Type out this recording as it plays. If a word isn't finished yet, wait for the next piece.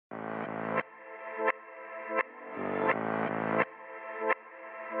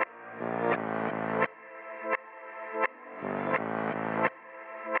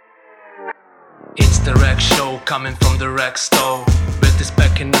dough coming from the RAC store. With this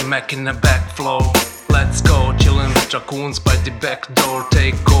back in the Mac in the back flow. Let's go, chillin' with raccoons by the back door.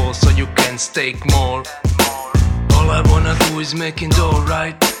 Take calls so you can stake more. All I wanna do is making dough,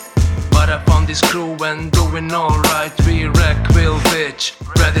 right? But I found this crew and doing alright. We RAC will bitch,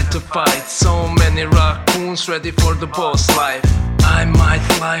 ready to fight. So many raccoons ready for the boss life. I might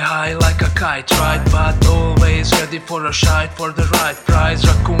fly high like a kite, right? But always ready for a shite for the right price.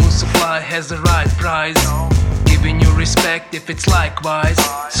 Raccoon supply has the right price. Giving you respect if it's likewise.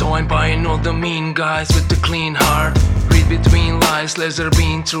 So I'm buying all the mean guys with the clean heart. Read between lies, laser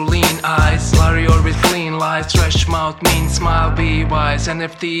beam through lean eyes. Warrior with clean lies, trash mouth, mean smile, be wise.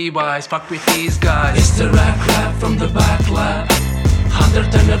 NFT wise, fuck with these guys. It's the RAC rap from the back lab.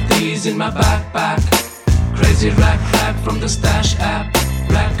 110 of these in my backpack. Crazy RAC rap from the stash app.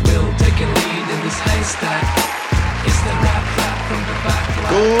 RAC will take a lead in this haystack. It's the RAC rap from the back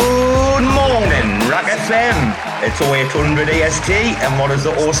lab. Good morning, RAC FM. It's 0800 EST, and what does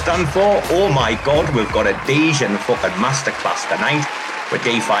the O stand for? Oh my god, we've got a Degen fucking Masterclass tonight with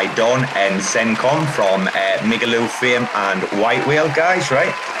Defi Don and Sencom from Migaloo fame and White Whale guys,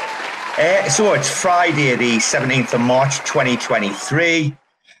 right? So it's Friday the 17th of March 2023,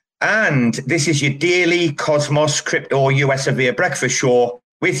 and this is your daily Cosmos Crypto US of A breakfast show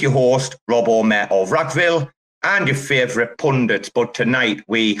with your host Rob Omer of Rackville and your favourite pundits. But tonight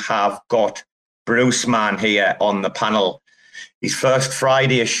we have got Bruce Man here on the panel. His first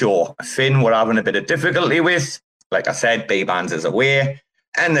Friday show. Finn we're having a bit of difficulty with. Like I said, B-Bands is away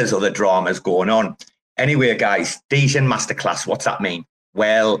and there's other dramas going on. Anyway, guys, Degen Masterclass, what's that mean?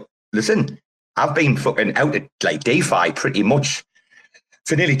 Well, listen, I've been fucking out at like DeFi pretty much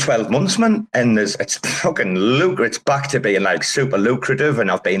for nearly 12 months, man. And it's fucking lucrative. It's back to being like super lucrative.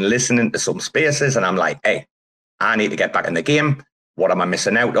 And I've been listening to some spaces and I'm like, hey, I need to get back in the game. What am I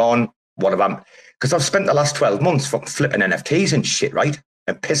missing out on? What have I... Because I've spent the last 12 months fucking flipping NFTs and shit, right?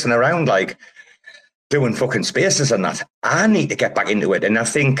 And pissing around, like, doing fucking spaces and that. I need to get back into it. And I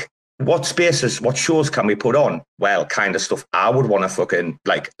think, what spaces, what shows can we put on? Well, kind of stuff I would want to fucking,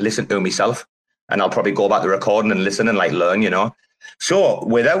 like, listen to myself. And I'll probably go back to recording and listen and, like, learn, you know? So,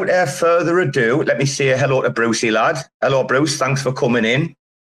 without further ado, let me say hello to Brucey, lad. Hello, Bruce. Thanks for coming in.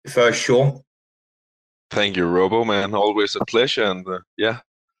 First show. Thank you, Robo, man. Always a pleasure. And,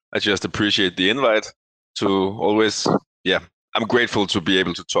 I just appreciate the invite to always, I'm grateful to be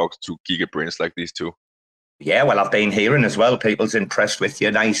able to talk to Giga Brains like these two. Yeah, well, I've been hearing as well, people's impressed with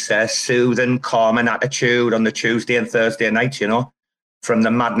your nice, soothing, calming attitude on the Tuesday and Thursday nights, you know, from the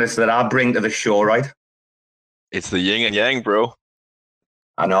madness that I bring to the show, right? It's the yin and yang, bro.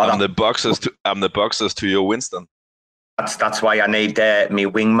 I know. I'm the boxers to your Winston. That's why I need me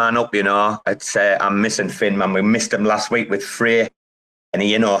wingman up, you know. It's I'm missing Finn, man. We missed him last week with Frey. And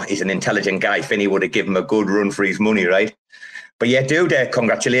he, you know, he's an intelligent guy. Finney would have given him a good run for his money, right? But yeah, dude,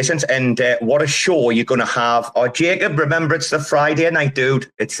 congratulations. And what a show you're going to have. Oh, Jacob, remember, it's the Friday night, dude.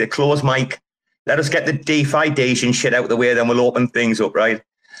 It's a closed mic. Let us get the DeFi Degen shit out of the way, then we'll open things up, right?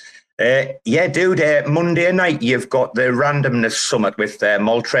 Dude, Monday night, you've got the Randomness Summit with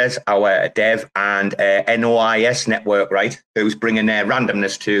Moltres, our dev, and NOIS Network, right? Who's bringing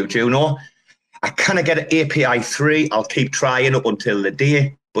randomness to Juno. I kind get an API 3. I'll keep trying up until the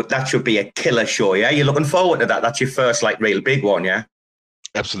day, but that should be a killer show, yeah? You're looking forward to that? That's your first, like, real big one, yeah?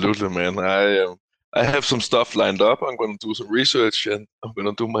 Absolutely, man. I have some stuff lined up. I'm going to do some research, and I'm going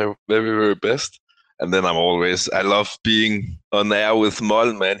to do my very, very best. And then I love being on air with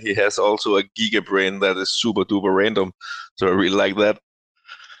Mol, man. He has also a Giga Brain that is super duper random. So I really like that.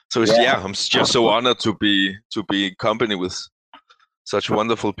 So I'm just so honored to be in company with such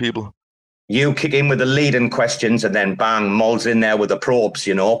wonderful people. You kick in with the leading questions and then bang, Mol's in there with the probes,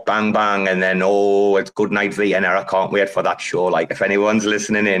 you know, bang, bang. And then, it's good night VNR. I can't wait for that show. Like, if anyone's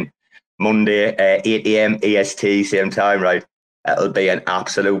listening in, Monday, 8 a.m. EST, same time, right? It'll be an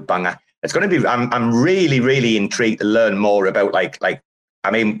absolute banger. It's going to be, I'm really, really intrigued to learn more about,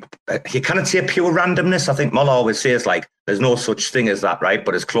 I mean, you cannot say pure randomness. I think Mol always says, like, there's no such thing as that, right?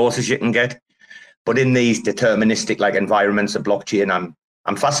 But as close as you can get. But in these deterministic, like, environments of blockchain,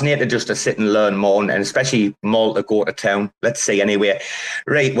 I'm fascinated just to sit and learn more, and especially Mol to go to town. Let's see anyway.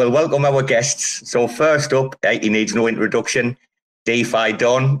 Right, well, welcome our guests. So first up, he needs no introduction. Defi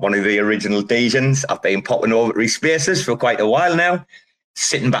Don, one of the original Degens. I've been popping over to his spaces for quite a while now.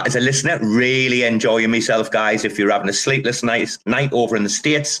 Sitting back as a listener, really enjoying myself, guys. If you're having a sleepless night over in the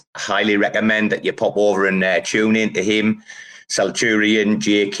States, I highly recommend that you pop over and tune in to him, Salturian,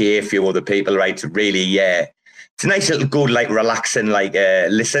 JK, a few other people, right? Really, it's a nice little good, like, relaxing, like,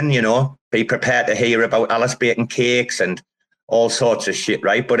 listen, you know, be prepared to hear about Alice baking cakes and all sorts of shit,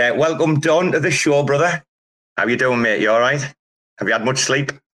 right? But welcome, Don, to the show, brother. How you doing, mate? You all right? Have you had much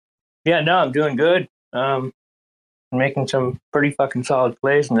sleep? Yeah, no, I'm doing good. I'm making some pretty fucking solid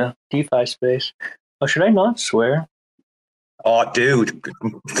plays in the DeFi space. Oh, should I not swear? Oh, dude,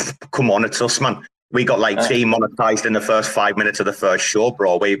 come on, it's us, man. We got like demonetized in the first 5 minutes of the first show,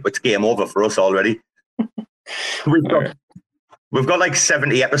 bro. It's game over for us already. We've got like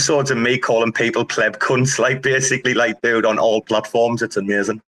 70 episodes of me calling people pleb cunts, like basically, like, dude, on all platforms. It's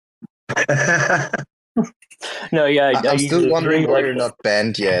amazing. No, yeah, I'm still wondering why like you're not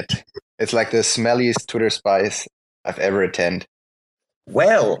banned yet. It's like the smelliest Twitter spice I've ever attended.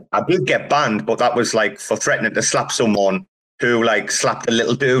 Well, I did get banned, but that was like for threatening to slap someone who like slapped a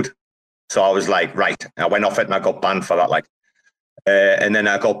little dude. So I was like, right. I went off it and I got banned for that. Like, and then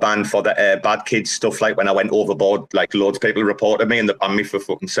I got banned for the bad kids stuff. Like when I went overboard, like loads of people reported me and they banned me for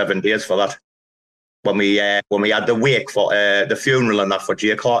fucking 7 days for that. When we had the wake for the funeral and that for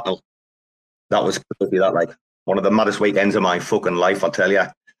Jay Cartnell, that was crazy. That like one of the maddest weekends of my fucking life, I'll tell you.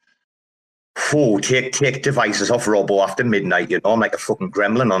 Oh, take devices off Robo after midnight. You know, I'm like a fucking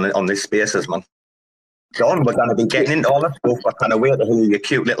gremlin on this spaces, man. John, we're going to be getting into all that stuff. I can't wait to hear your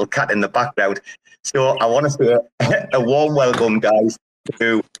cute little cat in the background. So I want to say a warm welcome, guys,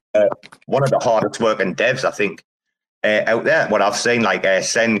 to one of the hardest working devs, I think, out there. What I've seen, like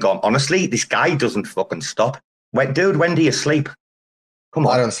Sen gone, honestly, this guy doesn't fucking stop. Dude, when do you sleep? Come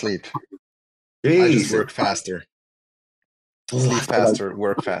on. I don't sleep. Jeez. I just work faster. Sleep faster,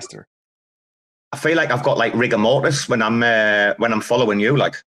 work faster. I feel like I've got like rigor mortis when I'm following you,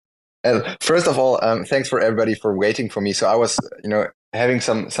 like. First of all, thanks for everybody for waiting for me. So I was, having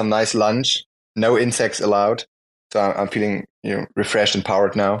some nice lunch. No insects allowed. So I'm feeling, refreshed and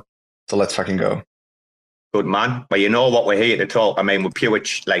powered now. So let's fucking go. Good man. Well, you know what we're here to talk. I mean, we're pure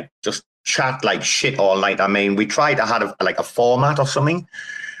just chat like shit all night. I mean, we tried to have a format or something,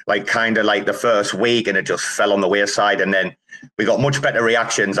 like kind of like the first week, and it just fell on the wayside. And then we got much better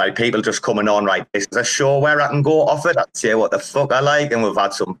reactions, like people just coming on, right? This is a show where I can go off it. I'd say what the fuck I like. And we've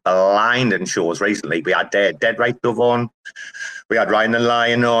had some blinding shows recently. We had Dead Right Dove on. We had Ryan the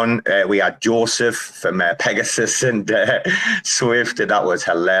Lion on. We had Joseph from Pegasus and Swift, and that was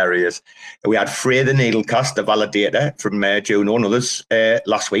hilarious. We had Frey the Needlecast, the validator from Juno and others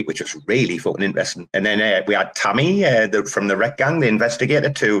last week, which was really fucking interesting. And then we had Tammy from the RAC gang, the investigator,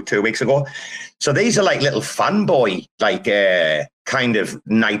 two weeks ago. So these are like little fanboy, kind of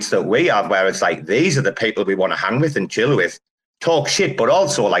nights that we have, where it's like, these are the people we want to hang with and chill with, talk shit, but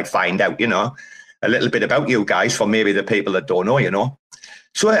also like find out, a little bit about you guys for maybe the people that don't know,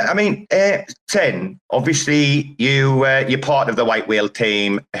 So, I mean, Ten, obviously you're part of the White Whale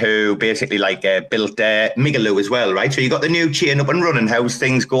team who basically built Migaloo as well, right? So you got the new chain up and running. How's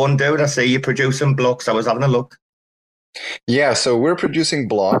things going, dude? I see you producing blocks. I was having a look. Yeah, so we're producing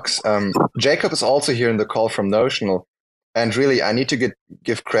blocks. Jacob is also here in the call from Notional. And really, I need to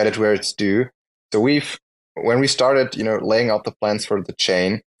give credit where it's due. So when we started, laying out the plans for the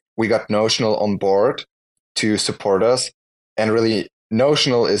chain, we got Notional on board to support us. And really,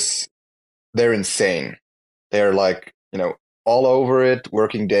 Notional they're insane. They're like, all over it,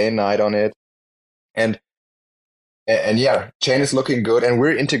 working day and night on it. And yeah, chain is looking good. And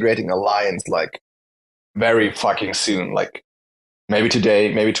we're integrating Alliance very fucking soon. Like maybe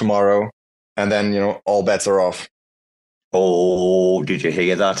today, maybe tomorrow. And then, all bets are off. Oh, did you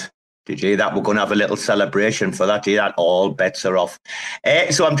hear that? Did you hear that? We're going to have a little celebration for that. That all bets are off.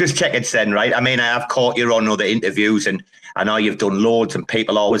 So I'm just checking, Sen, right? I mean, I have caught you on other interviews, and I know you've done loads, and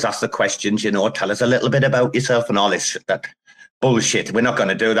people always ask the questions, tell us a little bit about yourself and all this that bullshit. We're not going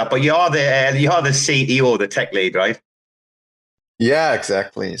to do that. But you're the CTO, the tech lead, right? Yeah,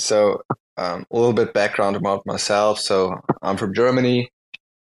 exactly. So a little bit background about myself. So I'm from Germany.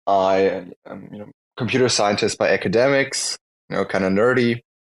 I am, computer scientist by academics, kind of nerdy.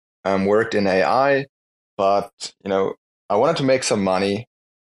 Worked in AI, but, I wanted to make some money.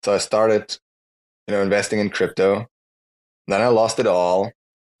 So I started, investing in crypto. Then I lost it all.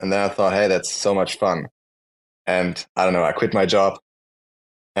 And then I thought, hey, that's so much fun. And I don't know, I quit my job.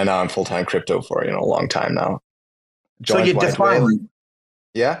 And now I'm full-time crypto for, a long time now. So you define...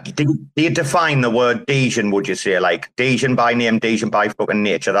 Yeah? Do you define the word Degen, would you say? Like Degen by name, Degen by fucking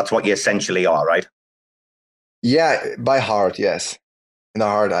nature. That's what you essentially are, right? Yeah, by heart, yes. In the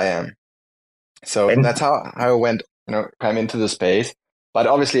heart, I am. So that's how I went, kind of into the space. But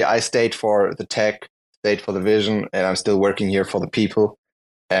obviously, I stayed for the tech, stayed for the vision, and I'm still working here for the people.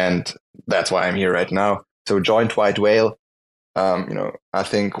 And that's why I'm here right now. So joined White Whale, I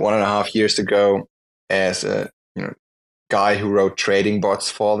think 1.5 years ago as a, guy who wrote trading bots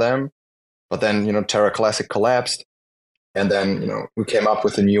for them. But then, Terra Classic collapsed. And then, we came up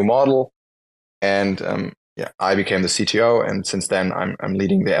with a new model. And I became the CTO, and since then I'm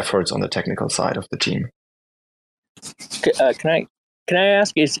leading the efforts on the technical side of the team. Can I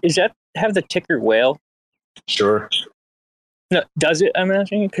ask? Is that have the ticker whale? Sure. No, does it? I'm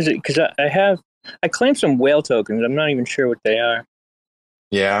asking because I claim some whale tokens. I'm not even sure what they are.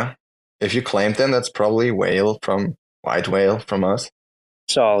 Yeah, if you claimed them, that's probably white whale from us.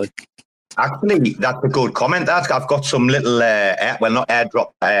 Solid. Actually, that's a good comment. I've got some little, not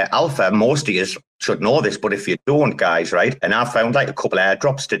airdrop alpha. Most of you should know this, but if you don't, guys, right? And I found like a couple of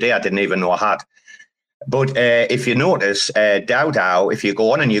airdrops today I didn't even know I had. But if you notice, DAO, if you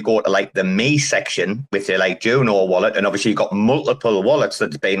go on and you go to like the me section with your like Juno wallet, and obviously you've got multiple wallets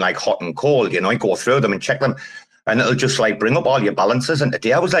that's been like hot and cold, you go through them and check them, and it'll just like bring up all your balances. And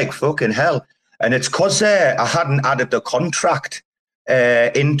today I was like, fucking hell. And it's because I hadn't added the contract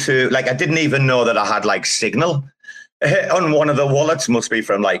into, like, I didn't even know that I had like Signal on one of the wallets, must be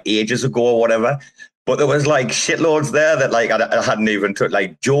from like ages ago or whatever. But there was like shitloads there that like I hadn't even took,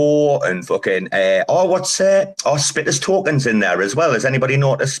 like Joe and fucking Spitter's tokens in there as well. Has anybody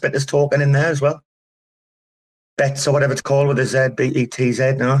noticed Spitter's token in there as well? Bets or whatever it's called with a Z,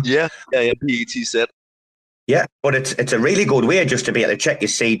 BETZ, no? Yeah, BETZ. Yeah, but it's a really good way just to be able to check your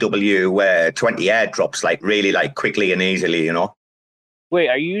CW 20 airdrops like really like quickly and easily, Wait,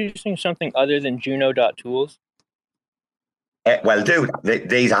 are you using something other than Juno.tools? Well, dude,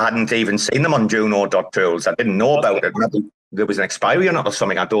 these I hadn't even seen them on Juno.tools. I didn't know about it. Maybe there was an expiry on it or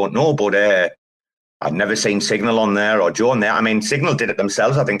something. I don't know, but I've never seen Signal on there or Joe on there. I mean, Signal did it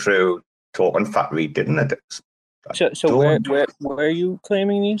themselves, I think, through Token Factory, didn't it? So where are you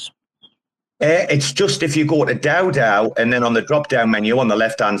claiming these? It's just if you go to DAO and then on the drop-down menu on the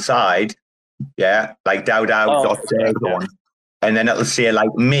left-hand side, like DAO. And then it'll say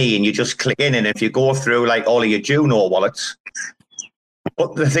like me, and you just click in, and if you go through like all of your Juno wallets.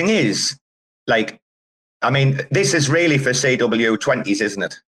 But the thing is, like, I mean, this is really for CW20s, isn't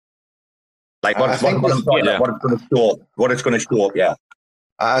it? Like what it's going to show up, yeah.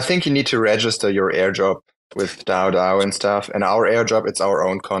 I think you need to register your airdrop with DAO and stuff. And our airdrop, it's our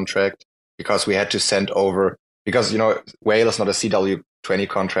own contract because we had to send over, because, Whale is not a CW20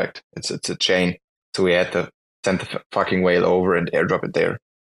 contract. It's a chain. So we had to send the fucking whale over and airdrop it there.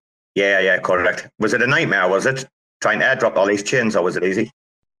 Yeah, correct. Was it a nightmare, was it? Trying to airdrop all these chains, or was it easy?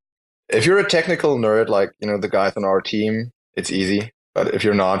 If you're a technical nerd, like, the guys on our team, it's easy. But if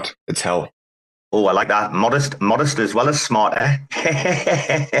you're not, it's hell. Oh, I like that. Modest as well as smart, eh?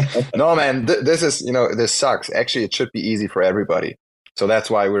 No, man, this is, this sucks. Actually, it should be easy for everybody. So that's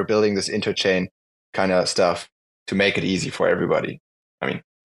why we're building this interchain kind of stuff to make it easy for everybody. I mean,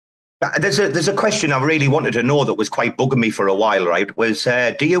 there's a question I really wanted to know that was quite bugging me for a while, right? Was,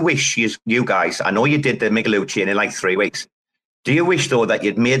 do you wish, you guys, I know you did the Migaloo chain in like 3 weeks. Do you wish, though, that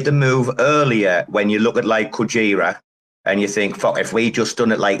you'd made the move earlier when you look at like Kujira and you think, fuck, if we just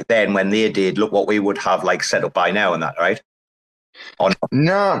done it like then when they did, look what we would have like set up by now and that, right?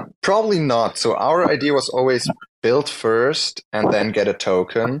 No, probably not. So our idea was always build first and then get a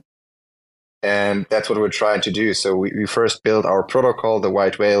token. And that's what we're trying to do. So we first built our protocol, the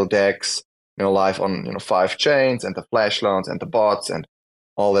White Whale DEX, live on 5 chains and the flash loans and the bots and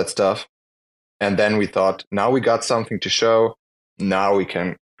all that stuff. And then we thought, now we got something to show. Now we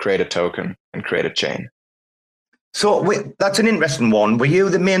can create a token and create a chain. So that's an interesting one. Were you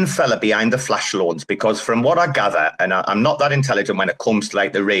the main fella behind the flash loans? Because from what I gather, and I'm not that intelligent when it comes to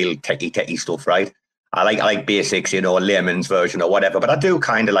like the real techie stuff, right? I like basics, a layman's version or whatever, but I do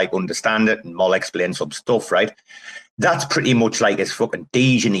kind of like understand it and I'll explain some stuff, right? That's pretty much like as fucking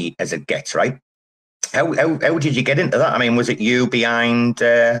Degen-y as it gets, right? How did you get into that? I mean, was it you behind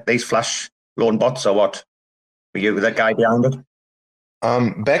these flash loan bots or what? Were you that guy behind it?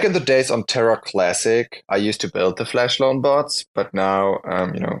 Back in the days on Terra Classic, I used to build the flash loan bots, but now,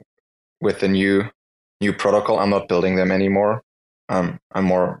 with the new protocol, I'm not building them anymore. I'm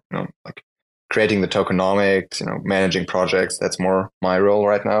more, like creating the tokenomics, managing projects. That's more my role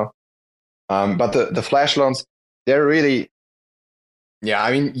right now. But the flash loans, they're really,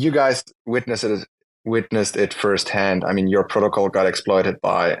 I mean, you guys witnessed it firsthand. I mean, your protocol got exploited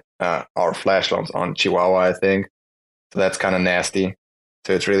by our flash loans on Chihuahua, I think. So that's kind of nasty.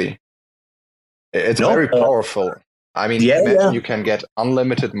 So it's very powerful. I mean, imagine you can get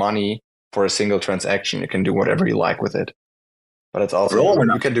unlimited money for a single transaction. You can do whatever you like with it. But it's also,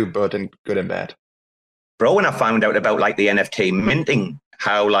 you can do both in good and bad. Bro, when I found out about like the NFT minting,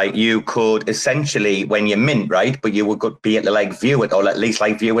 how like you could essentially, when you mint, right, but you would be able to like view it, or at least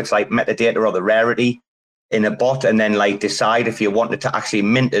like view its like metadata or the rarity in a bot, and then like decide if you wanted to actually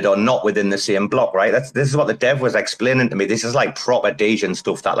mint it or not within the same block, right? This is what the dev was explaining to me. This is like proper Degen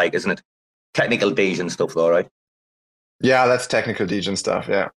stuff, that like, isn't it? technical Degen stuff, though, right? Yeah, that's technical Degen stuff.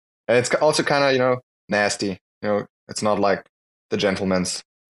 Yeah, and it's also kind of nasty. It's not like the gentleman's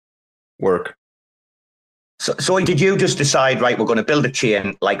work. So did you just decide, right, we're going to build a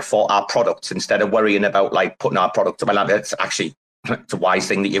chain like for our products instead of worrying about like putting our products? Well, it's actually it's a wise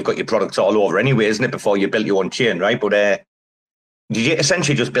thing that you've got your products all over anyway, isn't it? Before you built your own chain, right? But did you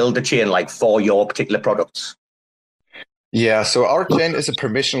essentially just build a chain like for your particular products? Yeah. So our chain is a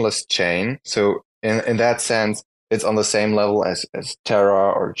permissionless chain. So in that sense, it's on the same level as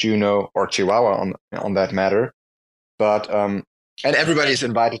Terra or Juno or Chihuahua on that matter. But and everybody is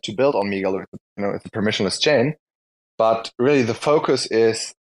invited to build on Megalith. It's a permissionless chain. But really, the focus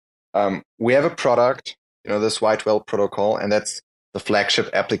is we have a product, this white whale protocol, and that's the flagship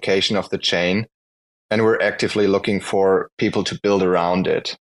application of the chain. And we're actively looking for people to build around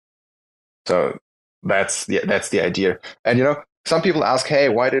it. So that's the idea. And some people ask, hey,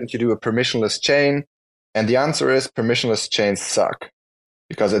 why didn't you do a permissionless chain? And the answer is permissionless chains suck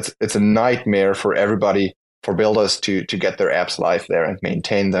because it's a nightmare for everybody, for builders to get their apps live there and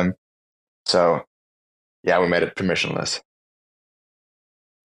maintain them. So yeah, we made it permissionless.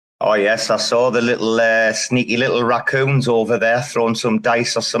 Oh yes, I saw the little sneaky little raccoons over there throwing some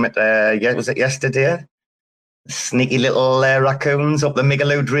dice or something. Yeah, was it yesterday? Sneaky little raccoons up the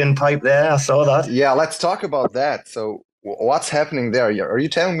Megalodrian pipe there. I saw that. Yeah, let's talk about that. So what's happening there? Are you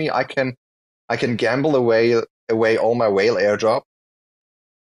telling me I can gamble away all my whale airdrop?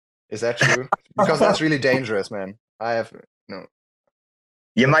 Is that true? Because that's really dangerous, man. I have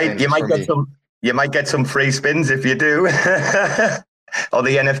You might get some free spins if you do. Or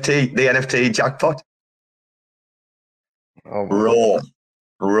the NFT jackpot. Oh,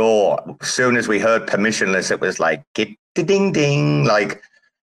 Raw. As soon as we heard permissionless, it was like ding ding. Like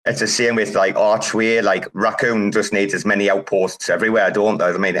it's the same with like Archway. Like Raccoon just needs as many outposts everywhere, don't they?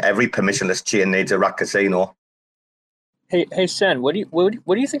 I mean, every permissionless chain needs a RAC casino. Hey, Sen, what do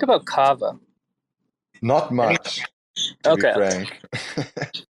you think about Kava? not much. To be frank.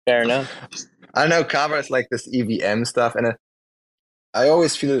 Fair enough. I know Kava is like this EVM stuff, and I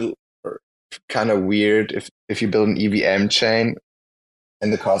always feel kind of weird if you build an EVM chain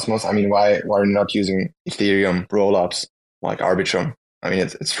in the Cosmos. I mean, why are you not using Ethereum rollups like Arbitrum? I mean,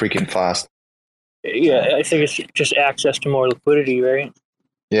 it's freaking fast. Yeah, I think it's just access to more liquidity, right?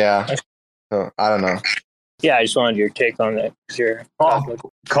 Yeah. So I don't know. Yeah, I just wanted your take on that.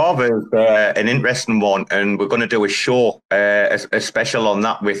 Carver is an interesting one, and we're going to do a show, a special on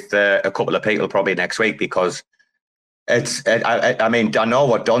that with a couple of people probably next week, because I mean, I know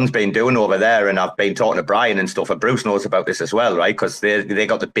what Don's been doing over there, and I've been talking to Brian and stuff, and Bruce knows about this as well, right? Because they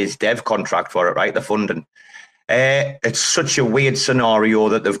got the biz dev contract for it, right? The funding. It's such a weird scenario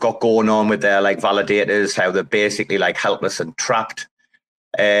that they've got going on with their like validators, how they're basically like helpless and trapped.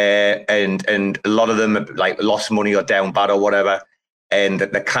 And a lot of them like lost money or down bad or whatever, and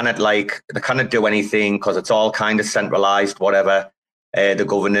they cannot do anything because it's all kind of centralized, whatever. The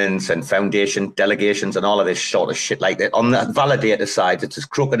governance and foundation delegations and all of this sort of shit like that. On the validator side, it's as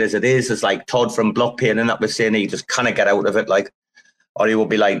crooked as it is. It's like Todd from Blockchain and that was saying, he just kind of get out of it, like, or he will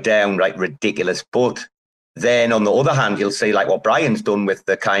be like downright ridiculous. But then on the other hand, you'll see like what Brian's done with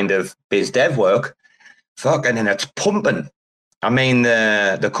the kind of biz dev work, fucking, and it's pumping. I mean,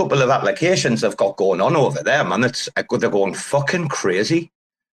 the couple of applications they've got going on over there, man, they're going fucking crazy.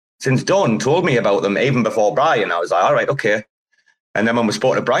 Since Don told me about them, even before Brian, I was like, all right, okay. And then when we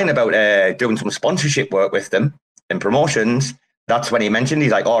spoke to Brian about doing some sponsorship work with them in promotions, that's when he mentioned,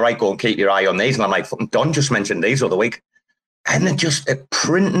 he's like, all right, go and keep your eye on these. And I'm like, fucking Don just mentioned these other week. And they're just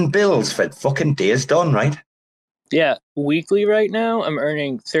printing bills for fucking days, Don, right? Yeah, weekly right now, I'm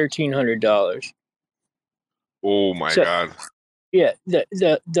earning $1,300. Oh my God. Yeah,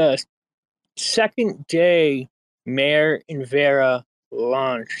 the second day Mare and Vera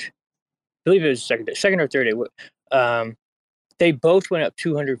launched, I believe it was the second or third day, they both went up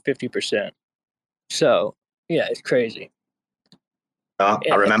 250%. So, yeah, it's crazy. I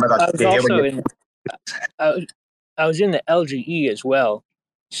remember that. I was in the LGE as well.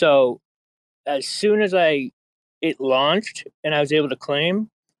 So, as soon as it launched and I was able to claim,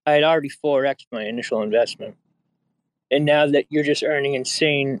 I had already 4x my initial investment. And now that you're just earning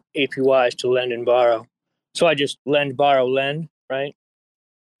insane APYs to lend and borrow. So I just lend, borrow, lend, right?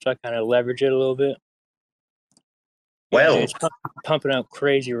 So I kind of leverage it a little bit. Well, it's pumping out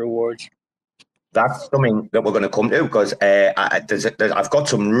crazy rewards. That's something that we're going to come to, because I've got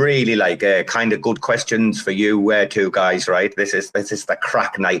some really like kind of good questions for you two guys, right? This is the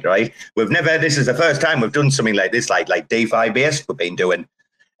crack night, right? This is the first time we've done something like this, like DeFi based. We've been doing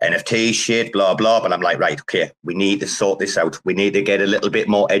NFT shit, blah, blah. But I'm like, right, okay, we need to sort this out. We need to get a little bit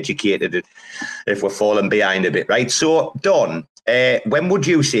more educated if we're falling behind a bit, right? So, Don, when would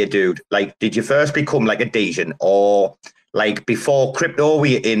you say, dude, like, did you first become like a Degen, or like before crypto, were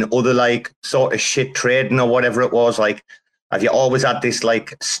you in other like sort of shit trading or whatever it was? Like, have you always had this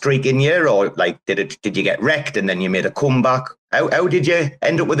like streak in you, or like did you get wrecked and then you made a comeback? How did you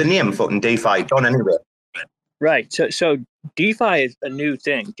end up with a name for DeFi Don anyway? Right. So DeFi is a new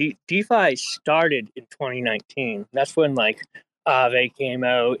thing. DeFi started in 2019. That's when like Aave came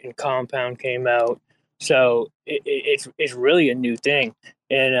out and Compound came out. So it's really a new thing.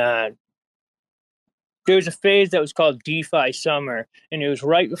 And there was a phase that was called DeFi Summer, and it was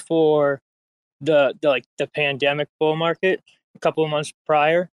right before the pandemic bull market. A couple of months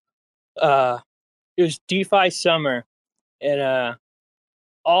prior, it was DeFi Summer, and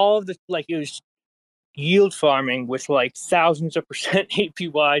all of the it was yield farming with like thousands of percent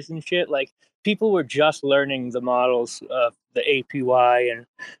APYs and shit. Like people were just learning the models of the APY and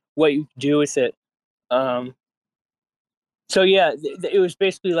what you do with it. So yeah, it was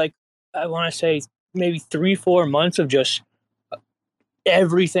basically like, I want to say maybe 3-4 months of just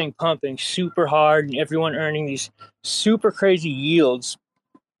everything pumping super hard and everyone earning these super crazy yields.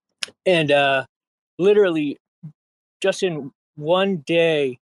 And literally just in one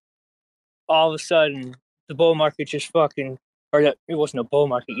day, all of a sudden the bull market just fucking, or it wasn't a bull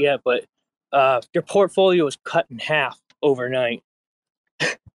market yet, but their portfolio was cut in half overnight.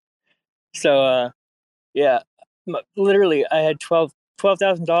 So yeah, literally I had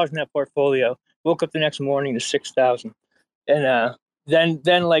 $12,000 in that portfolio. Woke up the next morning to 6,000, and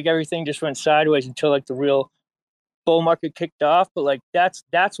then like everything just went sideways until like the real bull market kicked off. But like that's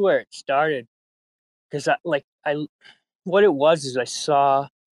where it started, because what it was is I saw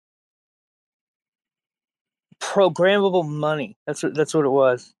programmable money. That's what it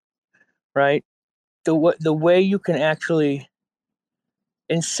was, right? The way you can actually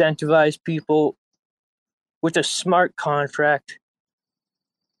incentivize people with a smart contract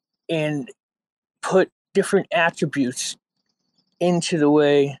and put different attributes into the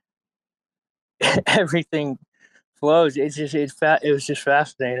way everything flows. It was just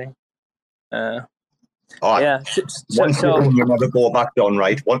fascinating. Yeah. Once you're in, you never go back down,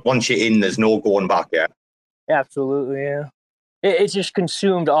 right? Once you're in, there's no going back. Yeah. Absolutely. Yeah. It just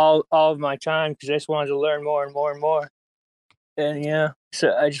consumed all of my time because I just wanted to learn more and more and more. And yeah,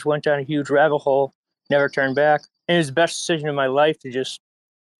 so I just went down a huge rabbit hole, never turned back. And it was the best decision of my life to just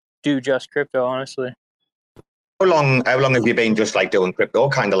do just crypto, honestly. How long have you been just like doing crypto,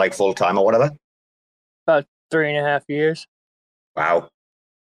 kind of like full time or whatever? About 3.5 years. Wow.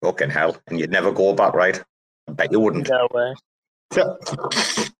 Fucking hell. And you'd never go back, right? I bet you wouldn't. No way.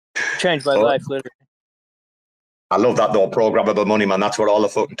 Changed my life, literally. I love that though, programmable money, man. That's what all the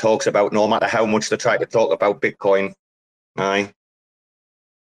fucking talks about, no matter how much they try to talk about Bitcoin. Aye.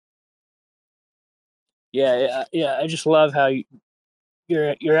 Yeah. I just love how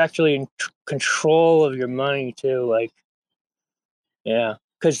you're actually in control of your money too. Like, yeah,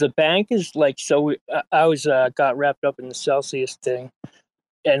 because the bank is like, so I was got wrapped up in the Celsius thing,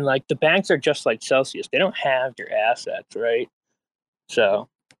 and like the banks are just like Celsius. They don't have your assets, right? So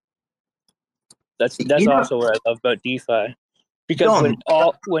that's also what I love about DeFi, because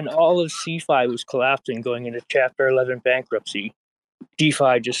when all of CeFi was collapsing, going into Chapter 11 bankruptcy,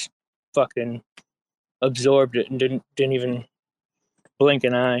 DeFi just fucking absorbed it and didn't even blink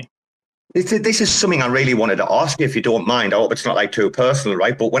an eye. This is something I really wanted to ask you, if you don't mind. I hope it's not like too personal,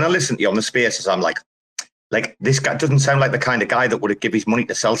 right? But when I listen to you on the Spaces, I'm like this guy doesn't sound like the kind of guy that would have give his money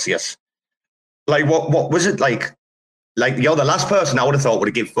to Celsius. Like, what was it like? Like, you're the last person I would have thought would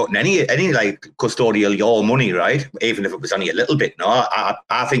have give fucking any like custodial your money, right? Even if it was only a little bit. No,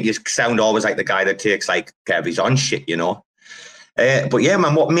 I think you sound always like the guy that takes like care of his own shit, you know. But yeah,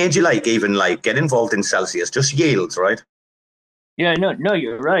 man, what made you like even like get involved in Celsius? Just yields, right? Yeah, no,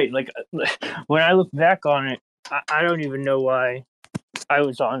 you're right. Like when I look back on it, I don't even know why I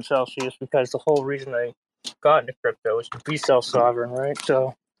was on Celsius, because the whole reason I got into crypto was to be self-sovereign, right?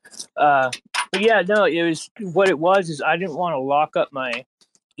 So, but yeah, no, it was what it was is I didn't want to lock up my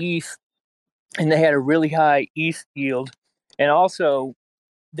ETH, and they had a really high ETH yield, and also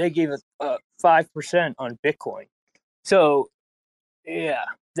they gave it 5% on Bitcoin. So, yeah,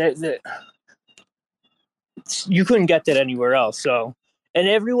 you couldn't get that anywhere else. So, and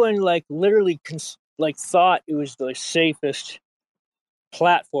everyone like literally thought it was the safest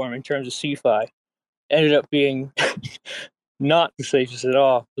platform in terms of CeFi. Ended up being not the safest at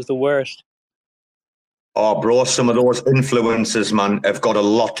all. It was the worst. Oh, bro, some of those influencers, man, have got a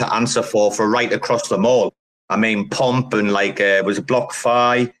lot to answer for right across the mall. I mean, Pomp and like, was it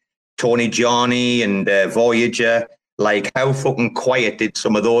BlockFi, Tony Gianni and Voyager? Like, how fucking quiet did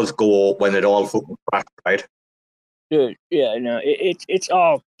some of those go when it all fucking crashed, right? Dude, yeah, no, it's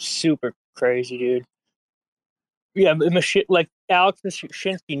all super crazy, dude. Yeah, like Alex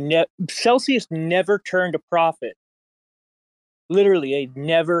Mashinsky, Celsius never turned a profit. Literally, they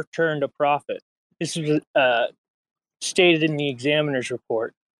never turned a profit. This was stated in the examiner's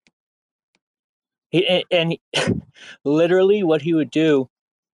report. Literally, what he would do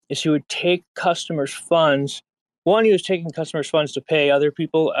is he would take customers' funds. One, he was taking customers' funds to pay other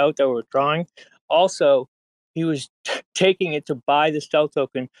people out that were withdrawing. Also, he was taking it to buy the stealth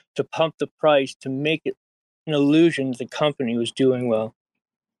token to pump the price to make it an illusion the company was doing well.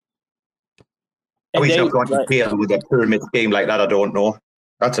 How he's not going to fail with a pyramid scheme like that, I don't know.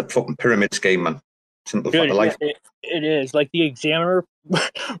 That's a fucking pyramid scheme, man. Simple fact of life. It is. Like, the examiner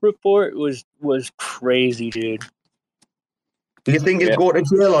report was crazy, dude. Do you think he'll go to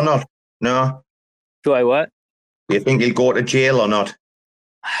jail or not? No. Do I what? Do you think he'll go to jail or not?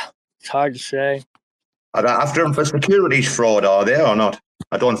 It's hard to say. Are they after him for securities fraud, are they, or not?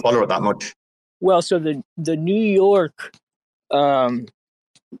 I don't follow it that much. Well, so the New York what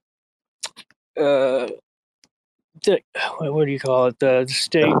do you call it? The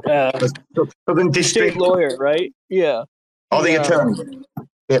state Southern District state lawyer, right? Yeah. Oh, the attorney.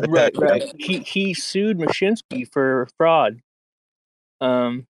 Right. He sued Mashinsky for fraud.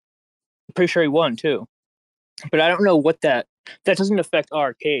 I'm pretty sure he won too, but I don't know what that doesn't affect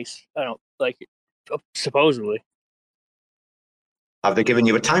our case. I don't like it, supposedly. Have they given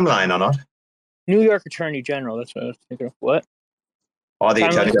you a timeline or not? New York Attorney General. That's what I was thinking of. What? Oh, the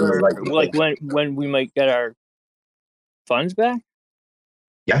Attorney General. Like when we might get our funds back?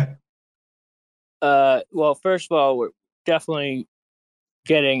 Yeah. Well, first of all, we're definitely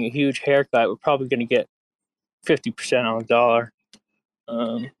getting a huge haircut. We're probably going to get 50% on the dollar.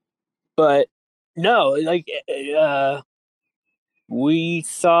 But no, like we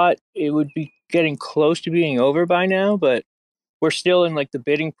thought it would be getting close to being over by now, but we're still in like the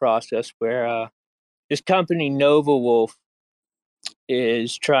bidding process where this company Nova Wolf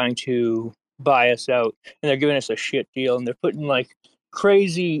is trying to buy us out, and they're giving us a shit deal, and they're putting like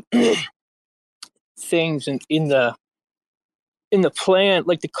crazy things in the plan,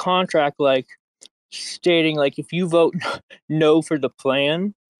 like the contract, like stating like if you vote no for the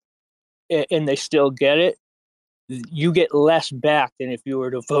plan and they still get it, you get less back than if you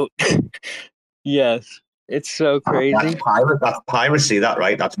were to vote yes. It's so crazy. That's piracy, that,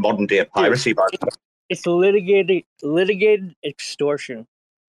 right? That's modern day piracy. It's litigated extortion.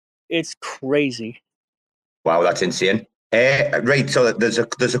 It's crazy. Wow, that's insane. Right, so there's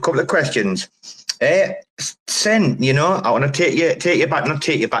a couple of questions. Sen, you know, I want to take you back, not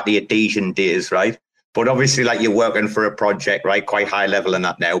take you back to your Degen days, right? But obviously, like, you're working for a project, right? Quite high level in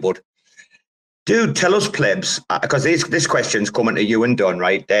that now. But dude, tell us, plebs, because this question's coming to you and Don,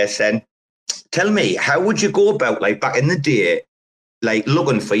 right there, Sen. Tell me, how would you go about, like, back in the day, like,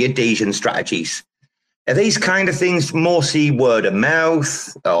 looking for your Degen strategies? Are these kind of things mostly word of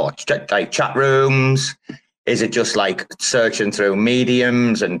mouth or like chat rooms? Is it just like searching through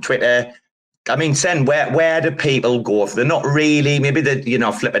mediums and Twitter? I mean, Sen, where do people go if they're not really, maybe they're, you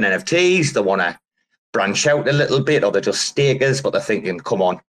know, flipping NFTs, they want to branch out a little bit, or they're just stakers, but they're thinking, come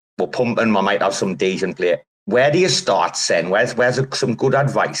on, we're pumping, I might have some Degen play. Where do you start, Sen? Where's some good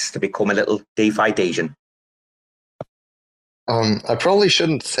advice to become a little DeFi Degen? I probably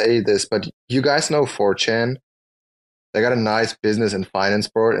shouldn't say this, but you guys know 4chan? They got a nice business and finance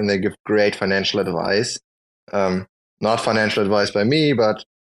board, and they give great financial advice. Not financial advice by me, but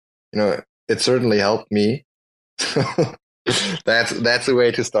you know, it certainly helped me. That's a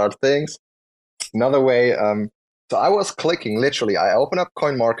way to start things. Another way, so I was clicking, literally, I opened up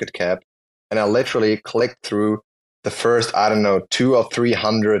CoinMarketCap, and I literally clicked through the first, I don't know, 200 or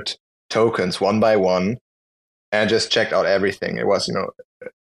 300 tokens one by one, and just checked out everything. It was, you know, a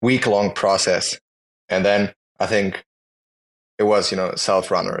week-long process. And then I think it was, you know,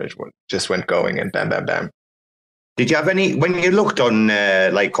 self-runner. It just went going and bam, bam, bam. Did you have any, when you looked on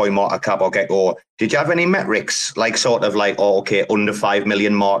like CoinMarketCap or Gecko, did you have any metrics, like sort of like, oh, okay, under 5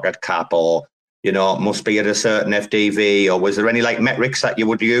 million market cap, or, you know, must be at a certain FDV, or was there any like metrics that you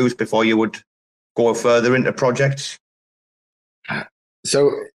would use before you would go further into projects?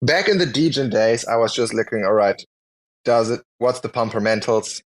 So back in the Degen days, I was just looking, all right, what's the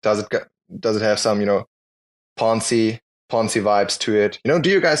pumpermentals? Does it have some, you know, Ponzi vibes to it? You know,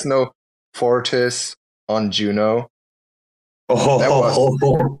 do you guys know Fortis on Juno? Oh, that was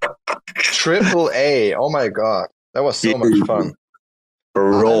triple A. Oh my God. That was so much fun. I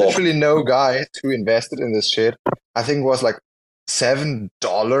Bro. literally know guys who invested in this shit. I think it was like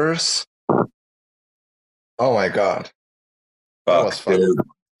 $7. Oh my god. That was fun. Dude.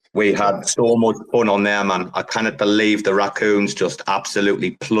 We had so much fun on there, man. I cannot believe the raccoons just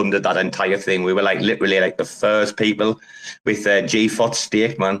absolutely plundered that entire thing. We were like literally like the first people with G-Fot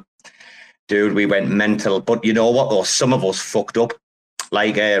stake, man. Dude, we went mental. But you know what, though? Some of us fucked up.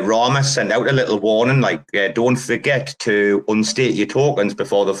 Like Rama sent out a little warning, like don't forget to unstate your tokens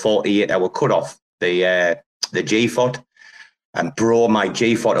before the 48-hour cutoff, the G-Fot. And bro, my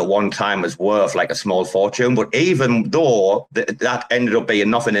G-Fot at one time was worth like a small fortune. But even though that ended up being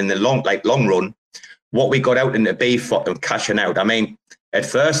nothing in the long run, what we got out in the B-Fot and cashing out. I mean, at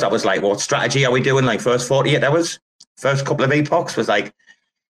first I was like, what strategy are we doing? Like first 48 hours, first couple of epochs was like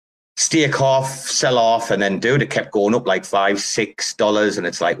stake off, sell off, and then dude, it kept going up like $5-6, and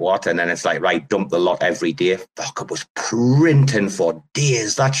it's like what? And then it's like right, dump the lot every day. Fuck, it was printing for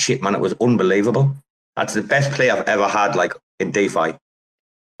days. That shit, man, it was unbelievable. That's the best play I've ever had, like in DeFi.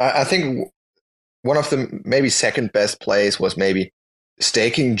 I think one of the maybe second best plays was maybe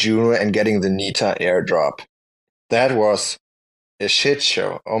staking Juno and getting the Nita airdrop. That was a shit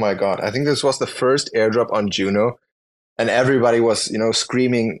show. Oh my god! I think this was the first airdrop on Juno, and everybody was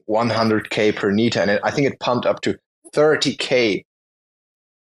screaming 100k per Nita, and I think it pumped up to 30k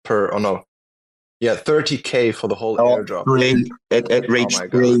per. Oh no, yeah, 30k for the whole airdrop. It reached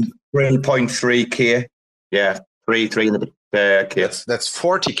 3.3k. Yeah, three in the K. That's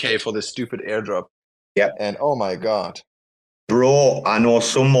 40k for the stupid airdrop. Yeah, and oh my god, bro, I know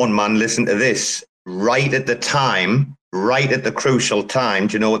someone, man. Listen to this. Right at the time, right at the crucial time,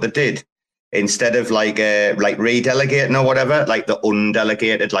 do you know what they did? Instead of like redelegating or whatever, like the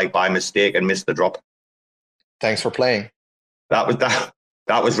undelegated, like by mistake and missed the drop. Thanks for playing.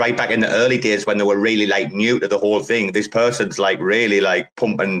 That was right back in the early days when they were really like new to the whole thing. This person's like really like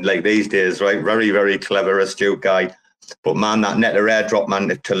pumping like these days, right? Very, very clever, astute guy. But man, that Netter airdrop, man,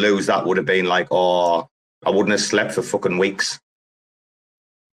 to lose that would have been like, oh, I wouldn't have slept for fucking weeks.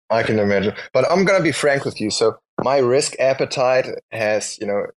 I can imagine. But I'm going to be frank with you. So my risk appetite has,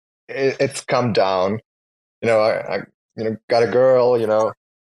 it's come down. I got a girl,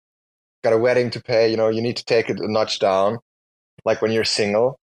 got a wedding to pay, you need to take it a notch down, like when you're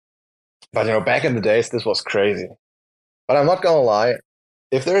single. But, back in the days, this was crazy. But I'm not going to lie.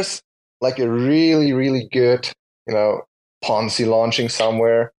 If there's like a really, really good, Ponzi launching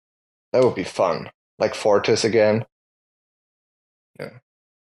somewhere, that would be fun. Like Fortis again.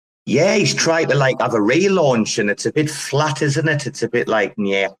 Yeah, he's tried to like have a relaunch, and it's a bit flat, isn't it? It's a bit like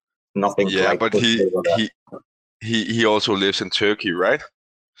nothing. Yeah, like but he also lives in Turkey, right?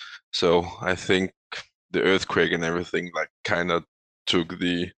 So I think the earthquake and everything like kind of took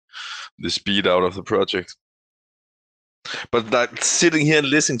the speed out of the project. But like sitting here and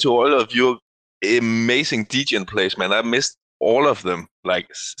listening to all of your amazing Degen plays, man, I missed all of them. Like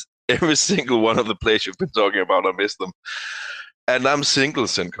every single one of the plays you've been talking about, I missed them. And I'm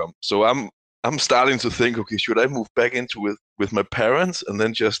singles income, so I'm starting to think, okay, should I move back into with my parents and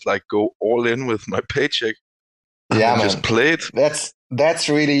then just like go all in with my paycheck? Yeah, man. Just play it. That's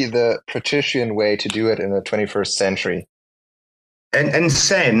really the patrician way to do it in the 21st century. And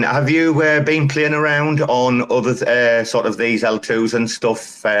Sen, have you been playing around on other sort of these L2s and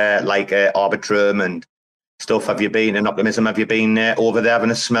stuff like Arbitrum and stuff? Have you been in Optimism? Have you been over there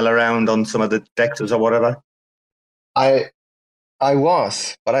having a smell around on some of the dexters or whatever? I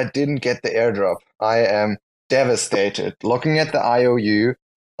was, but I didn't get the airdrop. I am devastated. Looking at the IOU,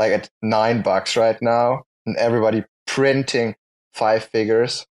 like at $9 right now, and everybody printing 5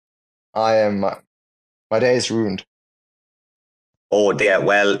 figures. My day is ruined. Oh dear.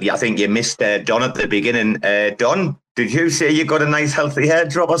 Well, I think you missed Don at the beginning. Don, did you say you got a nice healthy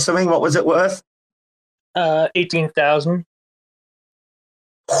airdrop or something? What was it worth? 18,000.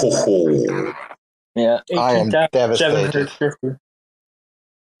 Oh. Yeah, I am devastated.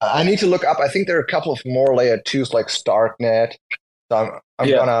 I need to look up. I think there are a couple of more layer 2s like Starknet. So I'm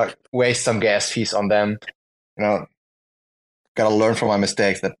gonna waste some gas fees on them. Gotta learn from my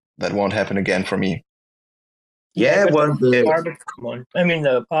mistakes. That won't happen again for me. Yeah, well, the Arbitrum one. I mean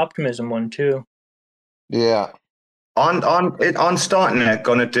the Optimism one too. Yeah. On Starknet,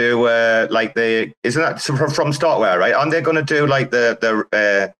 gonna do like isn't that from Startware, right? Aren't they gonna do like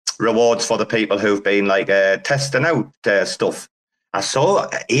the rewards for the people who've been like testing out stuff? I saw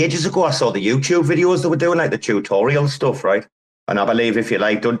ages ago. I saw the YouTube videos that were doing like the tutorial stuff, right? And I believe if you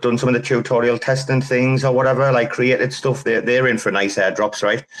like done some of the tutorial testing things or whatever, like created stuff, they're in for nice airdrops,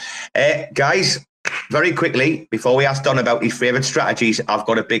 right? Guys, very quickly before we ask Don about his favorite strategies, I've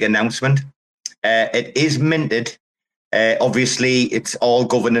got a big announcement. It is minted. Obviously, it's all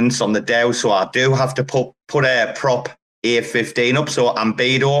governance on the DAO, so I do have to put a prop A15 up. So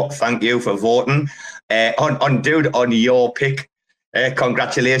Ambedo, thank you for voting on your pick.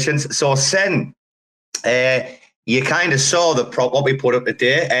 Congratulations. So Sen, you kind of saw the prop what we put up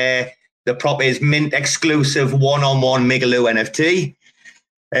today. The prop is mint exclusive one-on-one Migaloo NFT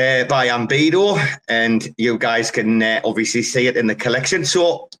by Ambedo, and you guys can obviously see it in the collection.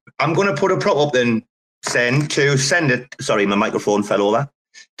 So I'm going to put a prop up then, Sen, to send it. Sorry, my microphone fell over.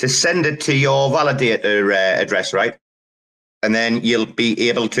 To send it to your validator address, right? And then you'll be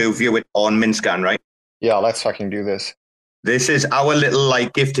able to view it on MintScan, right? Yeah, let's fucking do this. This is our little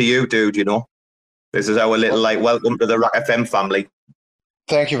like gift to you, dude. You know, this is our little like welcome to the RAC FM family.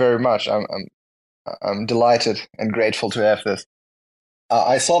 Thank you very much. I'm delighted and grateful to have this.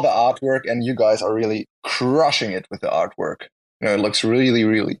 I saw the artwork, and you guys are really crushing it with the artwork. You know, it looks really,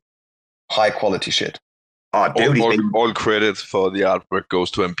 really high quality shit. Oh, dude, all credit for the artwork goes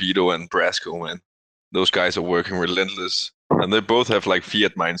to Ambedo and Brasco, man. Those guys are working relentless, and they both have like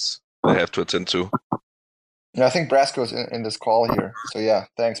fiat minds they have to attend to. Yeah, I think Brasco's in this call here. So yeah,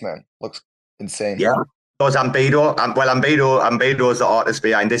 thanks, man. Looks insane. Yeah. Because Ambedo, Ambedo is the artist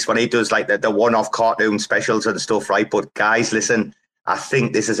behind this one. He does like the one-off cartoon specials and stuff, right? But guys, listen, I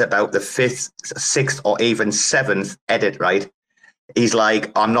think this is about the 5th, 6th, or even 7th edit, right? He's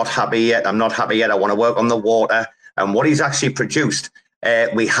like, I'm not happy yet. I want to work on the water. And what he's actually produced,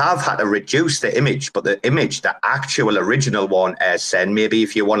 we have had to reduce the image, but the actual original one, Sen, maybe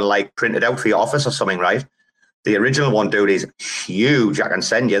if you want to like print it out for your office or something, right? The original one, dude, is huge. I can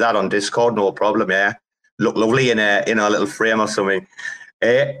send you that on Discord, no problem, yeah. Look lovely in a little frame or something.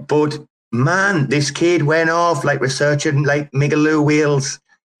 But man, this kid went off like researching like Migaloo wheels.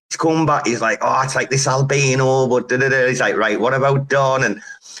 He's come back. He's like, oh, it's like this albino, but da-da-da. He's like, right, what about Don? And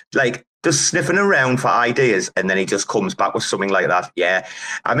like just sniffing around for ideas, and then he just comes back with something like that. Yeah,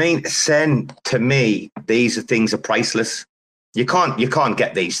 I mean, Sen, to me, these things are priceless. You can't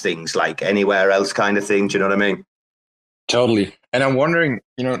get these things like anywhere else, kind of thing. Do you know what I mean? Totally. And I'm wondering,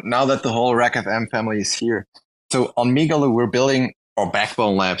 you know, now that the whole RAC FM family is here, so on Migaloo, we're building, or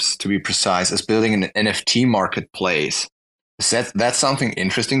Backbone Labs to be precise, is building an NFT marketplace. Is that something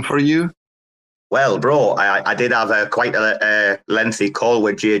interesting for you? Well, bro, I did have quite a lengthy call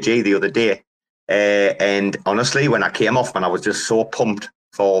with JG the other day. And honestly, when I came off, man, I was just so pumped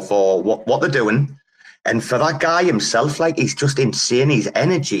for what they're doing. And for that guy himself, like, he's just insane. His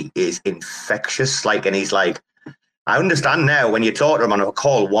energy is infectious. Like, and he's like, I understand now when you talk to him on a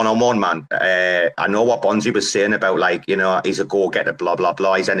call one-on-one, man. I know what Bonzi was saying about, like, you know, he's a go-getter, blah, blah,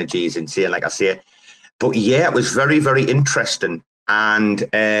 blah. His energy is insane, like I say. But yeah, it was very, very interesting. And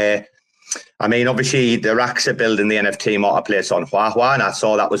I mean, obviously, the RACs are building the NFT marketplace on Huahua, and I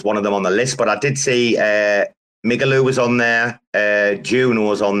saw that was one of them on the list. But I did see Migaloo was on there, Juno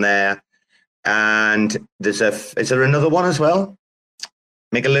was on there, and is there another one as well?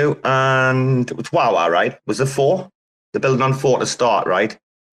 Migaloo and Huahua, right? Was there 4? They're building on 4 to start, right?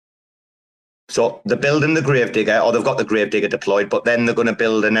 So they're building the Gravedigger, or they've got the Gravedigger deployed, but then they're going to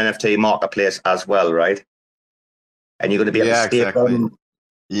build an NFT marketplace as well, right? And you're going to be able to stake exactly. them.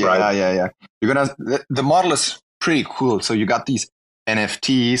 Yeah, right? yeah. The model is pretty cool. So you got these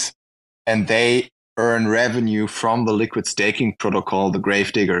NFTs, and they earn revenue from the liquid staking protocol, the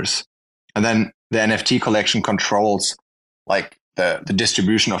Gravediggers, and then the NFT collection controls like the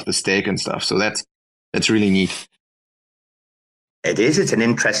distribution of the stake and stuff. So that's really neat. It is. It's an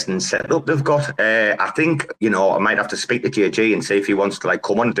interesting setup they've got. I think, you know, I might have to speak to JG and see if he wants to like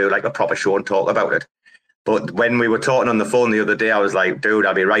come on and do like a proper show and talk about it. But when we were talking on the phone the other day, I was like, dude,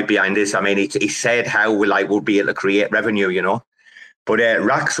 I'll be right behind this. I mean, he said how we'll be able to create revenue, you know. But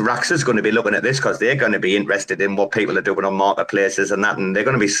RACs is going to be looking at this because they're going to be interested in what people are doing on marketplaces and that, and they're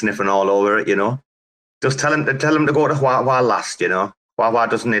going to be sniffing all over it, you know. Just tell them to go to Huahua last, you know. Huahua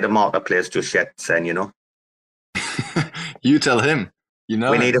doesn't need a marketplace just yet, then, you know. You tell him. You know,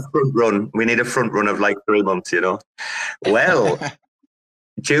 we need a front run. We need a front run of like 3 months, you know. Well,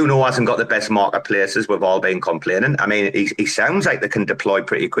 Juno hasn't got the best marketplaces. We've all been complaining. I mean, he sounds like they can deploy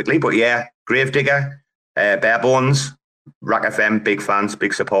pretty quickly, but yeah, Gravedigger, Barebones, RAC FM, big fans,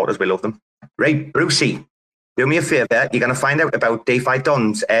 big supporters. We love them. Right, Brucey, do me a favour. You're going to find out about DeFi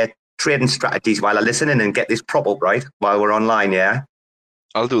Don's trading strategies while I listen in and get this prop up, right, while we're online, yeah?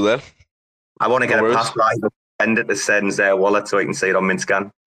 I'll do that. I want to get a pass live and send it to Sen's wallet so I can see it on MintScan.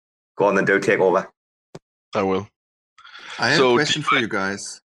 Go on then, take over. I will. I have a question for you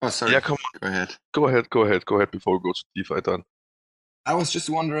guys. Oh, sorry. Yeah, come on. Go ahead before we go to DeFi Don. I was just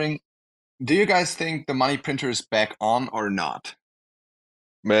wondering, do you guys think the money printer is back on or not?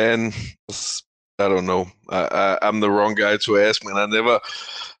 Man, I don't know. I'm the wrong guy to ask, man. I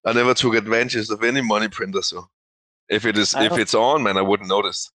never took advantage of any money printer. So if it's on, man, I wouldn't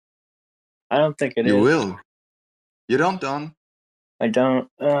notice. I don't think it You is. will. You don't, Don? I don't.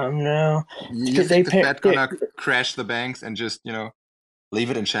 No. You think the Fed gonna crash the banks and just, leave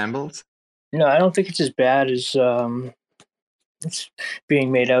it in shambles? No, I don't think it's as bad as it's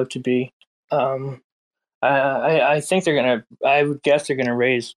being made out to be. I think they're gonna. I would guess they're gonna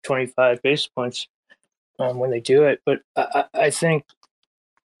raise 25 basis points when they do it. But I think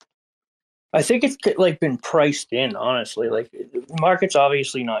it's like been priced in. Honestly, like the market's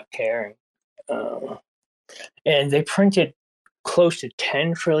obviously not caring, and they printed close to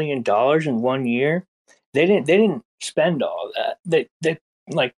 $10 trillion in 1 year. They didn't spend all of that. They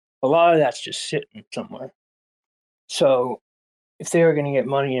like a lot of that's just sitting somewhere. So if they were going to get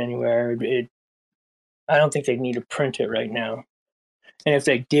money anywhere, I don't think they'd need to print it right now. And if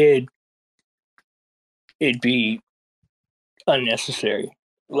they did, it'd be unnecessary.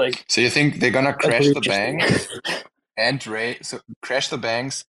 Like, so you think they're gonna crash the banks and crash the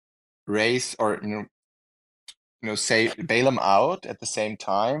banks, raise or say bail them out at the same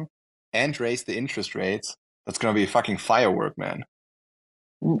time and raise the interest rates? That's gonna be a fucking firework, man.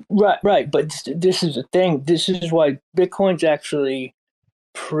 Right. But this is the thing. This is why Bitcoin's actually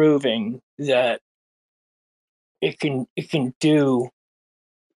proving that it can do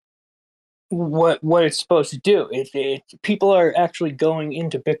what it's supposed to do. People are actually going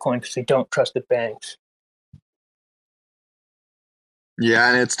into Bitcoin because they don't trust the banks.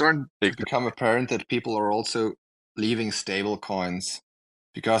 Yeah, and it's starting to become apparent that people are also leaving stable coins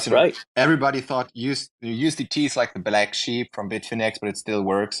because everybody thought USDT is like the black sheep from Bitfinex, but it still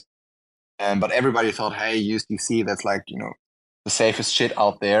works. But everybody thought, hey, USDC, that's like the safest shit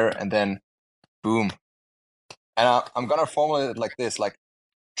out there, and then boom. And I'm gonna formulate it like this: like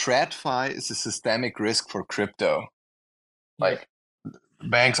TradFi is a systemic risk for crypto. Like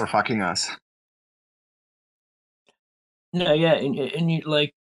banks are fucking us. No, yeah, and you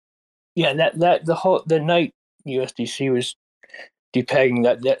like, yeah, that the night USDC was depegging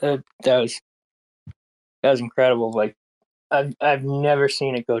that was incredible. Like I've never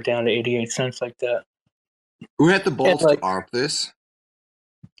seen it go down to 88 cents like that. Who had the balls to ARP this?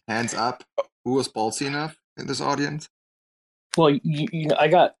 Hands up. Who was ballsy enough in this audience? Well, I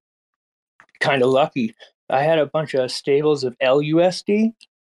got kind of lucky. I had a bunch of stables of LUSD,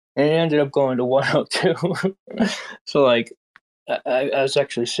 and it ended up going to 102. So like, I was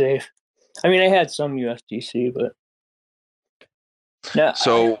actually safe. I mean, I had some USDC, but no.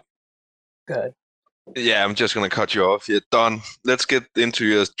 So, go ahead. Yeah, I'm just gonna cut you off. Yeah, Don, let's get into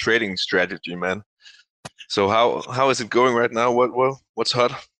your trading strategy, man. So how is it going right now? What's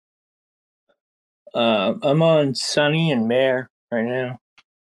hot? I'm on Sunny and Mare right now.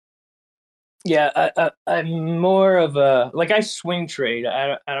 Yeah, I'm more of a I swing trade.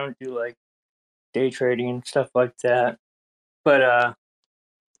 I don't do like day trading and stuff like that. But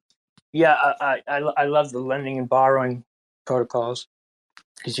yeah, I love the lending and borrowing protocols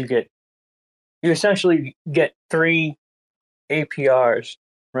because you essentially get 3 APRs,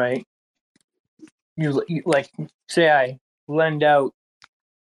 right? You like say I lend out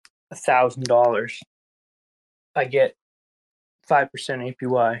 $1,000, I get 5%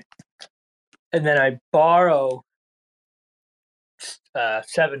 APY, and then I borrow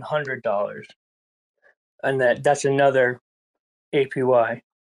 $700, and that's another APY,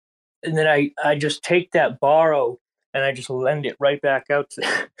 and then I just take that borrow and I just lend it right back out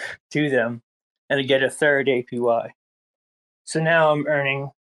to them, and I get a third APY. So now I'm earning.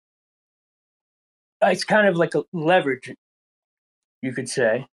 It's kind of like a leverage, you could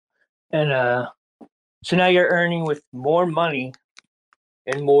say, and so now you're earning with more money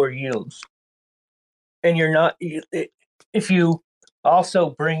and more yields, and you're not. If you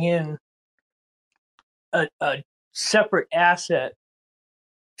also bring in a separate asset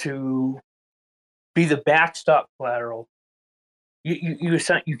to be the backstop collateral,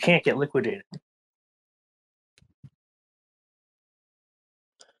 you can't get liquidated.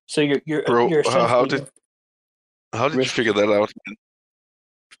 So you're Bro, you're how did you figure that out?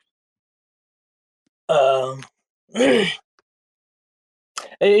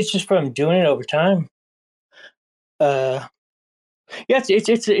 It's just from doing it over time. Yeah,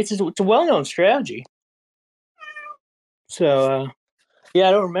 it's a well-known strategy. So yeah,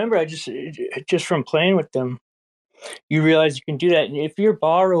 I don't remember. I just from playing with them, you realize you can do that. And if you're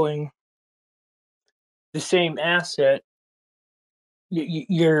borrowing the same asset,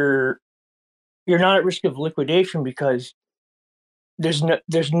 you're not at risk of liquidation because there's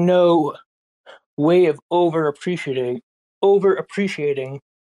no way of over appreciating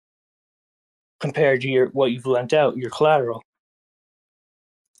compared to what you've lent out, your collateral.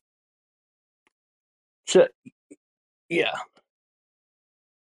 So yeah.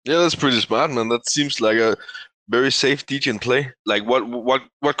 Yeah, that's pretty smart, man. That seems like a very safe Degen play. Like,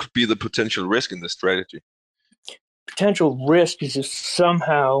 what could be the potential risk in this strategy? Potential risk is if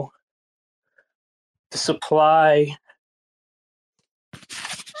somehow the supply,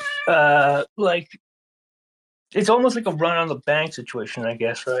 like, it's almost like a run on the bank situation, I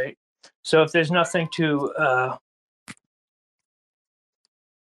guess, right? So if there's nothing to,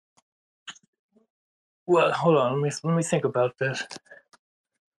 well, hold on, let me think about this.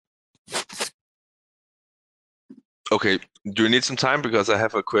 Okay, do you need some time? Because I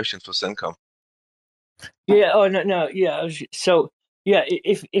have a question for Sencom. Yeah. Oh no. Yeah. So yeah,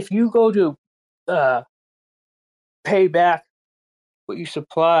 if you go to pay back what you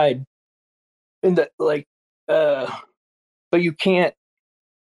supplied, in the but you can't.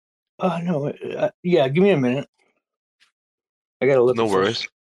 Oh no. Yeah. Give me a minute. I gotta look No at worries.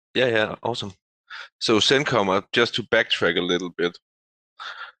 this. Yeah, awesome. So Sencom, just to backtrack a little bit,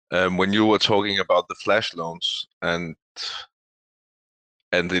 when you were talking about the flash loans and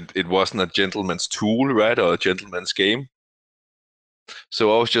it wasn't a gentleman's tool, right, or a gentleman's game.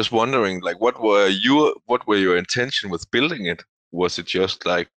 So I was just wondering, like, what were your intention with building it? Was it just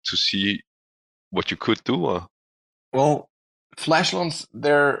like to see what you could do, or? Well, flash loans,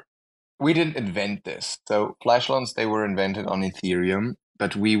 we didn't invent this. So flash loans, they were invented on Ethereum,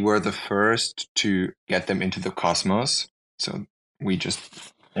 but we were the first to get them into the Cosmos. So we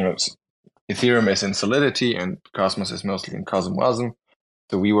just, Ethereum is in Solidity and Cosmos is mostly in CosmWasm.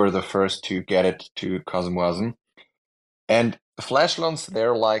 So we were the first to get it to CosmWasm. And flash loans,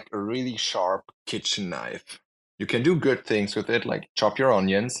 they're like a really sharp kitchen knife. You can do good things with it, like chop your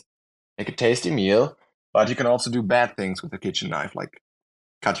onions, make a tasty meal, but you can also do bad things with a kitchen knife, like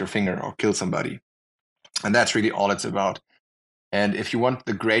cut your finger or kill somebody. And that's really all it's about. And if you want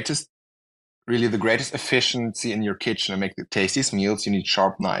the greatest efficiency in your kitchen and make the tastiest meals, you need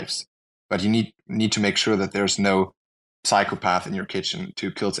sharp knives. But you need to make sure that there's no psychopath in your kitchen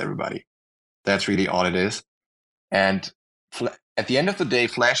who kills everybody. That's really all it is. And at the end of the day,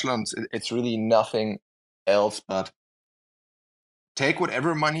 flash loans, it's really nothing else but take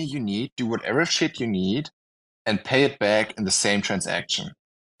whatever money you need, do whatever shit you need, and pay it back in the same transaction.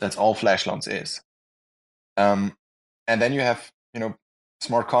 That's all flash loans is. And then you have,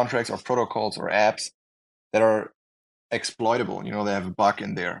 smart contracts or protocols or apps that are exploitable. They have a bug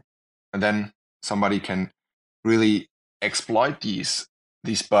in there, and then somebody can really exploit these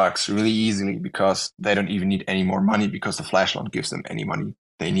bugs really easily because they don't even need any more money because the flash loan gives them any money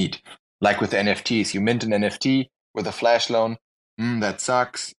they need. Like with the NFTs, you mint an NFT with a flash loan. That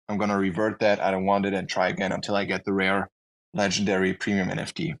sucks. I'm gonna revert that. I don't want it and try again until I get the rare, legendary premium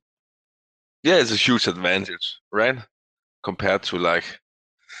NFT. Yeah, it's a huge advantage, right? Compared to like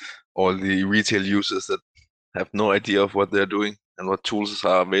all the retail users that have no idea of what they're doing and what tools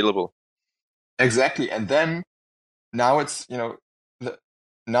are available. Exactly. And then now it's,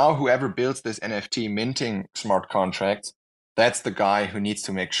 now whoever builds this NFT minting smart contracts, that's the guy who needs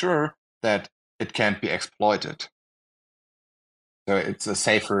to make sure that it can't be exploited. So it's a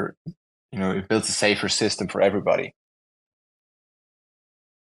safer, it builds a safer system for everybody.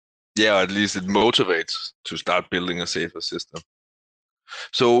 Yeah, at least it motivates to start building a safer system.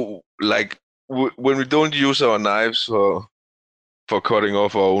 So, like, when we don't use our knives for cutting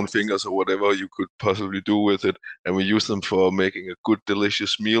off our own fingers or whatever you could possibly do with it, and we use them for making a good,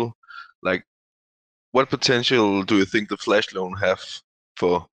 delicious meal, like, what potential do you think the flash loan have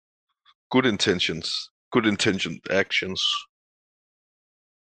for good intentioned actions?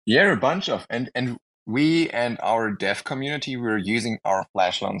 Yeah, a bunch of, and we and our dev community, we're using our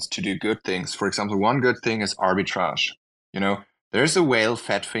flash loans to do good things. For example, one good thing is arbitrage. There's a whale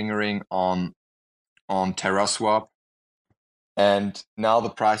fat fingering on TerraSwap, and now the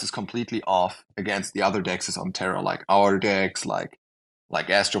price is completely off against the other dexes on Terra, like our dex, like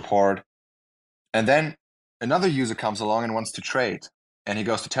Astroport. And then another user comes along and wants to trade, and he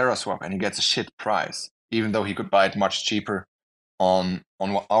goes to TerraSwap and he gets a shit price, even though he could buy it much cheaper on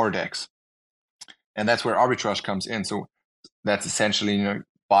our dex. And that's where arbitrage comes in. So that's essentially,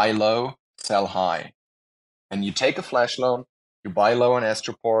 buy low, sell high. And you take a flash loan, you buy low on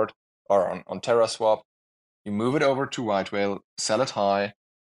Astroport or on TerraSwap, you move it over to White Whale, sell it high,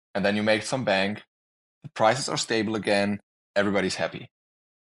 and then you make some bank. The prices are stable again. Everybody's happy.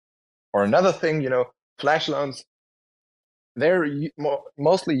 Or another thing, flash loans, they're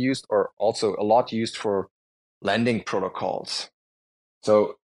mostly used, or also a lot used, for lending protocols.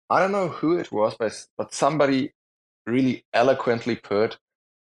 So I don't know who it was, but somebody really eloquently put,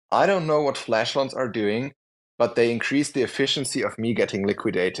 I don't know what flash loans are doing, but they increase the efficiency of me getting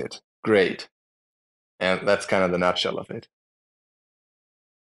liquidated. Great. And that's kind of the nutshell of it.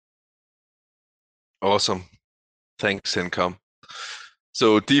 Awesome. Thanks, Income.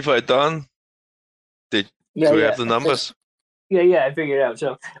 So DeFi done. Do you have the numbers? Yeah, I figured it out.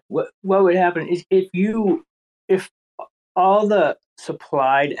 So what would happen is if all the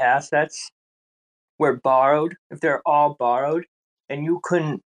supplied assets were borrowed, if they're all borrowed, and you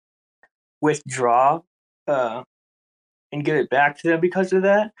couldn't withdraw and give it back to them because of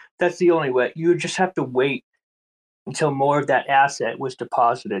that, that's the only way. You would just have to wait until more of that asset was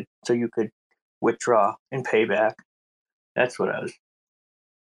deposited so you could withdraw and pay back. That's what I was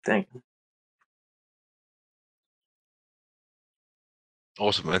thinking.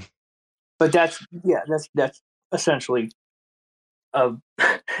 Awesome, man. But that's essentially a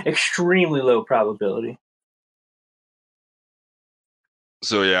extremely low probability.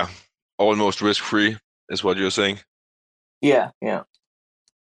 So yeah, almost risk-free is what you're saying. Yeah.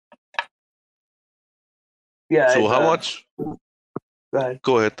 So how much? Go ahead.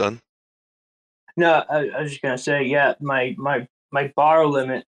 Go ahead, Dan. No, I was just gonna say, yeah, my borrow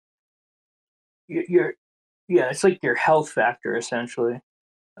limit. It's like your health factor essentially.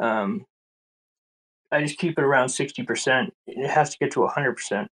 I just keep it around 60%. It has to get to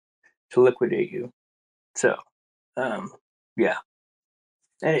 100% to liquidate you. So, yeah,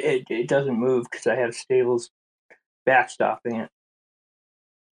 and it doesn't move because I have stables backstopping it.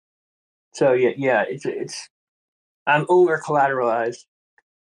 So yeah, it's I'm over collateralized,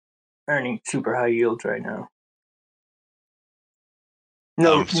 earning super high yields right now.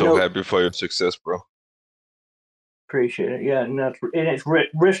 I'm so happy for your success, bro. Appreciate it. Yeah, and it's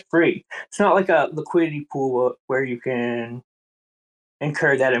risk free. It's not like a liquidity pool where you can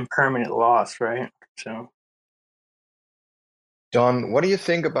incur that impermanent loss, right? So, Don, what do you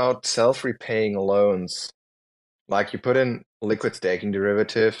think about self-repaying loans? Like you put in liquid staking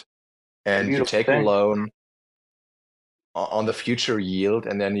derivative and you take a loan on the future yield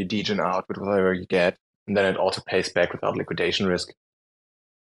and then you degen out with whatever you get, and then it also pays back without liquidation risk.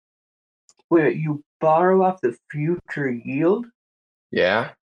 Wait, you borrow off the future yield?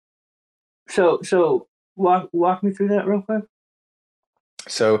 Yeah. So walk me through that real quick.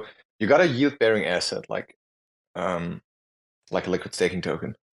 So you got a yield-bearing asset like a liquid staking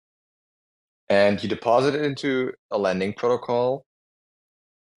token, and you deposit it into a lending protocol.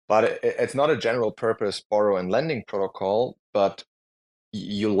 But it's not a general purpose borrow and lending protocol, but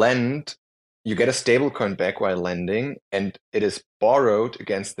you lend, you get a stablecoin back while lending, and it is borrowed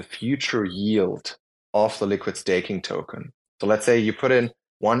against the future yield of the liquid staking token. So let's say you put in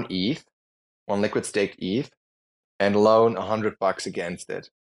one ETH, one liquid stake ETH, and loan $100 against it.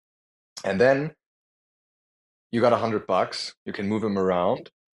 And then you got $100, you can move them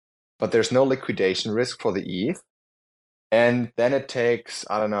around, but there's no liquidation risk for the ETH. And then it takes,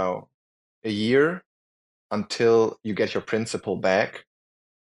 I don't know, a year until you get your principal back,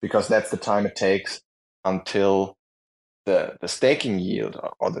 because that's the time it takes until the staking yield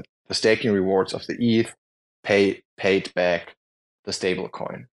or the staking rewards of the ETH paid back the stable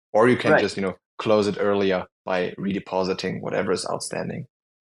coin. Or you can just, close it earlier by redepositing whatever is outstanding.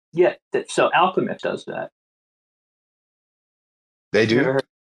 Yeah, so Alchemist does that. They do?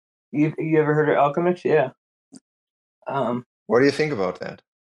 You ever heard of Alchemist? Yeah. What do you think about that?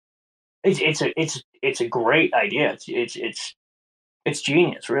 It's a great idea. It's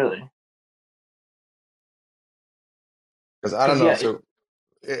genius, really. Because I don't know, so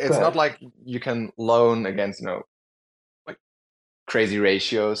it's not like you can loan against, like crazy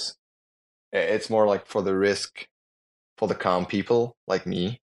ratios. It's more like for the risk, for the calm people like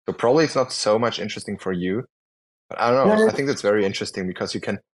me. So probably it's not so much interesting for you. But I don't know. I think that's very interesting because you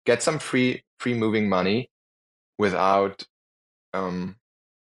can get some free moving money without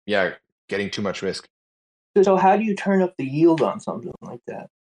getting too much risk. So how do you turn up the yield on something like that?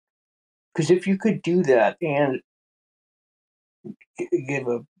 Because if you could do that and give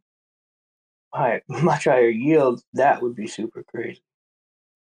a much higher yield, that would be super crazy.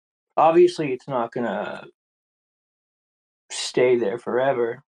 Obviously, it's not going to stay there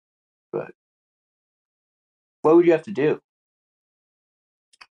forever, but what would you have to do?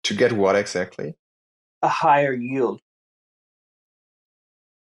 To get what exactly? A higher yield.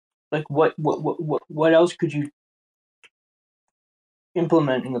 Like what else could you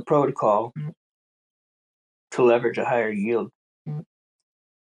implement in the protocol to leverage a higher yield?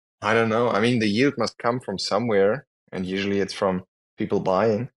 I don't know. I mean, the yield must come from somewhere, and usually it's from people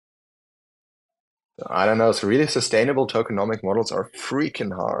buying. So I don't know. So really sustainable tokenomic models are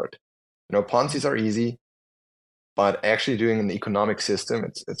freaking hard. Ponzi's are easy. but actually doing an economic system,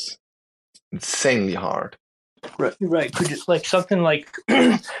 it's insanely hard. Right. Could you, like something like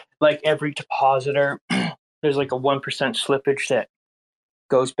like every depositor, there's like a 1% slippage that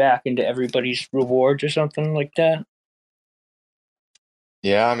goes back into everybody's rewards or something like that?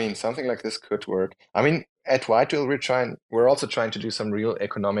 Yeah, I mean, something like this could work. I mean, at Whitewheel, we're also trying to do some real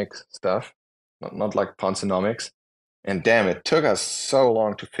economic stuff, not like Ponzonomics. And damn, it took us so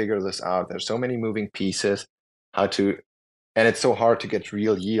long to figure this out. There's so many moving pieces, and it's so hard to get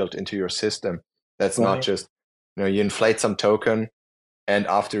real yield into your system. That's not just, you inflate some token, and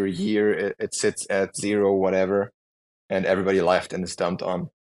after a year, it sits at zero, whatever, and everybody left and is dumped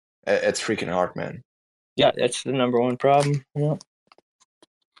on. It's freaking hard, man. Yeah, that's the number one problem. Yeah.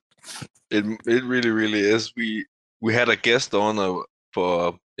 It really is. We had a guest on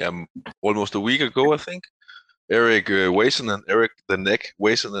for almost a week ago, I think. Eric Waisenen, Eric the Neck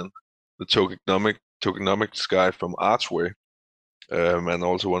Waisenen, the tokenomics guy from Archway, and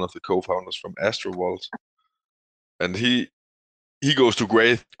also one of the co-founders from Astrovault. And he goes to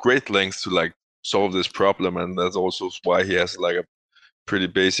great lengths to like solve this problem, and that's also why he has like a pretty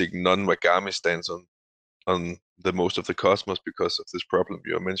basic non-Wagami stance on the most of the Cosmos, because of this problem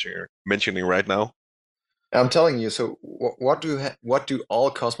you're mentioning right now. I'm telling you. So what do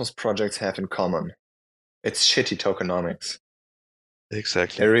all Cosmos projects have in common? It's shitty tokenomics.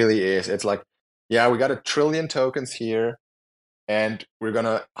 Exactly. It really is. It's like, yeah, we got 1 trillion tokens here, and we're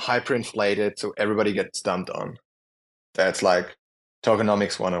gonna hyperinflate it so everybody gets dumped on. That's like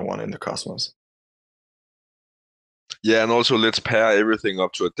tokenomics 101 in the Cosmos. Yeah, and also let's pair everything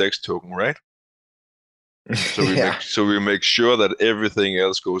up to a DEX token, right? So we make sure that everything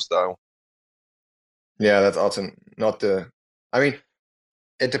else goes down. Yeah, that's also not I mean,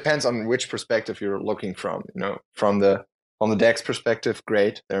 it depends on which perspective you're looking from. From the DEX perspective,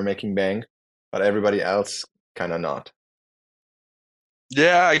 great, they're making bank, but everybody else kind of not.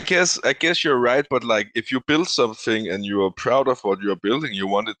 Yeah, I guess you're right, but like if you build something and you are proud of what you're building, you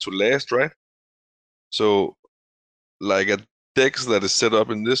want it to last, right? So like a DEX that is set up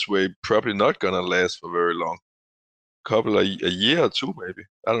in this way probably not gonna last for very long. A year or two, maybe.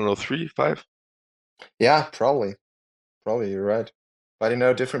 I don't know, 3, 5. Yeah, probably you're right. But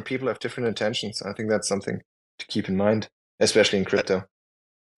different people have different intentions. I think that's something to keep in mind, especially in crypto.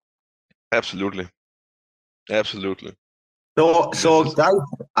 Absolutely. So guys,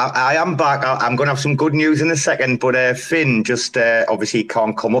 I am back. I'm going to have some good news in a second, but Finn just obviously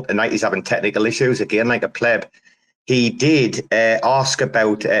can't come up tonight. He's having technical issues again, like a pleb. He did ask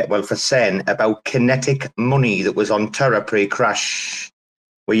about, for Sen, about kinetic money that was on Terra pre-crash.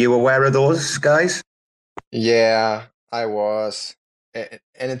 Were you aware of those, guys? Yeah, I was. And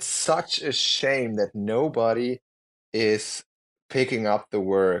it's such a shame that nobody is picking up the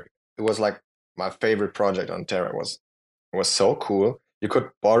work. It was like my favorite project on Terra. It was so cool. You could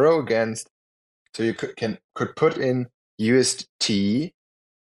borrow against, so you could put in UST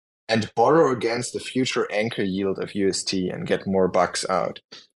and borrow against the future anchor yield of UST and get more bucks out.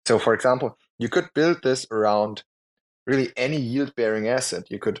 So for example, you could build this around really any yield-bearing asset.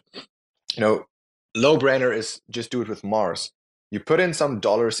 You could, low-brainer is just do it with Mars. You put in some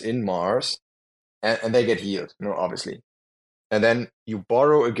dollars in Mars, and they get yield, obviously. And then you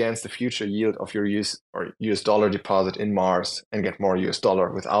borrow against the future yield of your US dollar deposit in Mars and get more US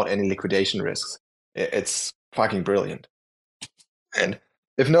dollar without any liquidation risks. It's fucking brilliant. And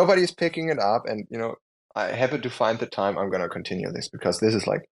if nobody's picking it up, and I happen to find the time, I'm gonna continue this because this is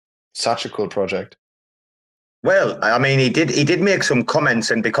like such a cool project. Well, I mean, he did make some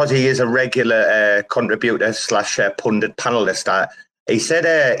comments, and because he is a regular contributor / pundit panelist, he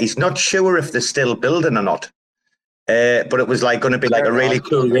said he's not sure if they're still building or not. But it was like going to be like a really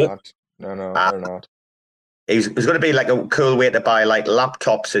cool way. No, they're not. It was going to be like a cool way to buy like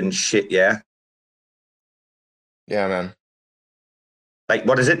laptops and shit. Yeah. Yeah, man. Like,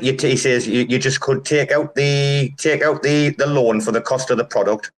 what is it? He says you just could take out the loan for the cost of the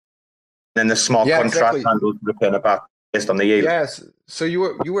product, and then the smart contract handles return it back based on the yield. Yes. So you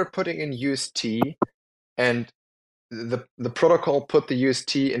were putting in UST, and the protocol put the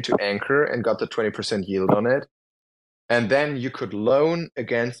UST into Anchor and got the 20% yield on it. And then you could loan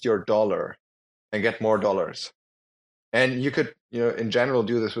against your dollar and get more dollars. And you could, in general,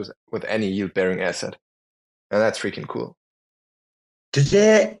 do this with any yield-bearing asset. And that's freaking cool. Do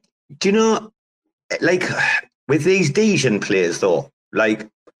you know, like, with these Degen players, though, like,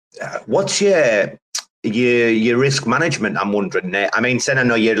 what's your risk management, I'm wondering? I mean, Sen, I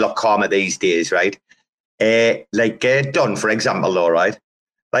know you're a lot calmer these days, right? Don, for example, though, right?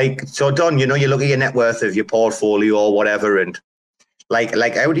 Like, so Don, you look at your net worth of your portfolio or whatever, and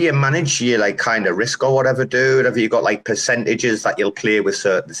Like how do you manage your like kind of risk or whatever, dude? Have you got like percentages that you'll play with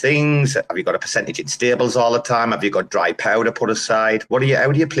certain things? Have you got a percentage in stables all the time? Have you got dry powder put aside? How do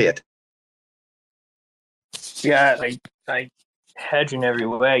you play it? Yeah, I hedge in every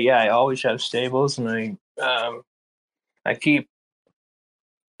way. Yeah, I always have stables, and I keep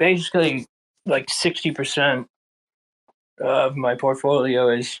basically like 60% of my portfolio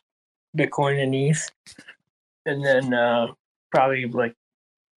is Bitcoin and ETH, and then probably like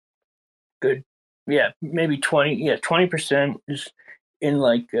good, yeah, maybe 20% is in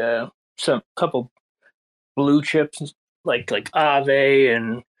like some couple blue chips like Aave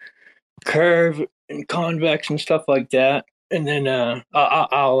and Curve and Convex and stuff like that, and then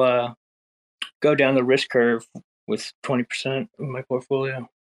I'll go down the risk curve with 20% of my portfolio.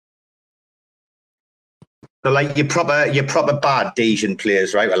 So like your proper bad Degen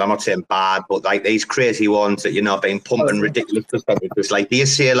players, right? Well, I'm not saying bad, but like these crazy ones that being pumping ridiculous percentages. Like, do you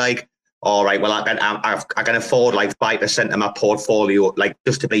say like, all right, well, I can afford like 5% of my portfolio, like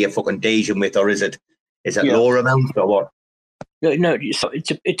just to be a fucking Degen with, or is it lower amounts or what? No, so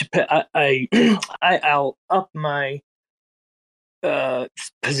it depends. I'll up my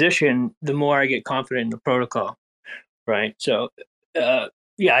position the more I get confident in the protocol, right? So I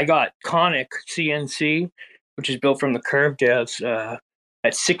got Conic CNC, which is built from the Curve devs,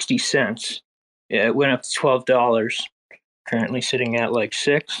 at 60 cents. Yeah, it went up to $12. Currently sitting at like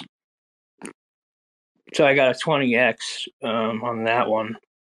 6. So I got a 20x on that one.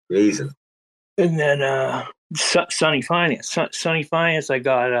 Reason. And then Sunny Finance. Sunny Finance I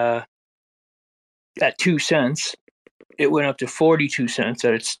got at 2 cents. It went up to 42 cents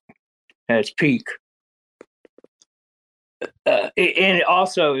at its peak. And it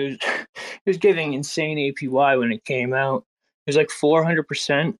also it was giving insane APY when it came out. It was like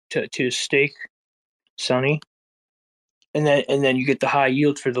 400% to stake Sunny. And then you get the high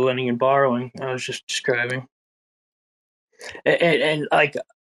yield for the lending and borrowing I was just describing. And like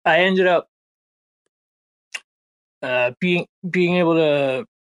I ended up being able to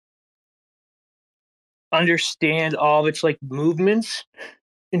understand all of its like movements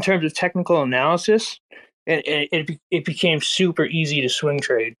in terms of technical analysis, and it became super easy to swing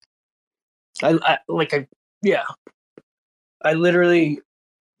trade. I literally,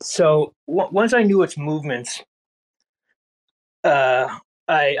 so once I knew its movements,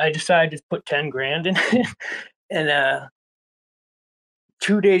 I decided to put 10 grand in it, and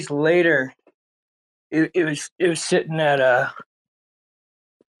 2 days later, it was sitting at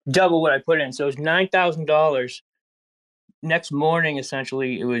double what I put in. So it was $9,000. Next morning,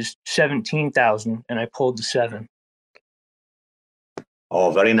 essentially, it was 17,000, and I pulled the 7.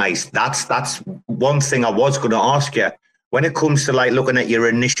 Oh, very nice. That's one thing I was going to ask you. When it comes to like looking at your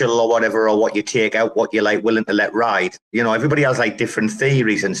initial or whatever, or what you take out, what you're like willing to let ride, everybody has like different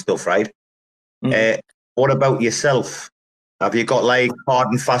theories and stuff, right? Mm-hmm. What about yourself? Have you got like hard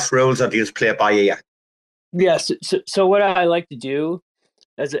and fast rules, or do you just play it by ear? Yes. So what I like to do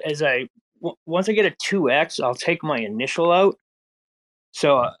is once I get a 2x, I'll take my initial out.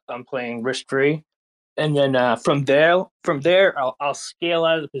 So I'm playing risk free, and then from there I'll scale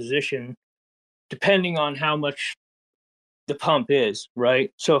out of the position depending on how much the pump is,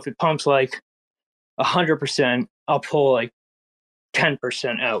 right? So if it pumps like 100%, I'll pull like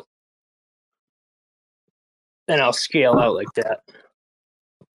 10% out, and I'll scale out like that.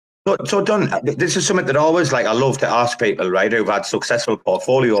 So Don, this is something that I love to ask people, right, who've had successful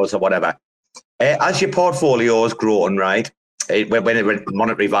portfolios or whatever. As your portfolio is growing, right, when it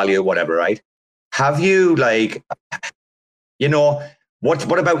monetary value or whatever, right, have you like,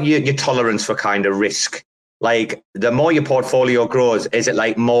 what about your tolerance for kind of risk? Like, the more your portfolio grows, is it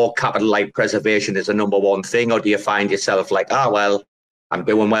like more capital like preservation is the number one thing, or do you find yourself like, well, I'm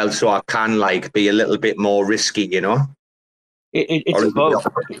doing well, so I can like be a little bit more risky, It's both.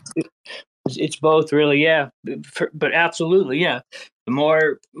 It's both, really, yeah. But absolutely, yeah. The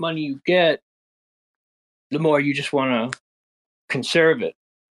more money you get, the more you just want to conserve it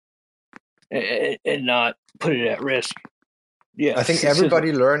and not put it at risk. Yeah, I think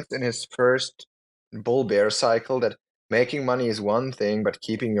everybody learned in his first bull bear cycle that making money is one thing, but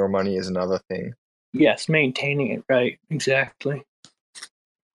keeping your money is another thing. Yes, maintaining it, right? Exactly.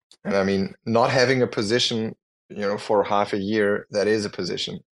 And I mean, not having a position, for half a year, that is a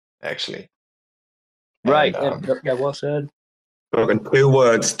position, actually. Right. Yeah, well said. Fucking two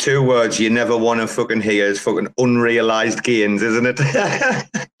words you never want to fucking hear is fucking unrealized gains, isn't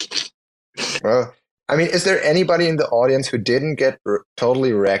it? Well, I mean, is there anybody in the audience who didn't get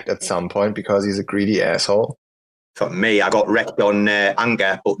totally wrecked at some point because he's a greedy asshole? For me, I got wrecked on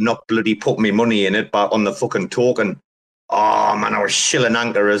Anger, but not bloody put me money in it, but on the fucking token. Oh man, I was shilling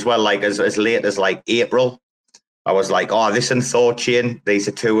anchor as well, like as late as like April. I was like, oh, this and Thought Chain, these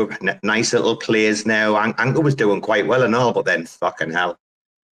are two nice little plays now. Anchor was doing quite well and all, but then fucking hell.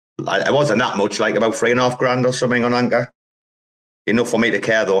 It wasn't that much, like about $3,500 or something on Anchor. Enough for me to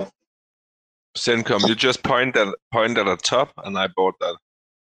care though. Sencom, you just point at a top, and I bought that.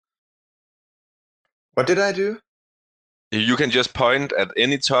 What did I do? You can just point at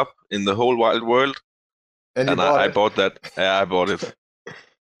any top in the whole wide world, And I bought that. Yeah, I bought it.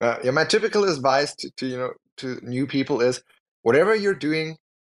 Yeah, my typical advice to new people is whatever you're doing,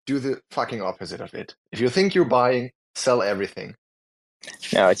 do the fucking opposite of it. If you think you're buying, sell everything.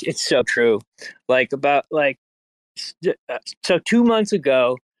 No, it's so true. So 2 months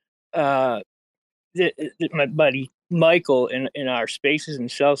ago, my buddy Michael in our Spaces in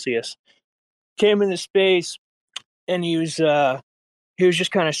Celsius came into space, and he was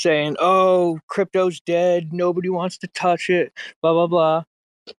just kind of saying, "Oh, crypto's dead. Nobody wants to touch it." Blah blah blah.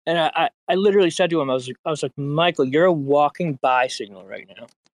 And I literally said to him, I was like, Michael, you're a walking buy signal right now.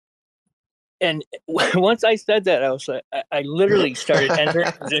 And once I said that, I was like, I literally started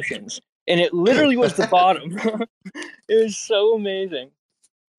entering positions, and it literally was the bottom. It was so amazing.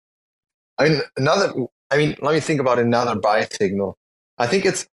 Let me think about another buy signal. I think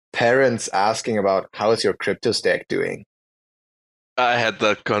it's parents asking about how is your crypto stack doing. I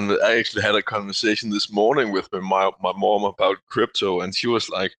actually had a conversation this morning with my mom about crypto, and she was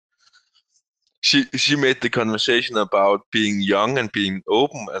like, she made the conversation about being young and being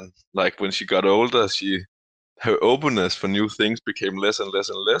open, and like when she got older, her openness for new things became less and less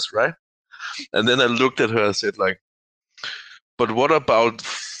and less, right? And then I looked at her and said, like, but what about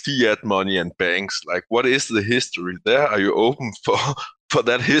fiat money and banks? Like, what is the history there? Are you open for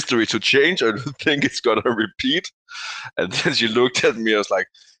that history to change, or do you think it's gonna repeat? And then she looked at me. I was like,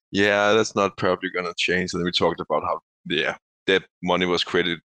 yeah, that's not probably gonna change. And then we talked about how debt money was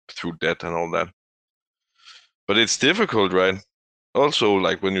created through debt and all that. But it's difficult, right? Also,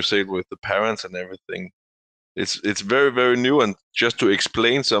 like when you say it with the parents and everything, it's very, very new. And just to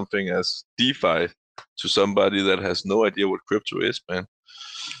explain something as DeFi to somebody that has no idea what crypto is, man.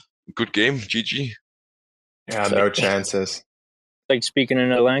 Good game, GG. Yeah, no chances. Like speaking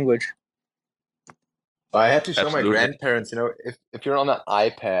another language. I had to show Absolutely. my grandparents, if you're on an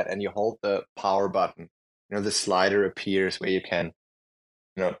iPad and you hold the power button, the slider appears where you can,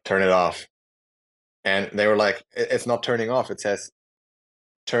 turn it off. And they were like, it's not turning off. It says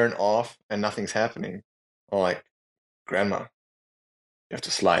turn off and nothing's happening. I'm like, Grandma, you have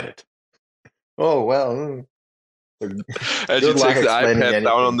to slide it. Oh, well. And you take the iPad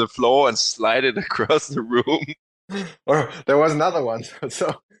down on the floor and slide it across the room. Or there was another one.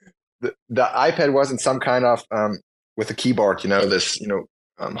 So the iPad wasn't some kind of with a keyboard, this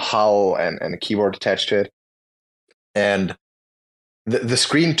hull and a keyboard attached to it, and the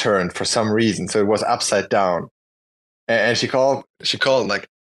screen turned for some reason, so it was upside down. And she called like,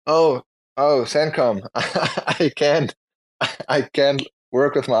 oh Sencom, I can't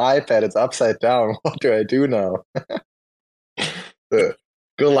work with my iPad. It's upside down. What do I do now? Good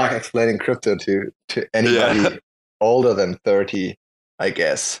luck explaining crypto to anybody older than 30, I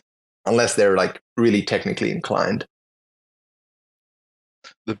guess, unless they're like really technically inclined.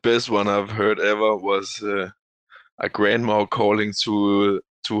 The best one I've heard ever was a grandma calling to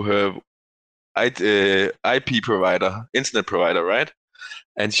her IP provider, internet provider, right?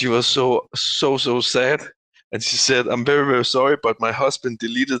 And she was so sad. And she said, I'm very, very sorry, but my husband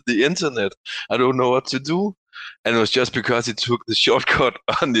deleted the internet. I don't know what to do. And it was just because he took the shortcut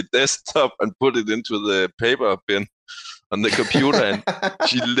on the desktop and put it into the paper bin on the computer. And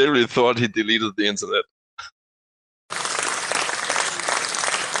she literally thought he deleted the internet.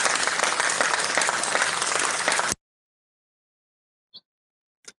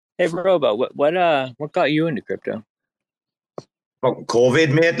 Hey, Robo, what got you into crypto? Well,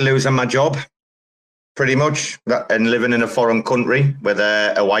 COVID, mate, losing my job. Pretty much, and living in a foreign country with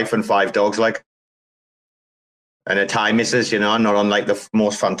a wife and 5 dogs, like, and a Thai missus, not on like the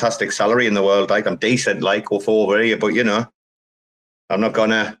most fantastic salary in the world. Like, I'm decent, like, for over here, but I'm not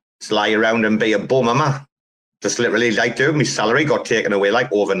gonna lie around and be a bum, am I? Just literally, like, dude, my salary got taken away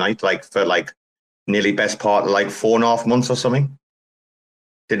like overnight, like for like nearly best part of like 4.5 months or something.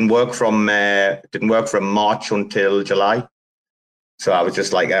 Didn't work from March until July. So I was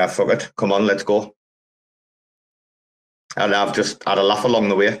just like, fuck it, come on, let's go. And I've just had a laugh along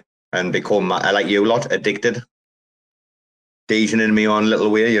the way and become, like you lot, addicted. Degen in me on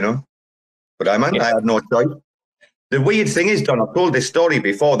little way, But I had no choice. The weird thing is, Don, I've told this story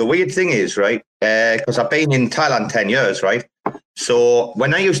before. The weird thing is, right, because I've been in Thailand 10 years, right? So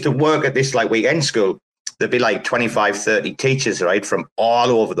when I used to work at this like weekend school, there'd be like 25, 30 teachers, right, from all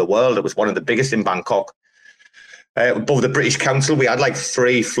over the world. It was one of the biggest in Bangkok. Above the British Council, we had like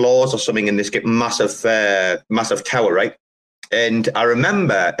 3 floors or something in this massive tower, right? And I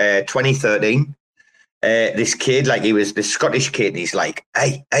remember 2013, this kid, like he was this Scottish kid, and he's like,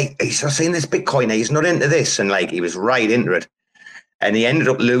 hey, he's not saying this Bitcoin, he's not into this. And like, he was right into it. And he ended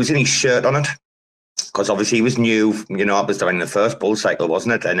up losing his shirt on it because obviously he was new, you know, it was during the first bull cycle,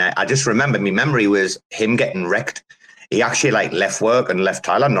 wasn't it? And I just remember, my memory was him getting wrecked. He actually like left work and left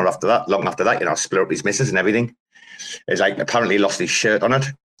Thailand, not after that, long after that, you know, split up his missus and everything. It's like apparently lost his shirt on it.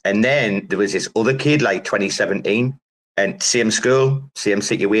 And then there was this other kid, like 2017, and same school, same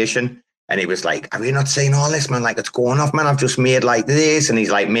situation. And he was like, have you not seen all this, man? Like, it's going off, man. I've just made like this. And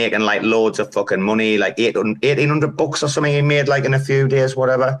he's like making like loads of fucking money, like $1,800 or something he made like in a few days,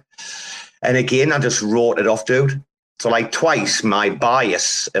 whatever. And again, I just wrote it off, dude. So like twice my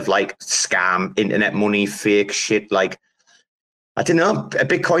bias of like scam, internet money, fake shit, like, I don't know,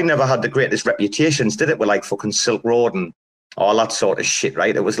 Bitcoin never had the greatest reputations, did it? With like fucking Silk Road and all that sort of shit,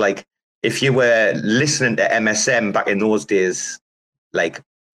 right? It was like, if you were listening to MSM back in those days, like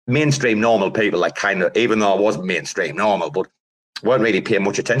mainstream normal people, like kind of, even though I wasn't mainstream normal, but weren't really paying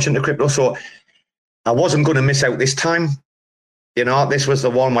much attention to crypto. So I wasn't going to miss out this time. You know, this was the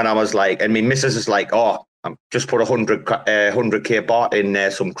one when I was like, and my missus is like, oh, I'm just put 100K baht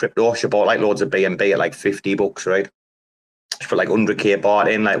in some crypto. She bought like loads of BNB at like $50, right? She put like 100K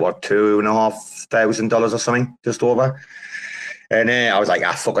baht in, like what, $2,500 or something, just over. And I was like,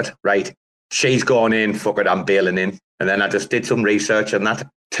 fuck it, right? She's gone in, fuck it, I'm bailing in. And then I just did some research, and that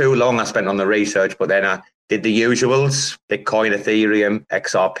too long I spent on the research, but then I did the usuals, Bitcoin, Ethereum,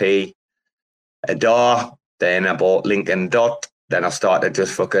 XRP, ADA. Then I bought Lincoln Dot. Then I started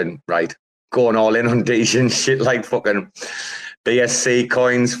just fucking, right, going all in on Degen shit, like fucking BSC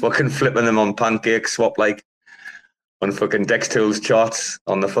coins, fucking flipping them on PancakeSwap, like on fucking Dex Tools charts,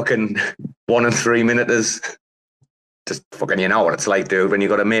 on the fucking 1 and 3 minuters. Just fucking, you know what it's like, dude, when you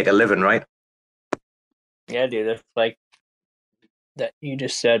got to make a living, right? Yeah, dude, that's like that you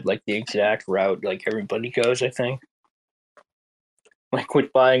just said, like the exact route like everybody goes, I think. Like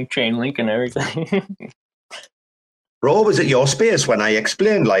with buying Chainlink and everything. Bro, was it your space when I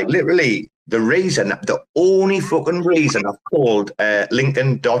explained, like, literally the only fucking reason I called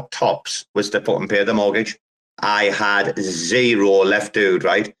Lincoln Dot Tops was to fucking pay the mortgage. I had zero left, dude,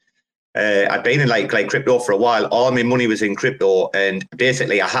 right? I'd been in like crypto for a while. All my money was in crypto, and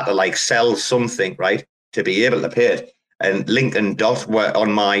basically I had to like sell something, right, to be able to pay it. And Lincoln Dot were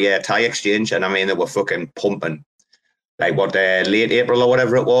on my Thai exchange, and I mean, they were fucking pumping. Like what, late April or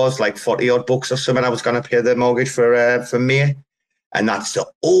whatever it was, like 40 odd bucks or something. I was going to pay the mortgage for May, and that's the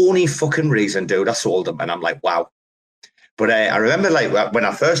only fucking reason, dude. I sold them, and I'm like, wow. But I remember, like when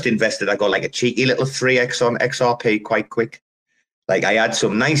I first invested, I got like a cheeky little 3x on XRP quite quick. Like I had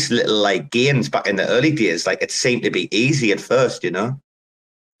some nice little like gains back in the early days. Like it seemed to be easy at first, you know.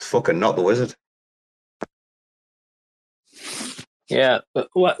 It's fucking not the wizard. Yeah, but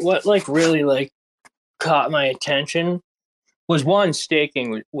what like really like caught my attention was one,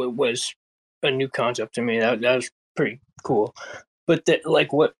 staking was a new concept to me. That was pretty cool. But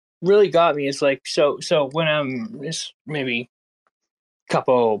like what really got me is like so when I'm this maybe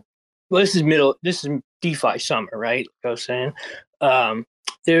couple. Well, this is DeFi summer, right? Like I was saying,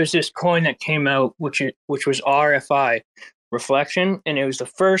 there's this coin that came out which was RFI reflection, and it was the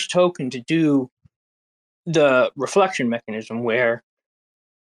first token to do the reflection mechanism where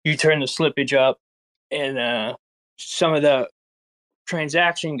you turn the slippage up, and some of the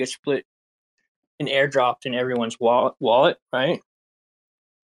transaction gets split and airdropped in everyone's wallet, right?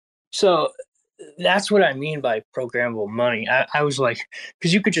 So that's what I mean by programmable money. I was like,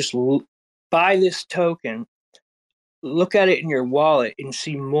 because you could just buy this token, look at it in your wallet, and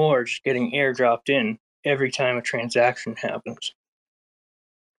see more just getting airdropped in every time a transaction happens.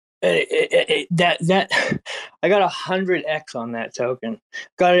 That I got 100x on that token.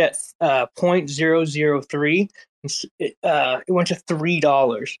 Got it at 0.003. It went to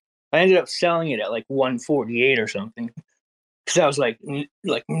 $3. I ended up selling it at like 148 or something because I was like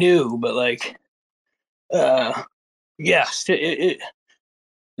new, but like yes, it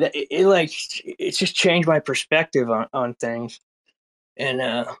like it's just changed my perspective on things,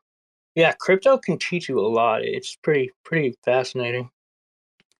 and yeah, crypto can teach you a lot. It's pretty fascinating.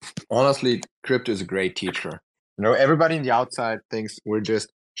 Honestly, crypto is a great teacher. You know, everybody in the outside thinks we're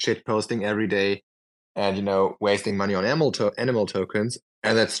just shit posting every day and, you know, wasting money on animal tokens.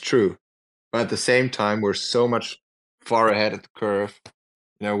 And that's true. But at the same time, we're so much far ahead of the curve,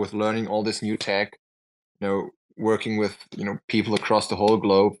 you know, with learning all this new tech, you know, working with, you know, people across the whole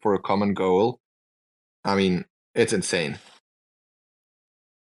globe for a common goal. I mean, it's insane.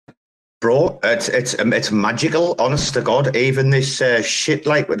 Bro, it's magical, honest to God. Even this shit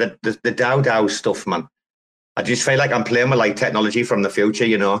like with the DAO stuff, man. I just feel like I'm playing with like technology from the future,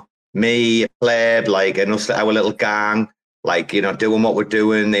 you know. Me, pleb, like, and us, our little gang, like, you know, doing what we're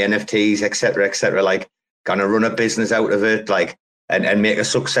doing, the NFTs, etc., like, gonna run a business out of it, like, and make a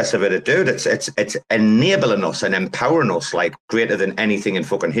success of it. Dude, it's enabling us and empowering us like greater than anything in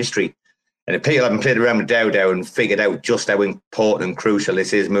fucking history. And if people haven't played around with DAO and figured out just how important and crucial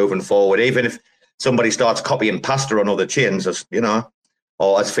this is moving forward, even if somebody starts copying pasta on other chains, as you know,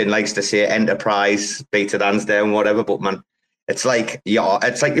 or as Finn likes to say, enterprise, beats it hands down, whatever. But man, it's like you're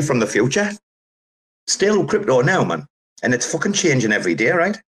from the future. Still crypto now, man. And it's fucking changing every day,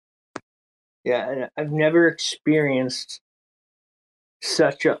 right? Yeah, and I've never experienced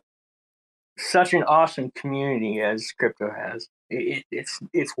such an awesome community as crypto has.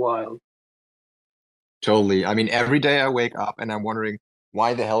 It's wild. Totally. I mean, every day I wake up and I'm wondering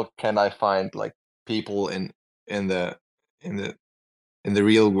why the hell can't I find like people in the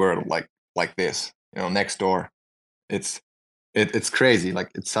real world like this, you know, next door. It's crazy. Like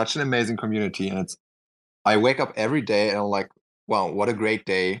it's such an amazing community, and I wake up every day and I'm like, wow, what a great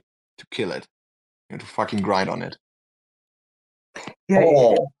day to kill it, you know, to fucking grind on it.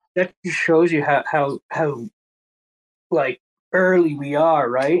 Yeah, that just shows you how like early we are,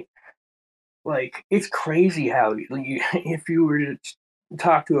 right? Like it's crazy how if you were to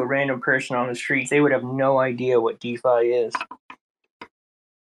talk to a random person on the street, they would have no idea what DeFi is.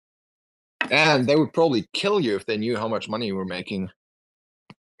 And they would probably kill you if they knew how much money you were making.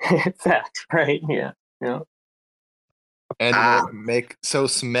 Fact, right? Yeah. And make so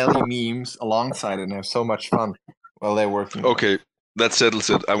smelly memes alongside it and have so much fun while they're working. Okay, that settles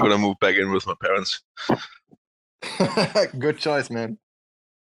it. I'm gonna move back in with my parents. Good choice, man.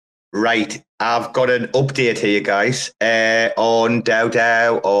 Right, I've got an update here, guys, on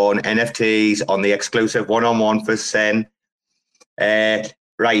DAO, on NFTs, on the exclusive one-on-one for Sen.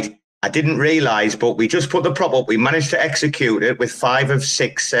 Right, I didn't realise, but we just put the prop up. We managed to execute it with 5 of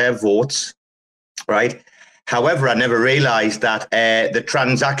 6 votes, right? However, I never realised that the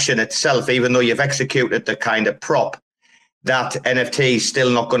transaction itself, even though you've executed the kind of prop, that NFT is still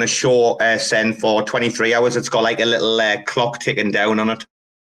not going to show Sen for 23 hours. It's got like a little clock ticking down on it.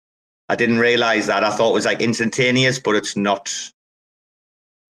 I didn't realize that. I thought it was like instantaneous, but it's not.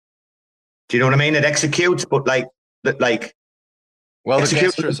 Do you know what I mean? It executes, but like. Well, the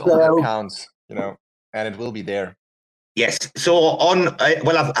gesture is all that counts, you know, and it will be there. Yes. So on.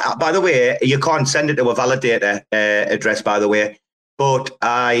 By the way, you can't send it to a validator address, by the way, but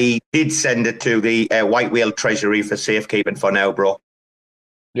I did send it to the White Whale Treasury for safekeeping for now, bro.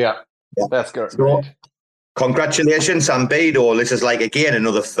 Yeah. That's good. So, congratulations, Ambedo. This is like, again,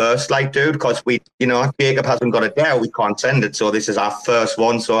 another first, like, dude, because we, you know, Jacob hasn't got it there. We can't send it. So this is our first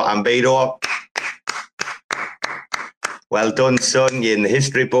one. So, Ambedo, well done, son. You're in the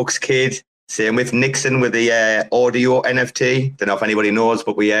history books, kid. Same with Nixon with the audio NFT. Don't know if anybody knows,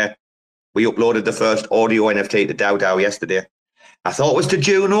 but we uploaded the first audio NFT to DAO yesterday. I thought it was to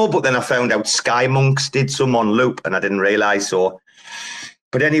Juno, but then I found out Sky Monks did some on loop, and I didn't realize. So.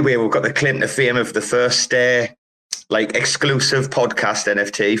 But anyway, we've got the claim to fame of the first like exclusive podcast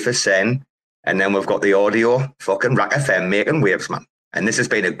NFT for Sen. And then we've got the audio, fucking RAC FM making waves, man. And this has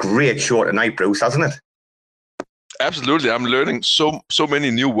been a great show tonight, Bruce, hasn't it? Absolutely. I'm learning so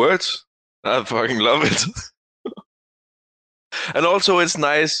many new words. I fucking love it. And also it's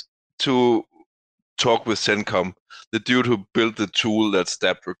nice to talk with Sencom, the dude who built the tool that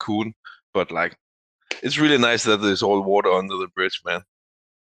stabbed Raccoon. But like, it's really nice that there's all water under the bridge, man.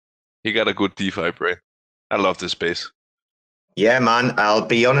 He got a good DeFi brain. I love this space. Yeah, man. I'll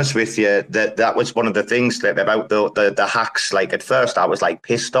be honest with you. That was one of the things about the hacks. Like at first, I was like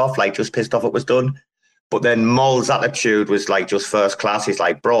pissed off, like just pissed off it was done. But then Moll's attitude was like just first class. He's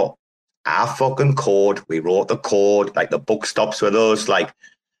like, bro, our fucking code. We wrote the code. Like the book stops with us. Like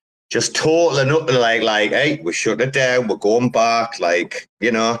just total and utter. Like, hey, we're shutting it down. We're going back. Like,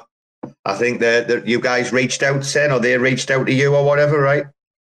 you know. I think that you guys reached out, Sen, or they reached out to you or whatever, right?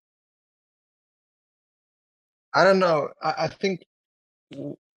 I don't know. I think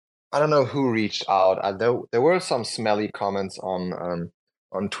I don't know who reached out. There were some smelly comments on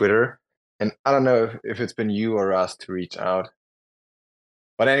Twitter, and I don't know if it's been you or us to reach out.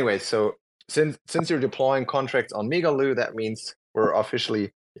 But anyway, so since you're deploying contracts on Megaloo, that means we're officially,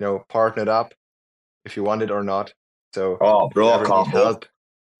 you know, partnered up, if you want it or not. So bro, I can't help.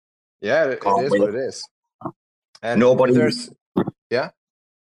 Yeah, it is what it is. And nobody's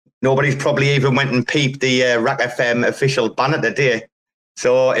probably even went and peeped the RAC FM official banner today.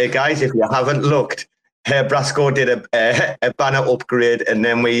 So, guys, if you haven't looked, Brasco did a banner upgrade, and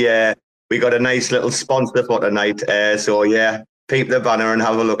then we got a nice little sponsor for tonight. So yeah, peep the banner and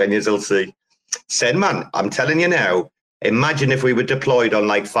have a look, and you'll see. Said man, I'm telling you now. Imagine if we were deployed on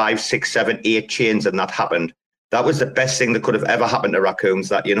like 5, 6, 7, 8 chains, and that happened. That was the best thing that could have ever happened to raccoons.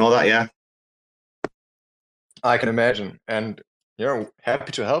 That you know that, yeah. I can imagine, and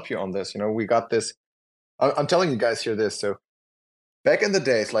happy to help you on this. We got this. I'm telling you guys here this. So back in the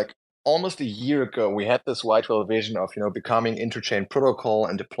days, like almost a year ago, we had this white whale vision of becoming interchain protocol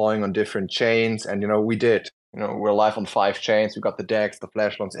and deploying on different chains, and we did. We're live on 5 chains. We got the DEX, the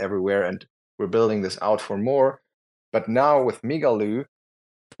flash loans everywhere, and we're building this out for more. But now with Migaloo,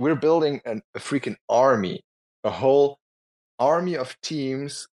 we're building a freaking army, a whole army of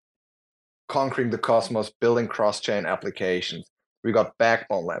teams conquering the cosmos, building cross-chain applications. We got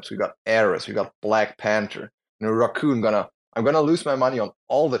Backbone Labs, we got Eris, we got Black Panther. Raccoon I'm gonna lose my money on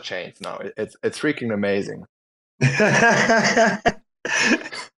all the chains now. It's freaking amazing.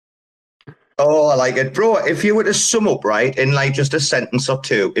 Oh, I like it, bro. If you were to sum up, right, in like just a sentence or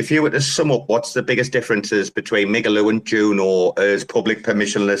two, if you were to sum up what's the biggest differences between Migaloo and Juno as public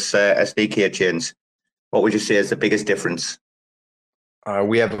permissionless SDK chains, what would you say is the biggest difference?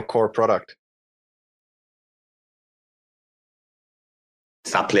 We have a core product.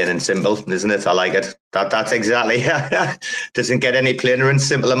 It's that plain and simple, isn't it? I like it. That's exactly. Doesn't get any plainer and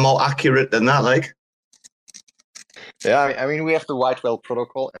simpler, more accurate than that, like. Yeah, I mean, we have the white whale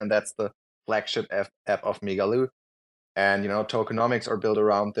protocol, and that's the flagship app of Migaloo. And tokenomics are built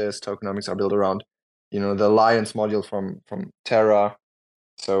around this. Tokenomics are built around the Alliance module from Terra.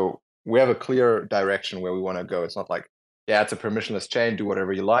 So we have a clear direction where we want to go. It's not like, yeah, it's a permissionless chain, do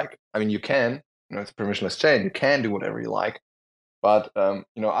whatever you like. I mean, you can, it's a permissionless chain, you can do whatever you like. But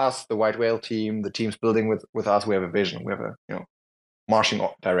us, the white whale team, the teams building with us, we have a vision. We have a marching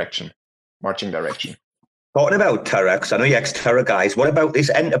direction. Talking about Terra, because I know you're ex-Terra guys, what about this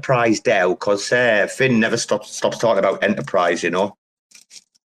Enterprise DAO? Because Finn never stops talking about Enterprise,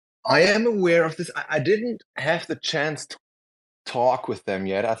 I am aware of this. I didn't have the chance to talk with them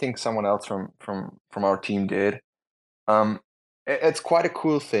yet. I think someone else from our team did. It's quite a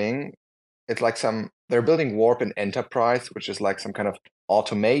cool thing. It's like they're building Warp and Enterprise, which is like some kind of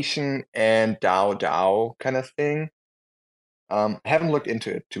automation and DAO kind of thing. Haven't looked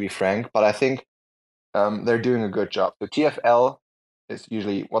into it, to be frank, but I think they're doing a good job. The TFL is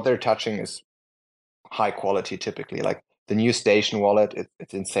usually what they're touching is high quality typically. Like the new Station wallet,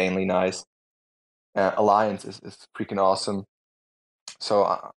 it's insanely nice. Alliance is freaking awesome.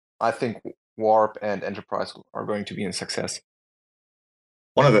 So I think Warp and Enterprise are going to be a success.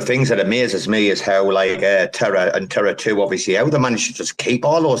 One of the things that amazes me is how like Terra and Terra 2, obviously, how they managed to just keep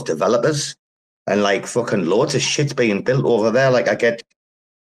all those developers and like fucking loads of shit's being built over there. Like I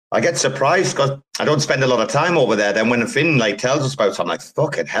get surprised because I don't spend a lot of time over there. Then when Finn like tells us about it, I'm like,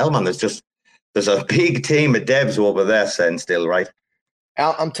 fucking hell, man, there's a big team of devs over there saying still, right?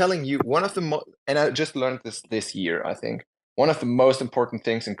 I'm telling you, one of the and I just learned this year, I think, one of the most important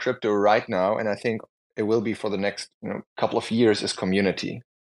things in crypto right now, and I think it will be for the next couple of years, is community.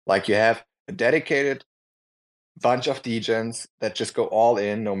 Like you have a dedicated bunch of degens that just go all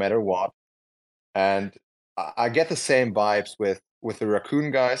in no matter what. And I get the same vibes with the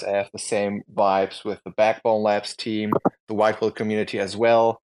Raccoon guys. I have the same vibes with the Backbone Labs team, the White Whale community as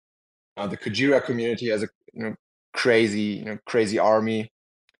well. The Kujira community has a crazy army.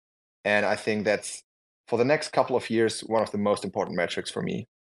 And I think that's, for the next couple of years, one of the most important metrics for me.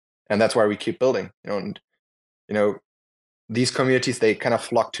 And that's why we keep building. These communities, they kind of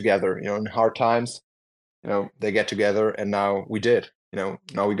flock together, in hard times, they get together, and now we did. Now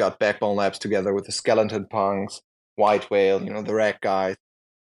we got Backbone Labs together with the Skeleton Punks, White Whale, the RAC guys,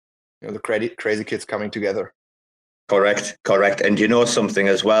 the crazy kids coming together. Correct. And something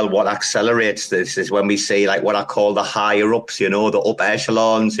as well, what accelerates this is when we see like what I call the higher ups, the upper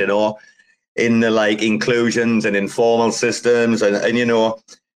echelons, in the like inclusions and informal systems. And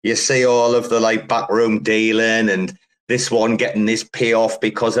you see all of the like backroom dealing and this one getting this payoff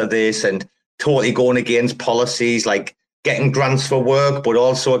because of this and totally going against policies, like getting grants for work, but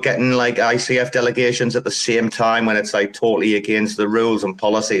also getting like ICF delegations at the same time when it's like totally against the rules and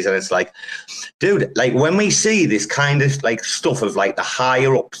policies. And it's like, dude, like when we see this kind of like stuff of like the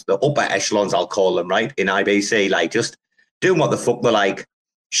higher ups, the upper echelons, I'll call them, right, in IBC, like just doing what the fuck they're like,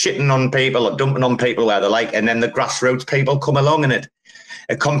 shitting on people or dumping on people where they're like, and then the grassroots people come along and it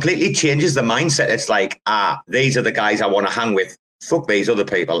completely changes the mindset. It's like, these are the guys I want to hang with. Fuck these other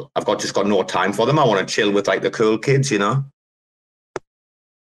people. I've just got no time for them. I want to chill with like the cool kids, Yeah,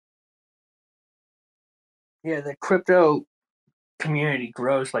 the crypto community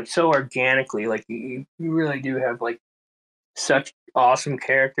grows like so organically. Like you really do have like such awesome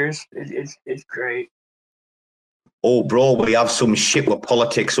characters. It's great. Oh, bro, we have some shit with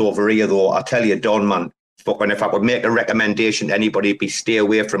politics over here, though. I tell you, Don, man. Fucking, if I could make a recommendation to anybody, it'd be stay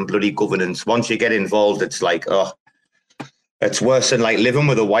away from bloody governance. Once you get involved, it's like, oh, it's worse than like living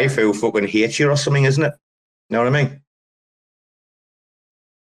with a wife who fucking hates you or something, isn't it? You know what I mean?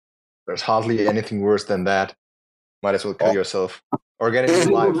 There's hardly anything worse than that. Might as well kill yourself. Or get a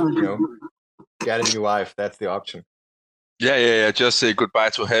new wife, you know. Get a new wife, that's the option. Yeah. Just say goodbye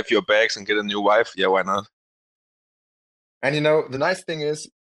to half your bags and get a new wife. Yeah, why not? And you know, the nice thing is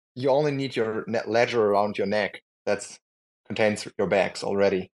you only need your ledger around your neck. That contains your bags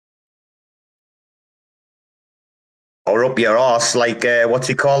already. Or up your arse, like, what's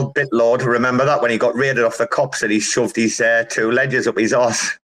he called? Bitlord. Remember that when he got raided off the cops and he shoved his 2 ledgers up his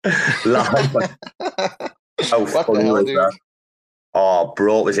arse? What the hell, dude? That? Oh,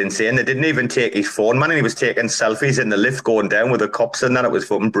 bro, it was insane. They didn't even take his phone, man, and he was taking selfies in the lift going down with the cops and that. It was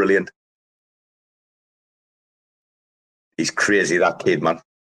fucking brilliant. He's crazy, that kid, man.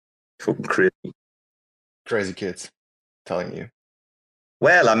 Fucking crazy. Crazy kids, I'm telling you.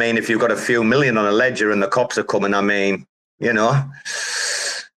 Well, I mean, if you've got a few million on a ledger and the cops are coming, I mean, you know,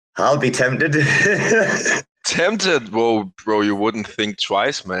 I'll be tempted. Tempted? Well, bro, you wouldn't think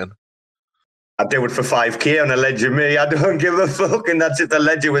twice, man. I'd do it for 5k on a ledger, me. I don't give a fuck, and that's if the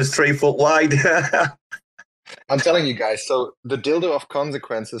ledger was 3 foot wide. I'm telling you guys, so the dildo of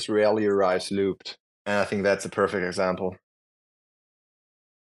consequences rarely arrives looped. And I think that's a perfect example.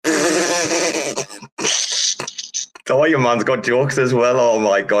 Oh, your man's got jokes as well. Oh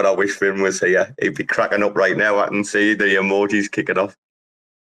my God, I wish Finn was here. He'd be cracking up right now. I can see the emojis kicking off.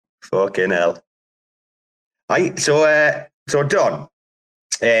 Fucking hell. Right, so Don,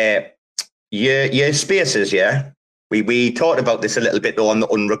 your spaces, yeah? We talked about this a little bit on the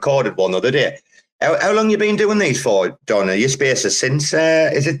unrecorded one the other day. How long you been doing these for, Don? Are your spaces since,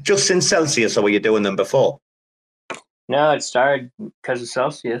 is it just since Celsius or were you doing them before? No, it started because of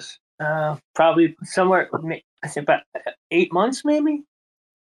Celsius. Probably somewhere, I think about 8 months, maybe.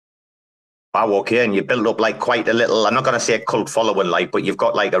 Wow, okay, and you built up like quite a little, I'm not going to say a cult following, like, but you've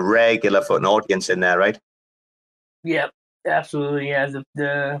got like a regular fucking audience in there, right? Yep, absolutely.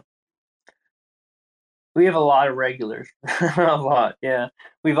 Yeah, we have a lot of regulars. A lot, yeah.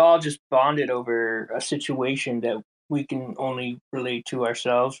 We've all just bonded over a situation that we can only relate to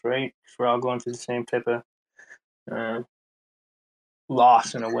ourselves, right? We're all going through the same type of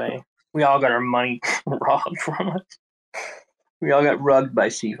loss in a way. We all got our money robbed from us. We all got rugged by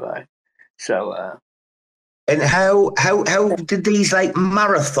CFI. So and how did these like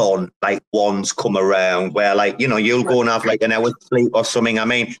marathon like ones come around where like, you know, you'll go and have like an hour's sleep or something? I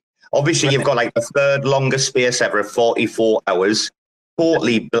mean, obviously you've got like the third longest space ever at 44 hours,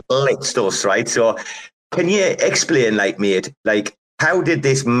 totally blitzed us, right? So can you explain, like, mate, like how did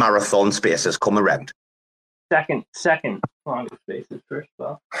this marathon spaces come around? Second longest spaces, first of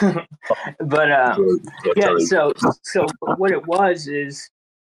all. But yeah, so what it was is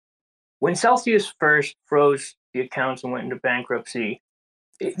when Celsius first froze the accounts and went into bankruptcy,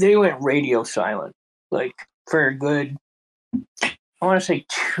 they went radio silent, like for a good, I want to say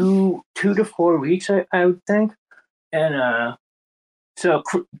 2 to 4 weeks, I would think. And so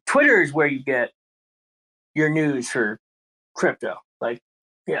Twitter is where you get your news for crypto, like,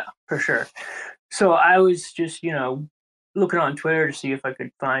 yeah, for sure. So I was just, you know, looking on Twitter to see if I could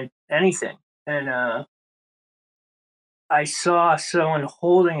find anything, and I saw someone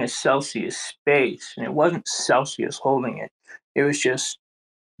holding a Celsius space, and it wasn't Celsius holding it. It was just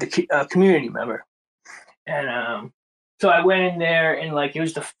the community member. And so I went in there, and like it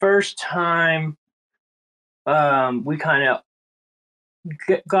was the first time we kind of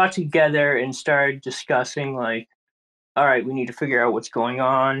got together and started discussing like, all right, we need to figure out what's going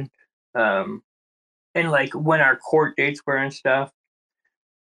on, and like when our court dates were and stuff.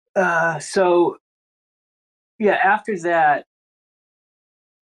 So yeah, after that,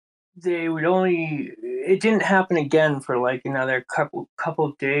 it didn't happen again for like another couple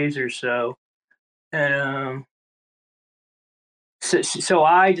of days or so. And so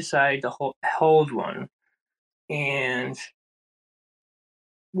I decided to hold one. And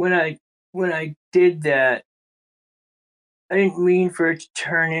when I did that, I didn't mean for it to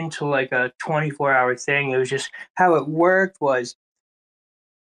turn into like a 24-hour thing. It was just how it worked was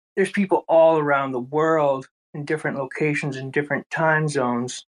there's people all around the world in different locations in different time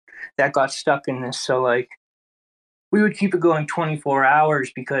zones that got stuck in this. So like we would keep it going 24 hours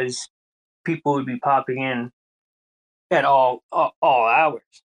because people would be popping in at all hours.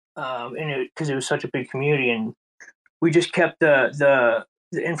 And because it was such a big community, and we just kept the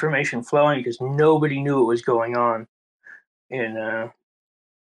information flowing because nobody knew what was going on, and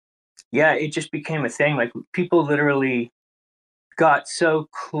yeah, it just became a thing. Like people literally got so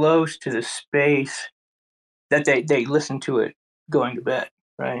close to the space that they listened to it going to bed,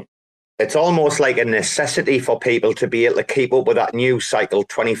 right? It's almost like a necessity for people to be able to keep up with that news cycle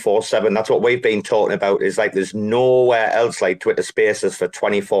 24/7. That's what we've been talking about, is like there's nowhere else like Twitter Spaces for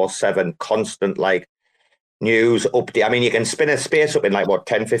 24/7 constant like news update. I mean, you can spin a space up in like what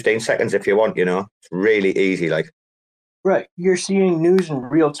 10-15 seconds if you want, you know. It's really easy, like. Right. You're seeing news in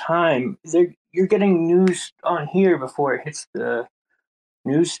real time. You're getting news on here before it hits the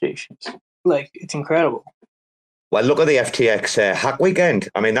news stations. Like, it's incredible. Well, look at the FTX hack weekend.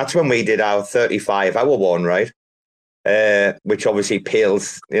 I mean, that's when we did our 35-hour one, right? Which obviously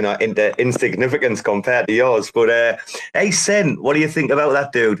pales, you know, into insignificance compared to yours. But hey, Sen, what do you think about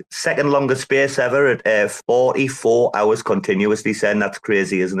that, dude? Second longest space ever at 44 hours continuously, Sen. That's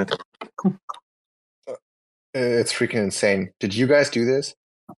crazy, isn't it? It's freaking insane. Did you guys do this?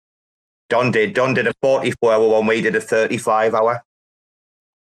 Don did a 44-hour one. We did a 35-hour.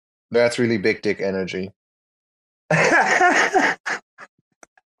 That's really big dick energy.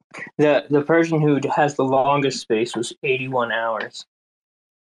 The person who has the longest space was 81 hours.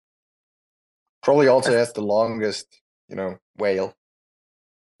 Probably also has the longest, you know, whale.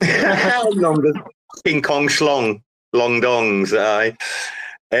 Longest King Kong schlong, long dongs.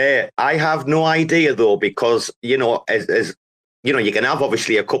 I have no idea though, because you know, as you know, you can have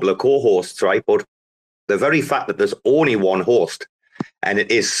obviously a couple of co-hosts, right? But the very fact that there's only one host, and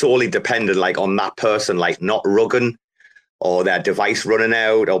it is solely dependent, like on that person, like not rugging or their device running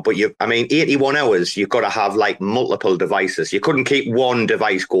out, or but I mean, 81 hours, you've got to have like multiple devices. You couldn't keep one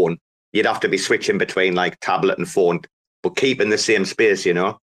device going. You'd have to be switching between like tablet and phone, but keeping the same space, you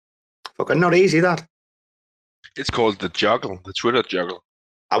know. Fucking not easy, that. It's called the juggle, the Twitter juggle.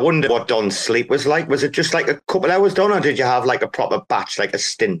 I wonder what Don's sleep was like. Was it just like a couple hours, Don, or did you have like a proper batch, like a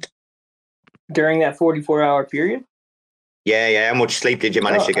stint? During that 44-hour period? Yeah. How much sleep did you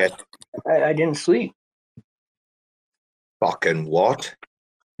manage to get? I didn't sleep. Fucking what?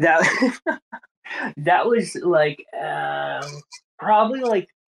 That that was like probably like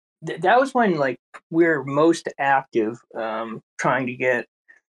that was when like we're most active, trying to get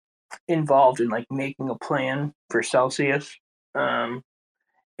involved in like making a plan for Celsius, and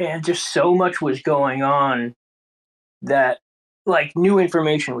just so much was going on that like new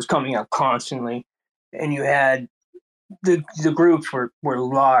information was coming out constantly, and you had the groups were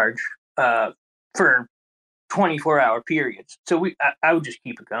large for 24-hour periods. So I would just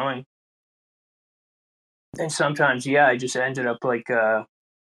keep it going. And sometimes, yeah, I just ended up like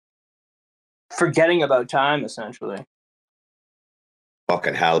forgetting about time, essentially.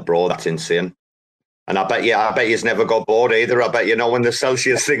 Fucking hell, bro, that's insane. And I bet you's never got bored either. I bet you know when the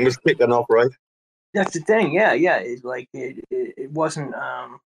Celsius thing was kicking off, right? That's the thing, yeah. It wasn't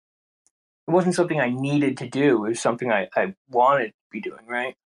something I needed to do. It was something I wanted to be doing,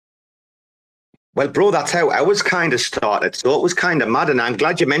 right? Well, bro, that's how ours kind of started. So it was kind of mad. And I'm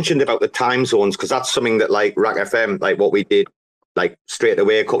glad you mentioned about the time zones, because that's something that like RAC FM, like what we did like straight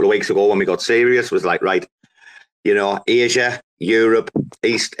away a couple of weeks ago when we got serious was like, right, you know, Asia, Europe,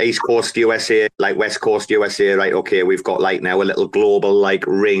 East Coast USA, like West Coast USA, right? Okay, we've got like now a little global like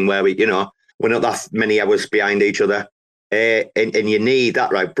ring where we, you know, we're not that many hours behind each other. And you need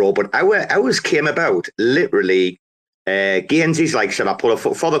that, right, bro? But ours came about literally. Gainsey's like, should I put a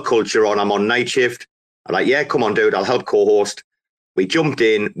foot for the culture on? I'm on night shift. I'm like, yeah, come on, dude, I'll help co-host. We jumped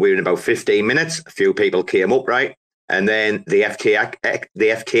in. We were in about 15 minutes. A few people came up, right? And then the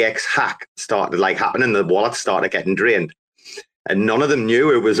FTX hack started like happening. The wallet started getting drained. And none of them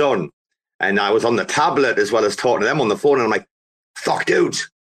knew it was on. And I was on the tablet as well as talking to them on the phone. And I'm like, fuck, dudes,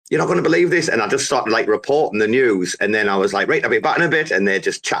 you're not going to believe this. And I just started like reporting the news. And then I was like, right, I'll be back in a bit. And they're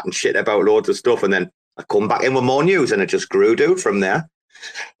just chatting shit about loads of stuff. And then I come back in with more news, and it just grew, dude, from there.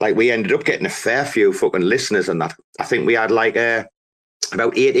 Like, we ended up getting a fair few fucking listeners and that. I think we had like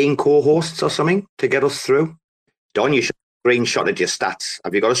about 18 co-hosts or something to get us through. Don, you should have screenshotted your stats.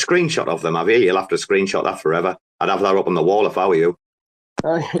 Have you got a screenshot of them, have you? You'll have to screenshot that forever. I'd have that up on the wall if I were you.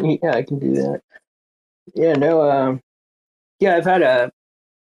 Yeah, I can do that. Yeah, no, yeah, I've had a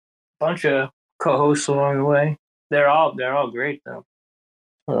bunch of co-hosts along the way. They're all great, though.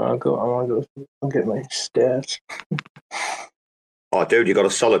 I want to go get my stats. Oh, dude, you got a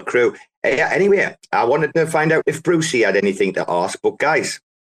solid crew. Anyway, I wanted to find out if Brucey had anything to ask. But guys,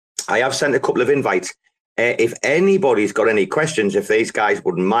 I have sent a couple of invites. If anybody's got any questions, if these guys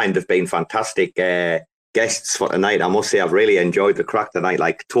wouldn't mind, they've been fantastic guests for tonight. I must say, I've really enjoyed the crack tonight.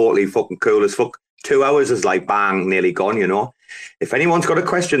 Like, totally fucking cool as fuck. 2 hours is like bang, nearly gone, you know. If anyone's got a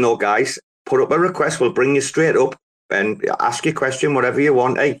question though, guys, put up a request. We'll bring you straight up and ask your question, whatever you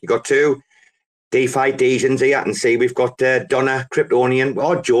want. Hey, you got 2 DeFi Degens here. I can see we've got Donna, Kryptonian.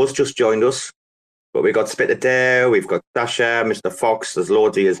 Oh, Joe's just joined us. But we've got Spitter Dare, we've got Sasha, Mr. Fox. There's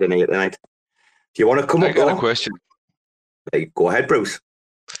loads of yous in here tonight. Do you want to come up? I got a question. Hey, go ahead, Bruce.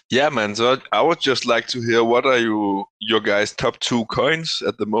 Yeah, man. So I would just like to hear, what are your guys' top 2 coins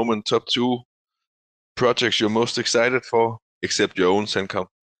at the moment? Top 2 projects you're most excited for, except your own Sencom.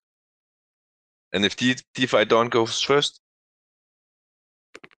 And if DeFi Don goes first?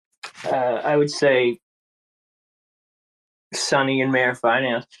 I would say Sunny and Mayor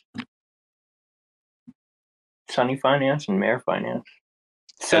Finance. Sunny Finance and Mayor Finance.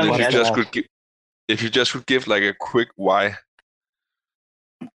 And Sunny, if you just could give like a quick why.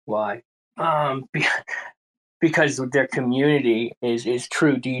 why? Because their community is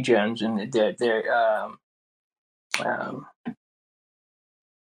true degens, and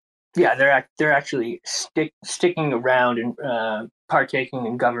they're actually sticking around and partaking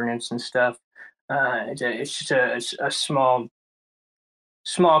in governance and stuff. It's just a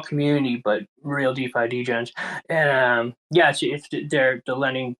small community, but real DeFi degens. And they're the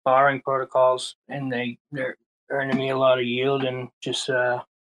lending borrowing protocols, and they're earning me a lot of yield, and just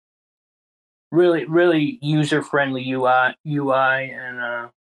really user friendly UI and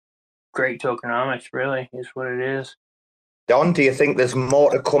great tokenomics. Really is what it is. Don, do you think there's more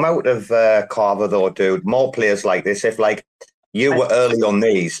to come out of Carver though, dude? More players like this. If like you were early on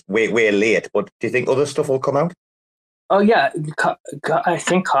these, we're late, but do you think other stuff will come out? Oh yeah, I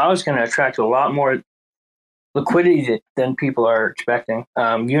think Carver's going to attract a lot more liquidity than people are expecting.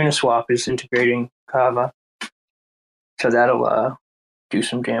 Uniswap is integrating Kava, so that'll do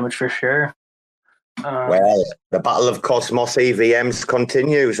some damage for sure. Well, the battle of Cosmos EVMs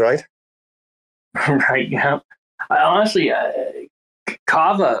continues, right? Right. Yeah. Honestly,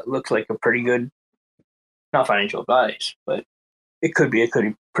 Kava looks like a pretty good, not financial advice, but it could be a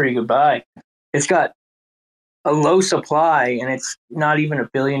pretty good buy. It's got a low supply, and it's not even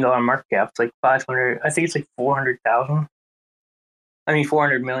 $1 billion market cap. It's like 500. I think it's like 400,000. I mean,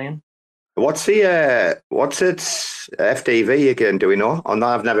 400 million. What's its FDV again? Do we know? On that,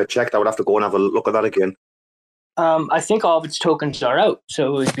 I've never checked. I would have to go and have a look at that again. I think all of its tokens are out, so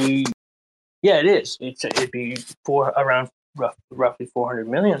it would be. Yeah, it is. It'd be around roughly 400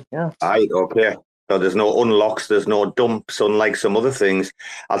 million. Yeah. Aye, okay. So there's no unlocks, there's no dumps, unlike some other things.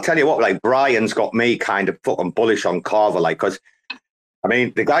 I'll tell you what, like Brian's got me kind of fucking bullish on Carver, like, because I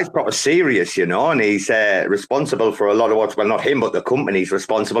mean the guy's proper serious, you know, and he's responsible for a lot of what's, well, not him, but the company's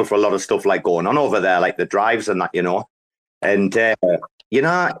responsible for a lot of stuff like going on over there, like the drives and that, you know. And you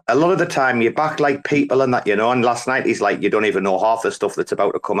know, a lot of the time you back like people and that, you know. And last night he's like, you don't even know half the stuff that's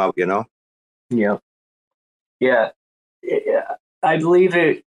about to come out, you know. Yeah. Yeah. I believe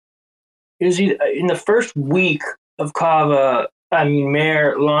it is in the first week of Kava. I mean,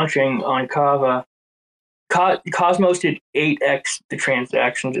 Mayor launching on Kava, Cosmos did 8x the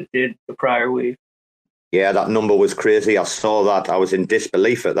transactions it did the prior week. Yeah, that number was crazy. I saw that. I was in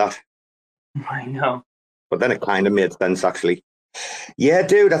disbelief at that. I know. But then it kind of made sense, actually. Yeah,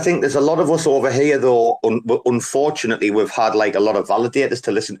 dude, I think there's a lot of us over here, though. Unfortunately, we've had like a lot of validators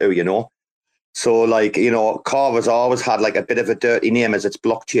to listen to, you know. So, like, you know, Carver's always had like a bit of a dirty name as its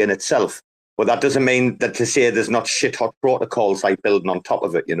blockchain itself. But that doesn't mean that to say there's not shit hot protocols like building on top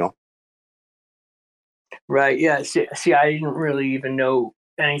of it, you know? Right. Yeah. See, I didn't really even know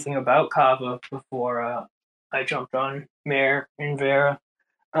anything about Kava before I jumped on Mayor and Vera.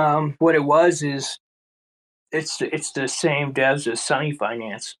 What it was is it's the same devs as Sunny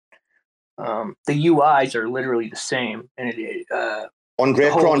Finance. The UIs are literally the same, and Andre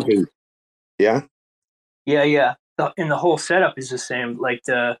Cronky. Yeah. Yeah. And the whole setup is the same. Like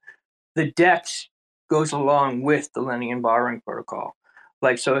the DEX goes along with the lending and borrowing protocol.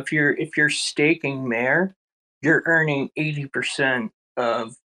 Like, so if you're staking Mayor, you're earning 80%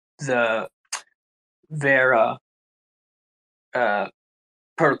 of the Vera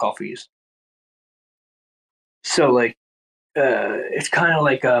protocol fees. So like it's kind of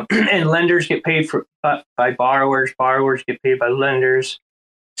like and lenders get paid by borrowers get paid by lenders.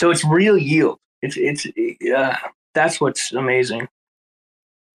 So it's real yield. It's that's what's amazing.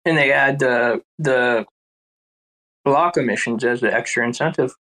 And they add the block emissions as the extra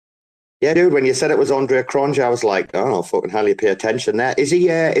incentive. Yeah, dude, when you said it was Andre Cronje, I was like, oh, fucking hell, you pay attention there. Is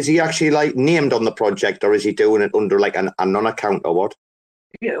he actually like named on the project, or is he doing it under like a non-account or what?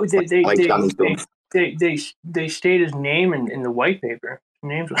 Yeah, they state his name in the white paper. His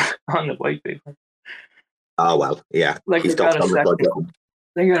name's on the white paper. Oh, well, yeah. Like he stopped on the project.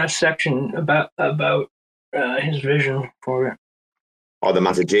 They got a section about his vision for it. Oh, the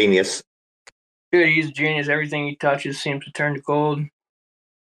man's a genius. Dude, he's a genius. Everything he touches seems to turn to gold.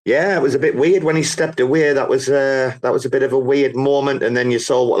 Yeah, it was a bit weird when he stepped away. That was a bit of a weird moment. And then you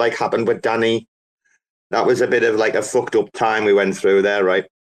saw what like happened with Danny. That was a bit of like a fucked up time we went through there, right?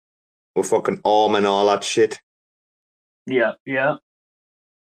 With fucking Orm and all that shit. Yeah.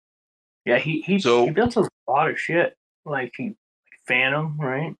 He built a lot of shit. Like Phantom,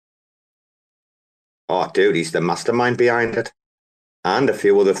 right? Oh, dude, he's the mastermind behind it, and a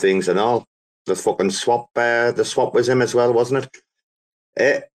few other things and all. The fucking swap, the swap was him as well, wasn't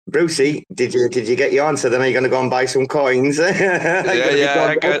it? Brucey, did you get your answer? Then are you going to go and buy some coins?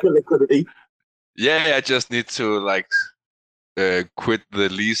 I got liquidity. Yeah, I just need to like quit the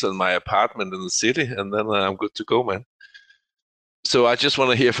lease on my apartment in the city, and then I'm good to go, man. So I just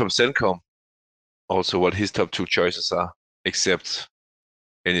want to hear from Sencom also what his top 2 choices are, except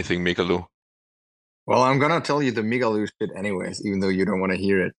anything Migaloo. Well, I'm gonna tell you the Migaloo shit anyways, even though you don't want to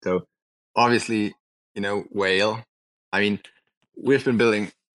hear it. So obviously, Whale. I mean, we've been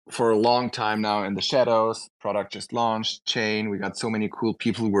building for a long time now in the shadows. Product just launched, chain. We got so many cool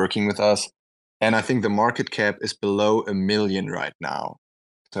people working with us. And I think the market cap is below 1 million right now.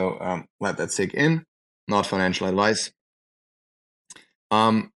 So let that sink in. Not financial advice.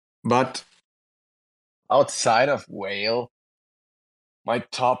 But outside of Whale, my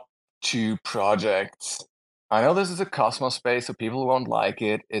top 2 projects. I know this is a Cosmos space, so people won't like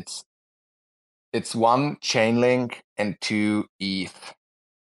it. It's 1 Chainlink and 2 ETH.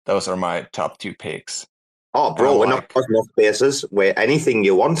 Those are my top 2 picks. Oh, bro, we're not Cosmos spaces. We're anything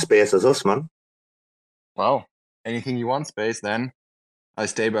you want spaces, us, man. Well, anything you want space, then I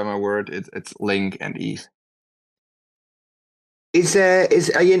stay by my word. It's Link and ETH.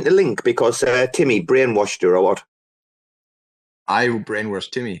 Are you into Link because Timmy brainwashed you or what? I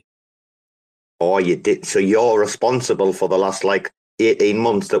brainwashed Timmy. Oh, you did. So you're responsible for the last 18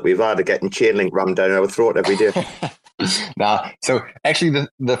 months that we've had of getting Chainlink rammed down our throat every day. Nah. So actually,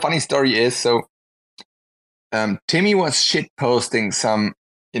 the funny story is, Timmy was shit posting some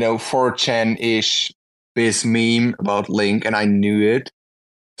 4chan-ish biz meme about Link, and I knew it.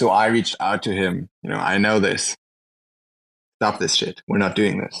 So I reached out to him. I know this. Stop this shit. We're not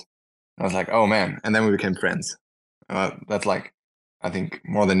doing this. I was like, oh man. And then we became friends. That's I think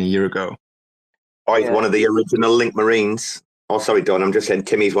more than a year ago. Oh, he's one of the original Link Marines. Oh, sorry, Don. I'm just saying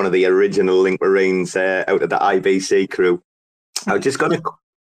Timmy's one of the original Link Marines out of the IBC crew. I was just going to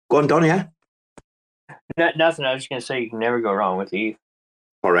go on, Don, yeah? Nothing. I was just going to say you can never go wrong with ETH.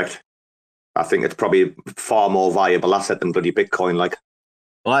 Correct. I think it's probably a far more valuable asset than bloody Bitcoin.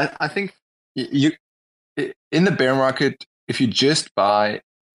 Well, I think you in the bear market, if you just buy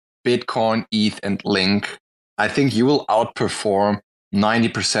Bitcoin, ETH, and Link, I think you will outperform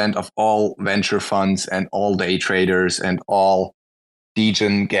 90% of all venture funds and all day traders and all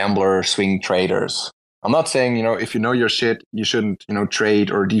Degen gambler swing traders. I'm not saying, if you know your shit, you shouldn't,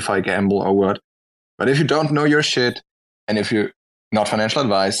 trade or DeFi gamble or what. But if you don't know your shit, and if you're not financial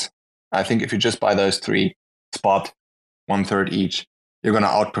advice, I think if you just buy those 3, spot 1/3 each, you're going to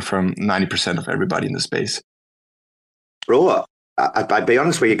outperform 90% of everybody in the space. Bro, I'd be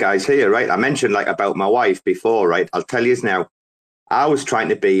honest with you guys here, right? I mentioned about my wife before, right? I'll tell you now. I was trying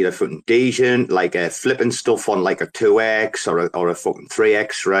to be a fucking Degen, flipping stuff on a 2x or a fucking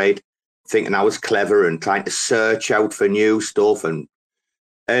 3x, right? Thinking I was clever and trying to search out for new stuff. And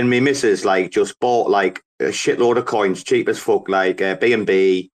me missus just bought a shitload of coins, cheap as fuck,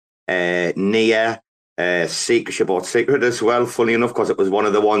 BNB, Nia, Secret. She bought Secret as well, funny enough, because it was one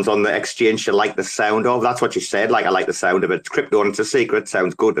of the ones on the exchange she liked the sound of. That's what she said. I like the sound of it. Crypto and it's a secret.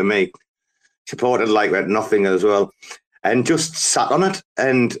 Sounds good to me. She bought it nothing as well. And just sat on it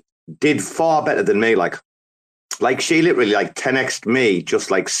and did far better than me. She literally 10x'd me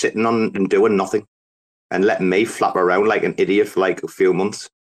just sitting on and doing nothing and letting me flap around like an idiot for a few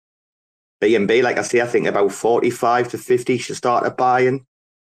months. BNB, I think about 45 to 50 she started buying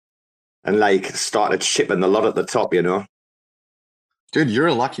and started shipping the lot at the top, Dude, you're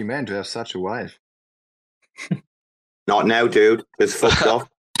a lucky man to have such a wife. Not now, dude. It's fucked off.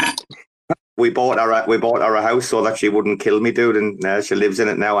 We bought her a house so that she wouldn't kill me, dude, and she lives in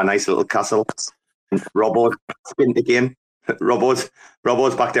it now, a nice little castle. Robbo's spint again. Robbo's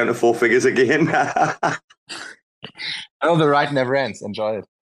back down to 4 figures again. Oh, the ride never ends. Enjoy it.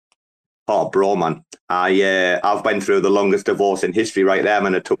 Oh, bro, man. I've been through the longest divorce in history right there,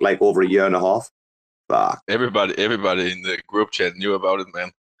 man. It took over a year and a half. Fuck. Everybody in the group chat knew about it,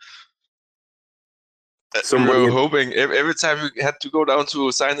 man. Somebody we were hoping every time you had to go down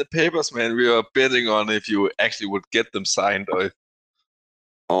to sign the papers, man, we were betting on if you actually would get them signed or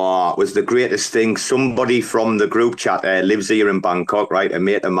Oh, it was the greatest thing. Somebody from the group chat lives here in Bangkok, right? A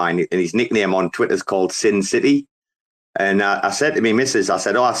mate of mine, and his nickname on Twitter is called Sin City. And I said to me missus, I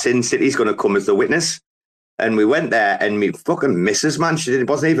said, oh, Sin City's going to come as the witness. And we went there, and me fucking missus, man, she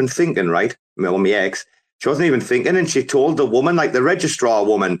wasn't even thinking, right? Well, my ex, she wasn't even thinking, and she told the woman, like the registrar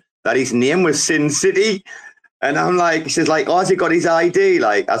woman, that his name was Sin City. And I'm like, she's like, oh, has he got his ID?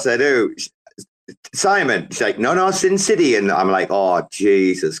 Like, I said, who? Simon. She's like, no, Sin City. And I'm like, oh,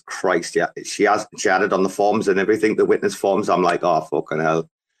 Jesus Christ. Yeah, she had it on the forms and everything, the witness forms. I'm like, oh, fucking hell.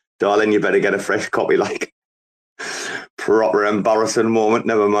 Darling, you better get a fresh copy. Like, proper embarrassing moment.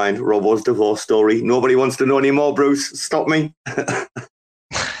 Never mind. Robbo's divorce story. Nobody wants to know anymore, Bruce. Stop me. I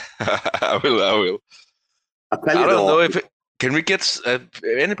will. I tell you, don't know if can we get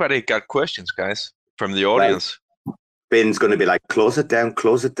anybody got questions, guys, from the audience? Well, Ben's going to be like, close it down.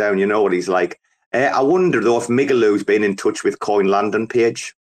 You know what he's like. I wonder though if Migaloo's been in touch with Coin Landing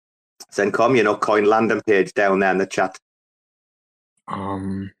page. Then Coin Landing page down there in the chat.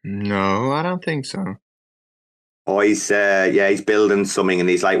 No, I don't think so. Oh, he's building something, and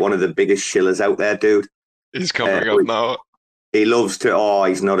he's like one of the biggest shillers out there, dude. He's coming up now. He loves to. Oh,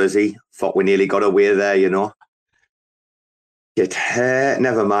 he's not, is he? Fuck, we nearly got away there, you know. Yet,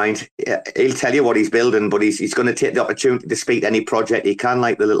 never mind. He'll tell you what he's building, but he's going to take the opportunity to speak to any project he can,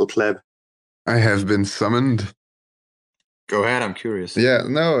 like the little pleb. I have been summoned. Go ahead, I'm curious. Yeah,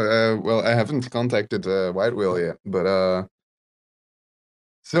 no, well, I haven't contacted White Whale yet, but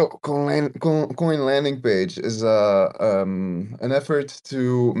so coin landing page is an effort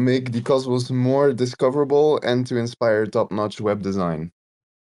to make the Cosmos more discoverable and to inspire top-notch web design.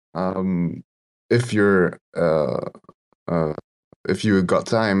 If you got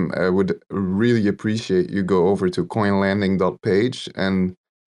time, I would really appreciate you go over to coinlanding.page and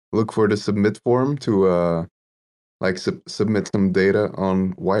look for the submit form to submit some data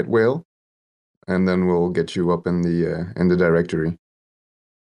on White Whale, and then we'll get you up in the directory.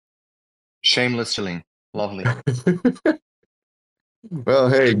 Shameless chilling. Lovely. Well,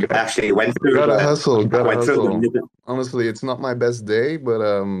 hey, actually went through. Gotta hustle. Honestly, it's not my best day, but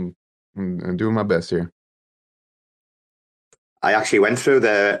I'm doing my best here. I actually went through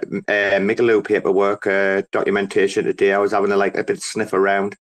the Migaloo paperwork documentation today. I was having a bit sniff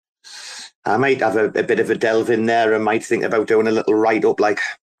around. I might have a bit of a delve in there and might think about doing a little write-up. Like,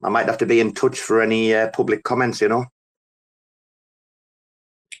 I might have to be in touch for any public comments, you know?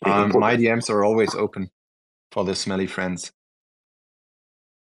 My DMs are always open for the smelly friends.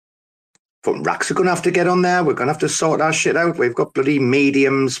 But RACs are going to have to get on there. We're going to have to sort our shit out. We've got bloody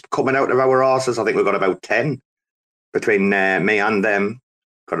mediums coming out of our arses. I think we've got about 10 between me and them.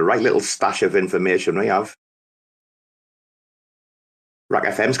 Got a right little stash of information we have. RAC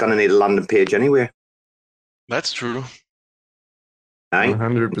FM's going to need a landing page anyway. That's true.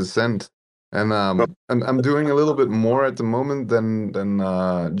 100%. And I'm doing a little bit more at the moment than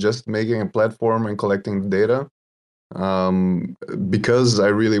just making a platform and collecting data, because I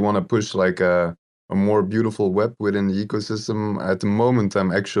really want to push like a more beautiful web within the ecosystem. At the moment,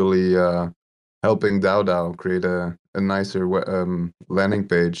 I'm actually helping DAO create a nicer landing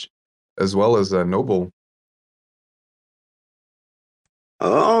page, as well as Noble.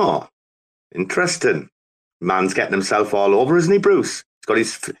 Oh, interesting. Man's getting himself all over, isn't he, Bruce? He's got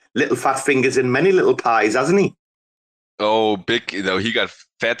his little fat fingers in many little pies, hasn't he? Oh, big, he got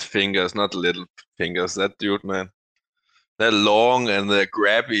fat fingers, not little fingers. That dude, man. They're long and they're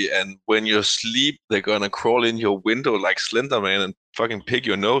grabby, and when you sleep, they're gonna crawl in your window like Slender Man and fucking pick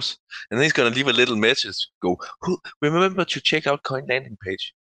your nose. And then he's gonna leave a little message. Go, remember to check out Coin Landing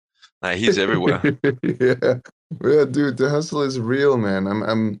page. Nah, he's everywhere. Yeah, dude, the hustle is real, man.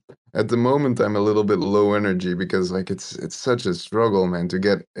 I'm at the moment I'm a little bit low energy because like it's such a struggle, man, to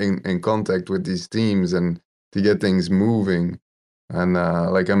get in contact with these teams and to get things moving. And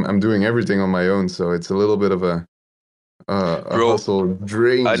I'm doing everything on my own, so it's a little bit of a hustle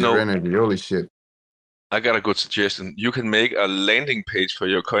drains your energy. Holy shit. I got a good suggestion. You can make a landing page for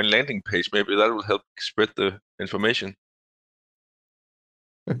your Coin Landing page. Maybe that will help spread the information.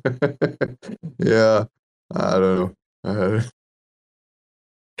 Yeah, I don't know.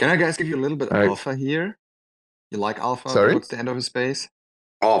 Can I guys give you a little bit of alpha here? You like alpha? Sorry? What's the end of his space?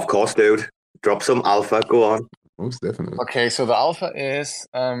 Oh, of course, dude. Drop some alpha. Go on. Most definitely. Okay, so the alpha is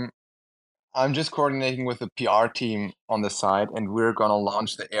I'm just coordinating with the PR team on the side, and we're gonna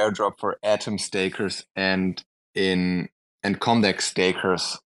launch the airdrop for Atom stakers and Condex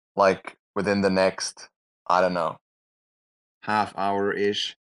stakers, like within the next, I don't know, half hour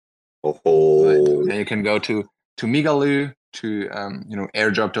ish. Oh. Then you can go to Migaloo to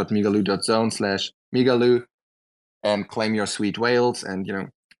airdrop.migaloo.zone/Migaloo and claim your sweet whales and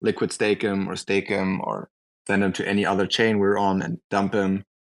liquid stake them or send them to any other chain we're on and dump them.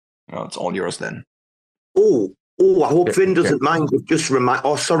 It's all yours then. Oh, I hope Finn doesn't mind. Just remind.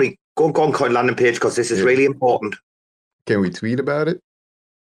 Oh, sorry. Go on, Coin Landing Page, because this is really important. Can we tweet about it?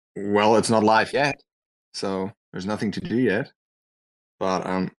 Well, it's not live yet, so there's nothing to do yet. But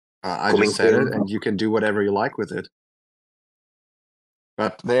I just said it, and you can do whatever you like with it.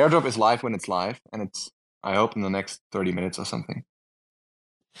 But the airdrop is live when it's live, and it's, I hope, in the next 30 minutes or something.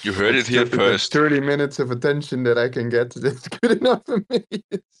 You heard it here first. 30 minutes of attention that I can get. That's good enough for me.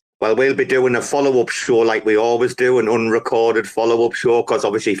 Well, we'll be doing a follow-up show like we always do, an unrecorded follow-up show, because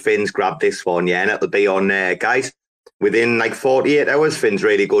obviously Finn's grabbed this one, yeah, and it'll be on, guys, within like 48 hours. Finn's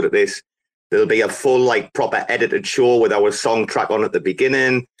really good at this. There'll be a full, like, proper edited show with our song track on at the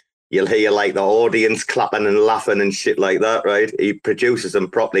beginning. You'll hear, like, the audience clapping and laughing and shit like that, right? He produces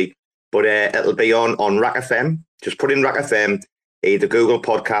them properly. But it'll be on RAC FM. Just put in RAC FM, either Google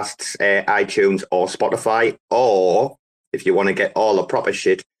Podcasts, iTunes, or Spotify. Or, if you want to get all the proper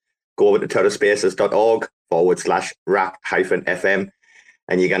shit, go over to turtlespaces.org/RAC-FM,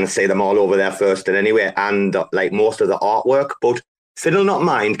 and you're going to see them all over there first and anyway, and like most of the artwork. But Finn will not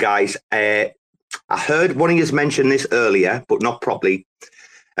mind, guys. I heard one of you mention this earlier, but not properly,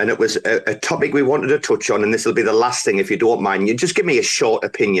 and it was a topic we wanted to touch on, and this will be the last thing, if you don't mind. You just give me a short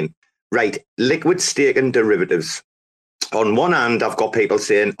opinion. Right, liquid staking derivatives. On one hand, I've got people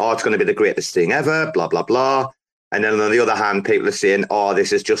saying, oh, it's going to be the greatest thing ever, blah, blah, blah. And then on the other hand, people are saying, oh,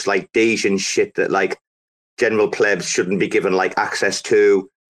 this is just like Degen shit that like general plebs shouldn't be given like access to,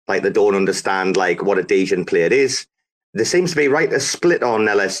 like they don't understand like what a Degen plate is. There seems to be a split on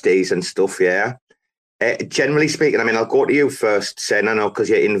LSDs and stuff, yeah. Generally speaking, I mean, I'll go to you first, Sen, I know, because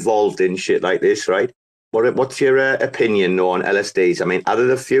you're involved in shit like this, right? What's your opinion on LSDs? I mean, are they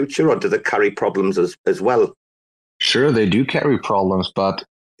the future, or do they carry problems as well? Sure, they do carry problems, but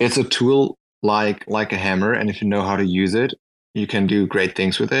it's a tool like a hammer, and if you know how to use it, you can do great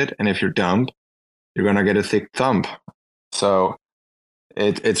things with it. And if you're dumb, you're gonna get a thick thumb. So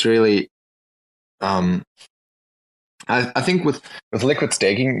it's really I think with liquid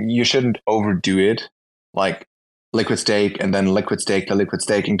staking, you shouldn't overdo it, like liquid stake and then liquid stake the liquid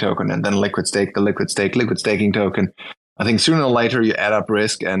staking token and then liquid stake the liquid staking token. I think sooner or later you add up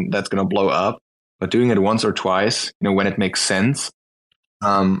risk and that's gonna blow up. But doing it once or twice, when it makes sense,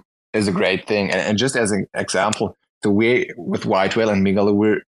 is a great thing. And just as an example, so we, with White Whale and Miguel,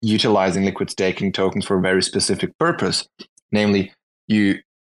 we're utilizing liquid staking tokens for a very specific purpose. Namely, we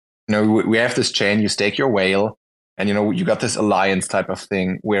have this chain, you stake your whale, and you got this alliance type of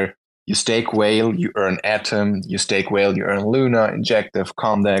thing where you stake whale, you earn Atom, you stake whale, you earn Luna, Injective,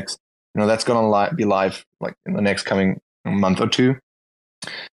 Comdex. That's gonna be live like in the next coming month or two.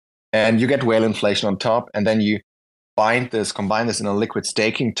 And you get whale inflation on top, and then you combine this in a liquid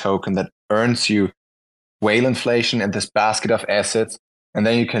staking token that earns you whale inflation and this basket of assets, and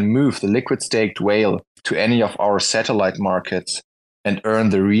then you can move the liquid staked whale to any of our satellite markets and earn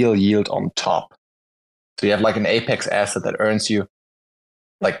the real yield on top. So you have like an Apex asset that earns you,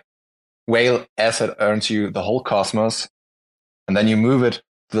 like whale asset earns you the whole cosmos, and then you move it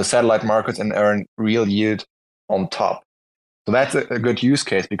to the satellite markets and earn real yield on top. So that's a good use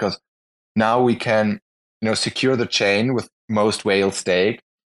case, because now we can secure the chain with most whale stake,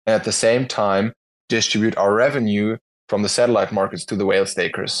 and at the same time distribute our revenue from the satellite markets to the whale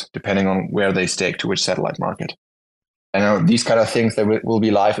stakers, depending on where they stake to which satellite market. And these kind of things that will be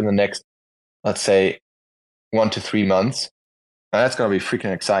live in the next, let's say, 1 to 3 months. And that's going to be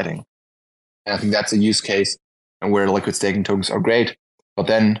freaking exciting. And I think that's a use case and where liquid staking tokens are great. But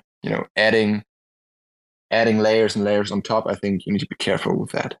then, adding layers and layers on top, I think you need to be careful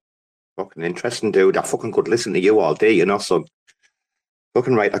with that. Fucking interesting, dude. I fucking could listen to you all day, so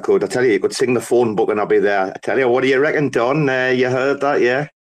fucking right I could. I tell you could sing the phone book and I'll be there. I tell you, what do you reckon, Don? You heard that, yeah?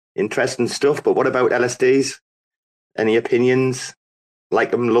 Interesting stuff. But what about LSDs? Any opinions?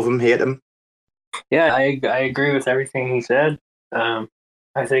 Like them, love them, hate them? Yeah, I agree with everything he said. I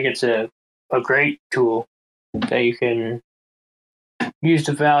think it's a great tool that you can use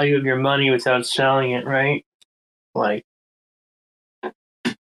the value of your money without selling it, right? Like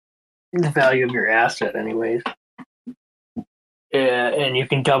the value of your asset anyways. And you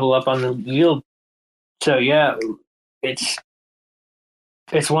can double up on the yield. So yeah, it's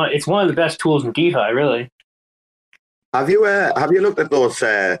one of the best tools in DeFi, really. Have you looked at those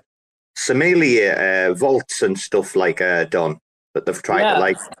Somalia vaults and stuff like Don, that they've tried to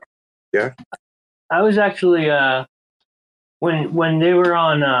like? Yeah. I was actually when they were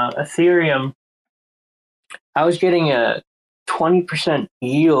on Ethereum, I was getting a 20%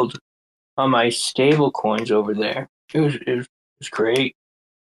 yield on my stable coins over there. It was great.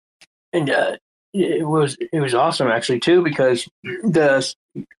 and it was awesome actually too, because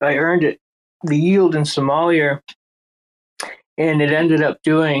I earned it the yield in Somalia, and it ended up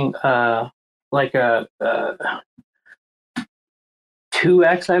doing like a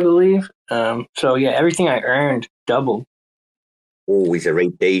 2x, I believe. So yeah, everything I earned doubled. Oh, he's a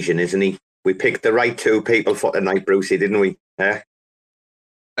right Degen, isn't he? We picked the right two people for tonight, Brucey, didn't we?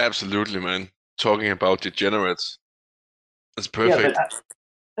 Absolutely, man. Talking about degenerates. That's perfect.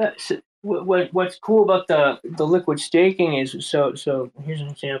 Yeah, but what's cool about the liquid staking is, so here's an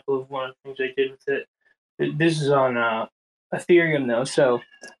example of one of the things I did with it. This is on Ethereum though. So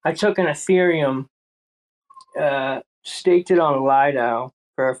I took an Ethereum, staked it on Lido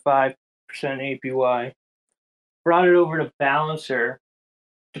for a 5% APY, brought it over to Balancer,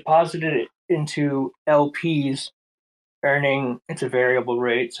 deposited it into LPs, earning, it's a variable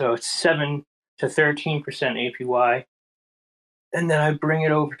rate, so it's 7 to 13% APY. And then I bring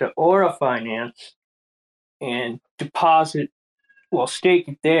it over to Aura Finance and stake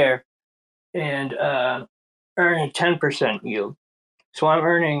it there, and earn a 10% yield. So I'm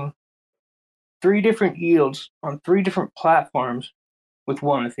earning 3 different yields on 3 different platforms with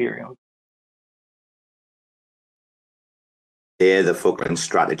 1 Ethereum. They're the fucking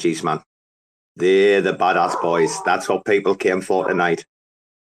strategies, man. They're the badass boys. That's what people came for tonight.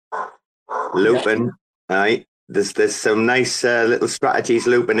 Looping, right? There's some nice little strategies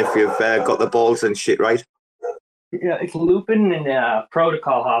looping if you've got the balls and shit, right? Yeah, it's looping and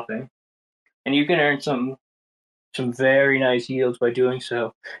protocol hopping, and you can earn some very nice yields by doing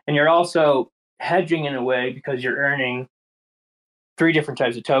so. And you're also hedging in a way, because you're earning 3 different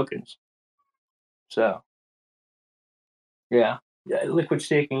types of tokens. So, yeah, liquid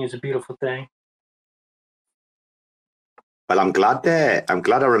staking is a beautiful thing. Well, I'm glad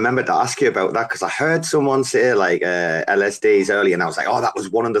I remembered to ask you about that, because I heard someone say like LSDs earlier, and I was like, oh, that was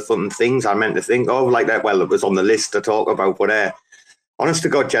one of the fun things I meant to think of like that. Well, it was on the list to talk about, but honest to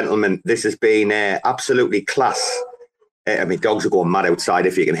God, gentlemen, this has been absolutely class. I mean, dogs are going mad outside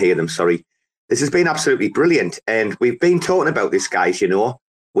if you can hear them, sorry. This has been absolutely brilliant, and we've been talking about this, guys, you know.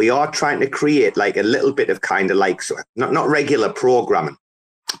 We are trying to create like a little bit of kind of like, not regular programming.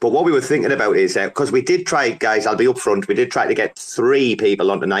 But what we were thinking about is, because we did try, guys, I'll be upfront, we did try to get 3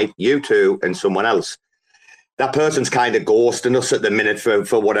 people on tonight, you two and someone else. That person's kind of ghosting us at the minute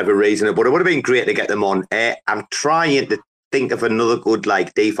for whatever reason, but it would have been great to get them on. I'm trying to think of another good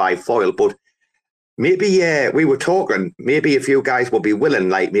like DeFi foil, but maybe we were talking, maybe if you guys would be willing,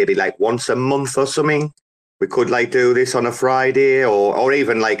 like maybe like once a month or something, we could like do this on a Friday, or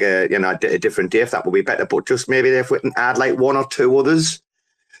even like a different day, if that would be better. But just maybe if we can add like 1 or 2 others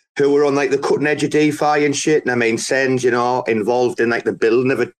who were on like the cutting edge of DeFi and shit. And I mean, Sen's, involved in like the building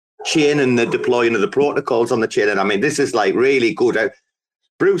of a chain and the deploying of the protocols on the chain. And I mean, this is like really good.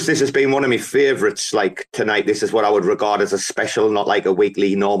 Bruce, this has been one of my favorites. Like tonight, this is what I would regard as a special, not like a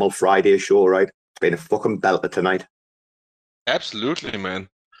weekly normal Friday show, right? It's been a fucking belter tonight. Absolutely, man.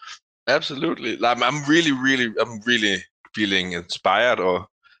 Absolutely. Like, I'm really feeling inspired, or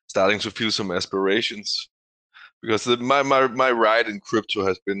starting to feel some aspirations. Because my ride in crypto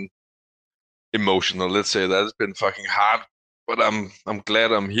has been emotional. Let's say that it's been fucking hard, but I'm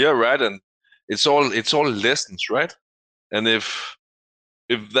glad I'm here, right? And it's all lessons, right? And if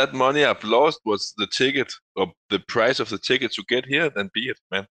that money I've lost was the ticket, or the price of the ticket to get here, then be it,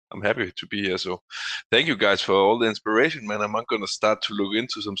 man. I'm happy to be here. So thank you guys for all the inspiration, man. I'm gonna start to look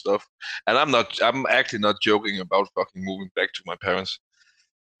into some stuff, and I'm actually not joking about fucking moving back to my parents,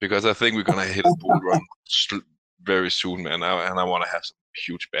 because I think we're gonna hit a bull run very soon, man. And I want to have some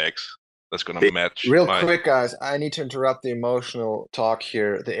huge bags that's gonna match. Real quick, guys, I need to interrupt the emotional talk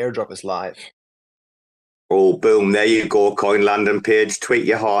here. The airdrop is live. Oh, boom, there you go, Coin Landing page. Tweet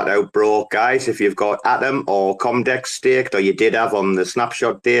your heart out, bro. Guys, if you've got Atom or Comdex staked, or you did have on the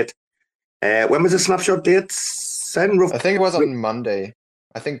snapshot date. When was the snapshot date? I think it was on Monday.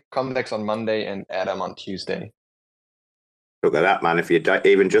 I think Comdex on Monday and Atom on Tuesday. Look at that, man. If you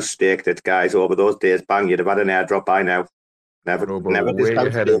even just staked it, guys, over those days, bang, you'd have had an airdrop by now. Never way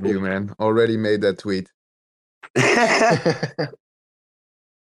ahead of you, man. Already made that tweet.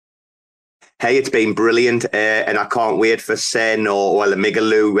 Hey, it's been brilliant, and I can't wait for Sen or the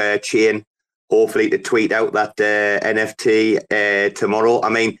Migaloo chain, hopefully, to tweet out that NFT tomorrow. I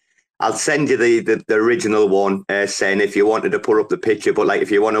mean, I'll send you the original one, Sen, if you wanted to put up the picture. But like, if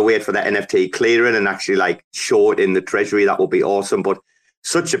you want to wait for that NFT clearing and actually like show it in the treasury, that would be awesome. But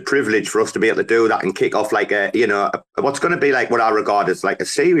such a privilege for us to be able to do that and kick off like what's going to be like what I regard as like a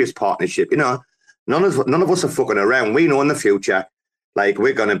serious partnership. None of us are fucking around. We know in the future, like,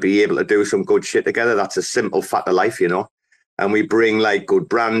 we're going to be able to do some good shit together. That's a simple fact of life, and we bring like good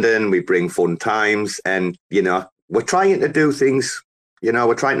branding, we bring fun times, and we're trying to do things,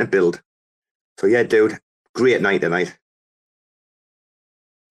 we're trying to build. So yeah, dude, great night tonight.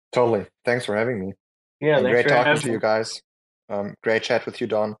 Totally. Thanks for having me. Yeah, and great talking to me. you guys. Great chat with you,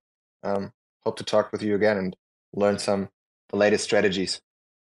 Don. Hope to talk with you again and learn the latest strategies.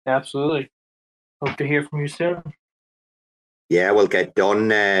 Absolutely. Hope to hear from you soon. Yeah, we'll get Don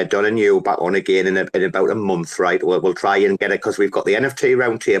and you back on again in about a month, right? We'll try and get it because we've got the NFT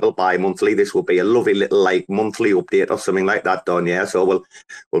roundtable bi-monthly. This will be a lovely little like monthly update or something like that, Don. Yeah, so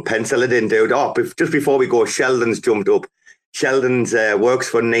we'll pencil it in, dude. Oh, just before we go, Sheldon's jumped up. Sheldon's works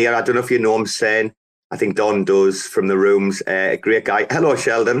for Nia. I don't know if you know him, Sen. I think Don does from the rooms. Great guy. Hello,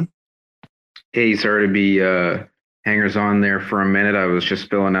 Sheldon. Hey, sorry to be hangers on there for a minute. I was just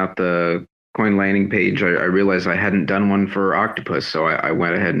filling out the coin landing page. I realized I hadn't done one for Octopus, so I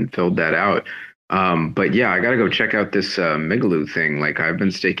went ahead and filled that out. But yeah, I got to go check out this Migaloo thing. Like, I've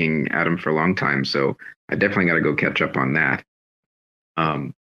been staking at him for a long time, so I definitely got to go catch up on that.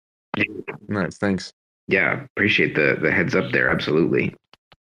 Nice, thanks. Yeah, appreciate the heads up there. Absolutely.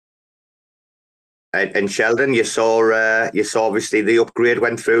 And Sheldon, you saw obviously the upgrade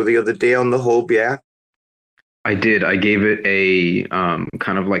went through the other day on the hub, yeah? I did. I gave it a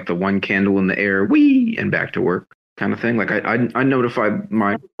kind of like the one candle in the air, wee, and back to work kind of thing. Like I notified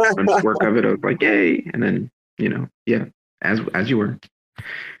my work of it. I was like, yay, and then yeah, as you were.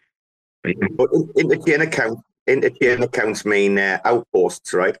 But interchain accounts mean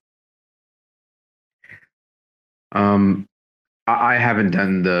outposts, right? I haven't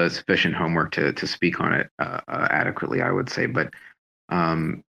done the sufficient homework to speak on it adequately, I would say, but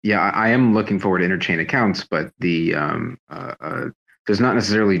yeah, I am looking forward to interchain accounts, but there's not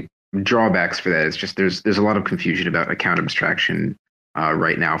necessarily drawbacks for that. It's just there's a lot of confusion about account abstraction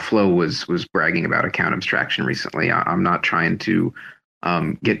right now. Flo was bragging about account abstraction recently. I'm not trying to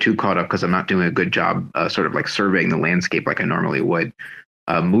get too caught up because I'm not doing a good job sort of like surveying the landscape like I normally would.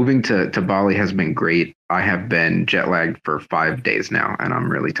 Moving to Bali has been great. I have been jet lagged for 5 days now, and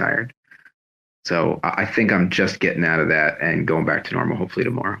I'm really tired. So I think I'm just getting out of that and going back to normal, hopefully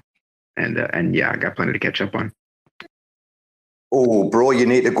tomorrow. And yeah, I got plenty to catch up on. Oh, bro, you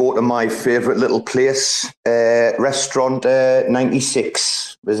need to go to my favorite little place, Restaurant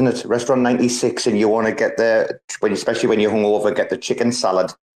 96, isn't it? Restaurant 96, and you want to get there, especially when you're hungover, get the chicken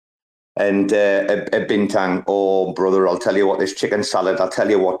salad and a bintang. Oh, brother, I'll tell you what, this chicken salad, I'll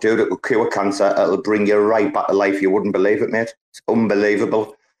tell you what, dude, it will cure cancer. It'll bring you right back to life. You wouldn't believe it, mate. It's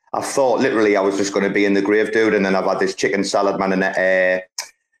unbelievable. I thought literally I was just going to be in the grave, dude, and then I've had this chicken salad, man, and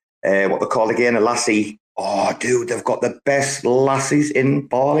what they call again, a lassi. Oh, dude, they've got the best lassies in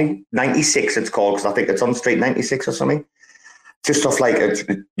Bali. 96 it's called, because I think it's on Street 96 or something. Just stuff like,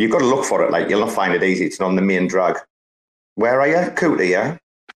 you've got to look for it. Like, you'll not find it easy. It's not on the main drag. Where are you? Kuta, yeah?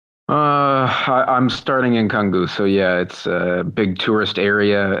 I'm starting in Kanggu, so yeah, it's a big tourist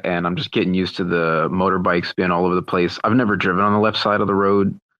area, and I'm just getting used to the motorbikes being all over the place. I've never driven on the left side of the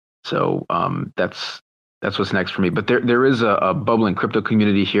road. So that's what's next for me. But there is a bubbling crypto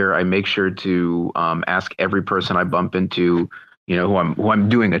community here. I make sure to ask every person I bump into, who I'm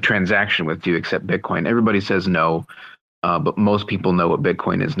doing a transaction with, do you accept Bitcoin? Everybody says no, but most people know what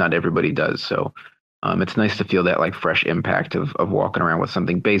Bitcoin is. Not everybody does. So it's nice to feel that like fresh impact of walking around with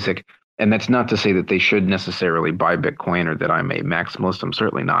something basic. And that's not to say that they should necessarily buy Bitcoin or that I'm a maximalist. I'm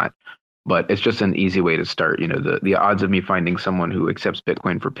certainly not. But it's just an easy way to start. The odds of me finding someone who accepts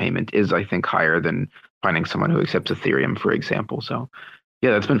Bitcoin for payment is, I think, higher than finding someone who accepts Ethereum, for example. So,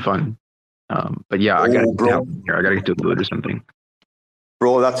 yeah, that's been fun. But yeah, I gotta get to a food or something.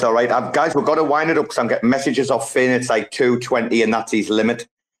 Bro, that's all right. Guys, we've got to wind it up because I'm getting messages off Finn. It's like 2:20 and that's his limit.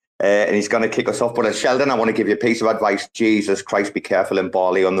 And he's going to kick us off. But Sheldon, I want to give you a piece of advice. Jesus Christ, be careful in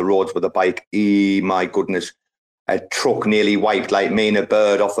Bali on the roads with a bike. My goodness. A truck nearly wiped like me and a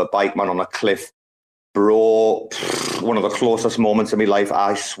bird off a bike, man, on a cliff. Bro, one of the closest moments of my life.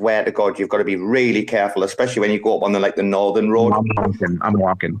 I swear to God, you've got to be really careful, especially when you go up on the northern road. I'm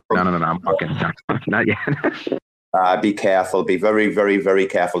walking. No, I'm walking. Not yet. Be careful. Be very, very, very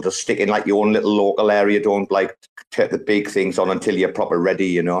careful. Just stick in like your own little local area. Don't like take the big things on until you're proper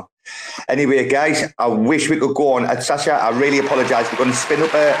ready, Anyway, guys, I wish we could go on. Sasha, I really apologise. I'm going to spin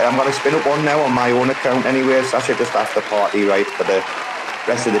up one now on my own account anyway. Sasha, just after party, right, for the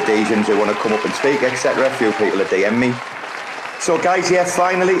rest of the Degens who want to come up and speak, etc. A few people have DM me. So, guys, yeah,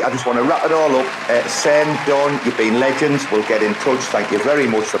 finally, I just want to wrap it all up. Sen, Don, you've been legends. We'll get in touch. Thank you very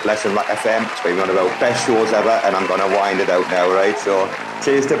much for blessing RAC FM. It's been one of our best shows ever, and I'm going to wind it out now, right? So,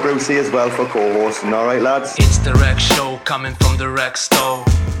 cheers to Brucey as well for co-hosting. All right, lads? It's the RAC show coming from the RAC store.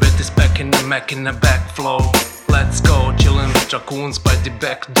 With this back in the Mac in the back flow. Let's go, chillin' with raccoons by the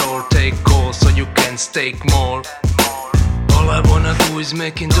back door. Take calls so you can stake more. All I wanna do is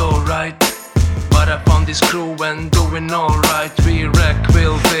making dough, right? But I found this crew and doing alright. We RAC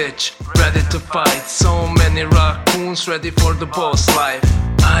will bitch, ready to fight. So many raccoons ready for the boss life.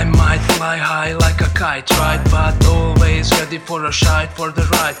 I might fly high like a kite, right? But always ready for a shite for the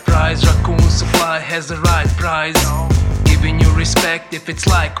right price. Raccoon supply has the right price, giving you respect if it's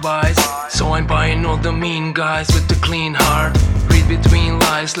likewise. So I'm buying all the mean guys with the clean heart. Read between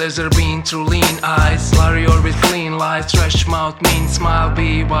lies, laser beam through lean eyes. Larry or with clean lies, trash mouth, mean smile,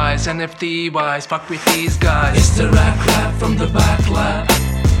 be wise. NFT wise, fuck with these guys. It's the RAC rap from the back lab.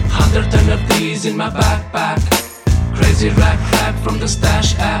 110 of these in my backpack. Crazy RAC rap from the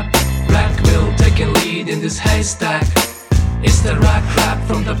stash app. RAC will take a lead in this haystack. It's the RAC rap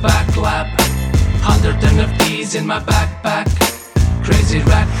from the back lab. 110 of these in my backpack. Crazy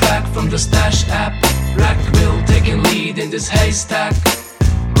RAC back from the stash app. RAC will take a lead in this haystack.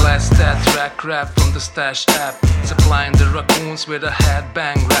 Blast that RAC rap from the stash app. Supplying the raccoons with a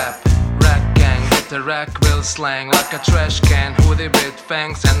headbang rap. RAC gang with the RAC will slang like a trash can. Hoodie with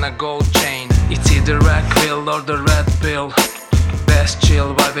fangs and a gold chain. It's either RAC will or the red pill. Best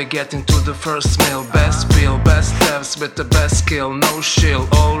chill while we get into the first meal. Best feel, best devs with the best skill. No shill,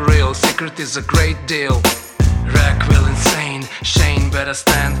 all real, secret is a great deal. RAC will insane, Shane better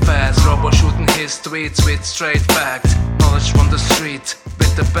stand fast. Robo shooting his tweets with straight facts. Knowledge from the street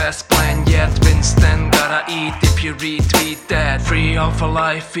with the best plan yet. Winston gotta eat if you retweet that. Free alpha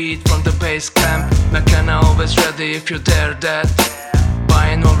live feed from the base camp. McKenna always ready if you dare that.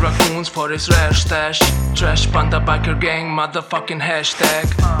 Buying all raccoons for his rare stash. Trash panda biker gang motherfucking hashtag.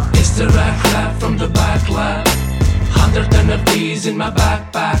 It's the RAC rap from the back lab. 110 of these in my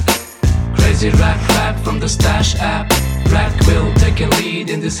backpack. Crazy RAC rap from the stash app. RAC will take a lead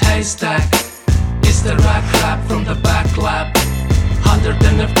in this haystack. It's the RAC rap from the back lab.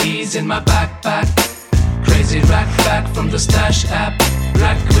 110 of these in my backpack. Crazy RAC back from the stash app.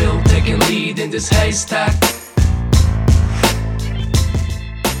 RAC will take a lead in this haystack.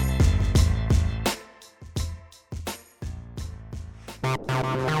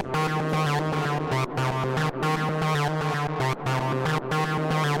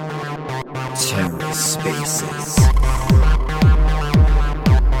 TerraSpaces.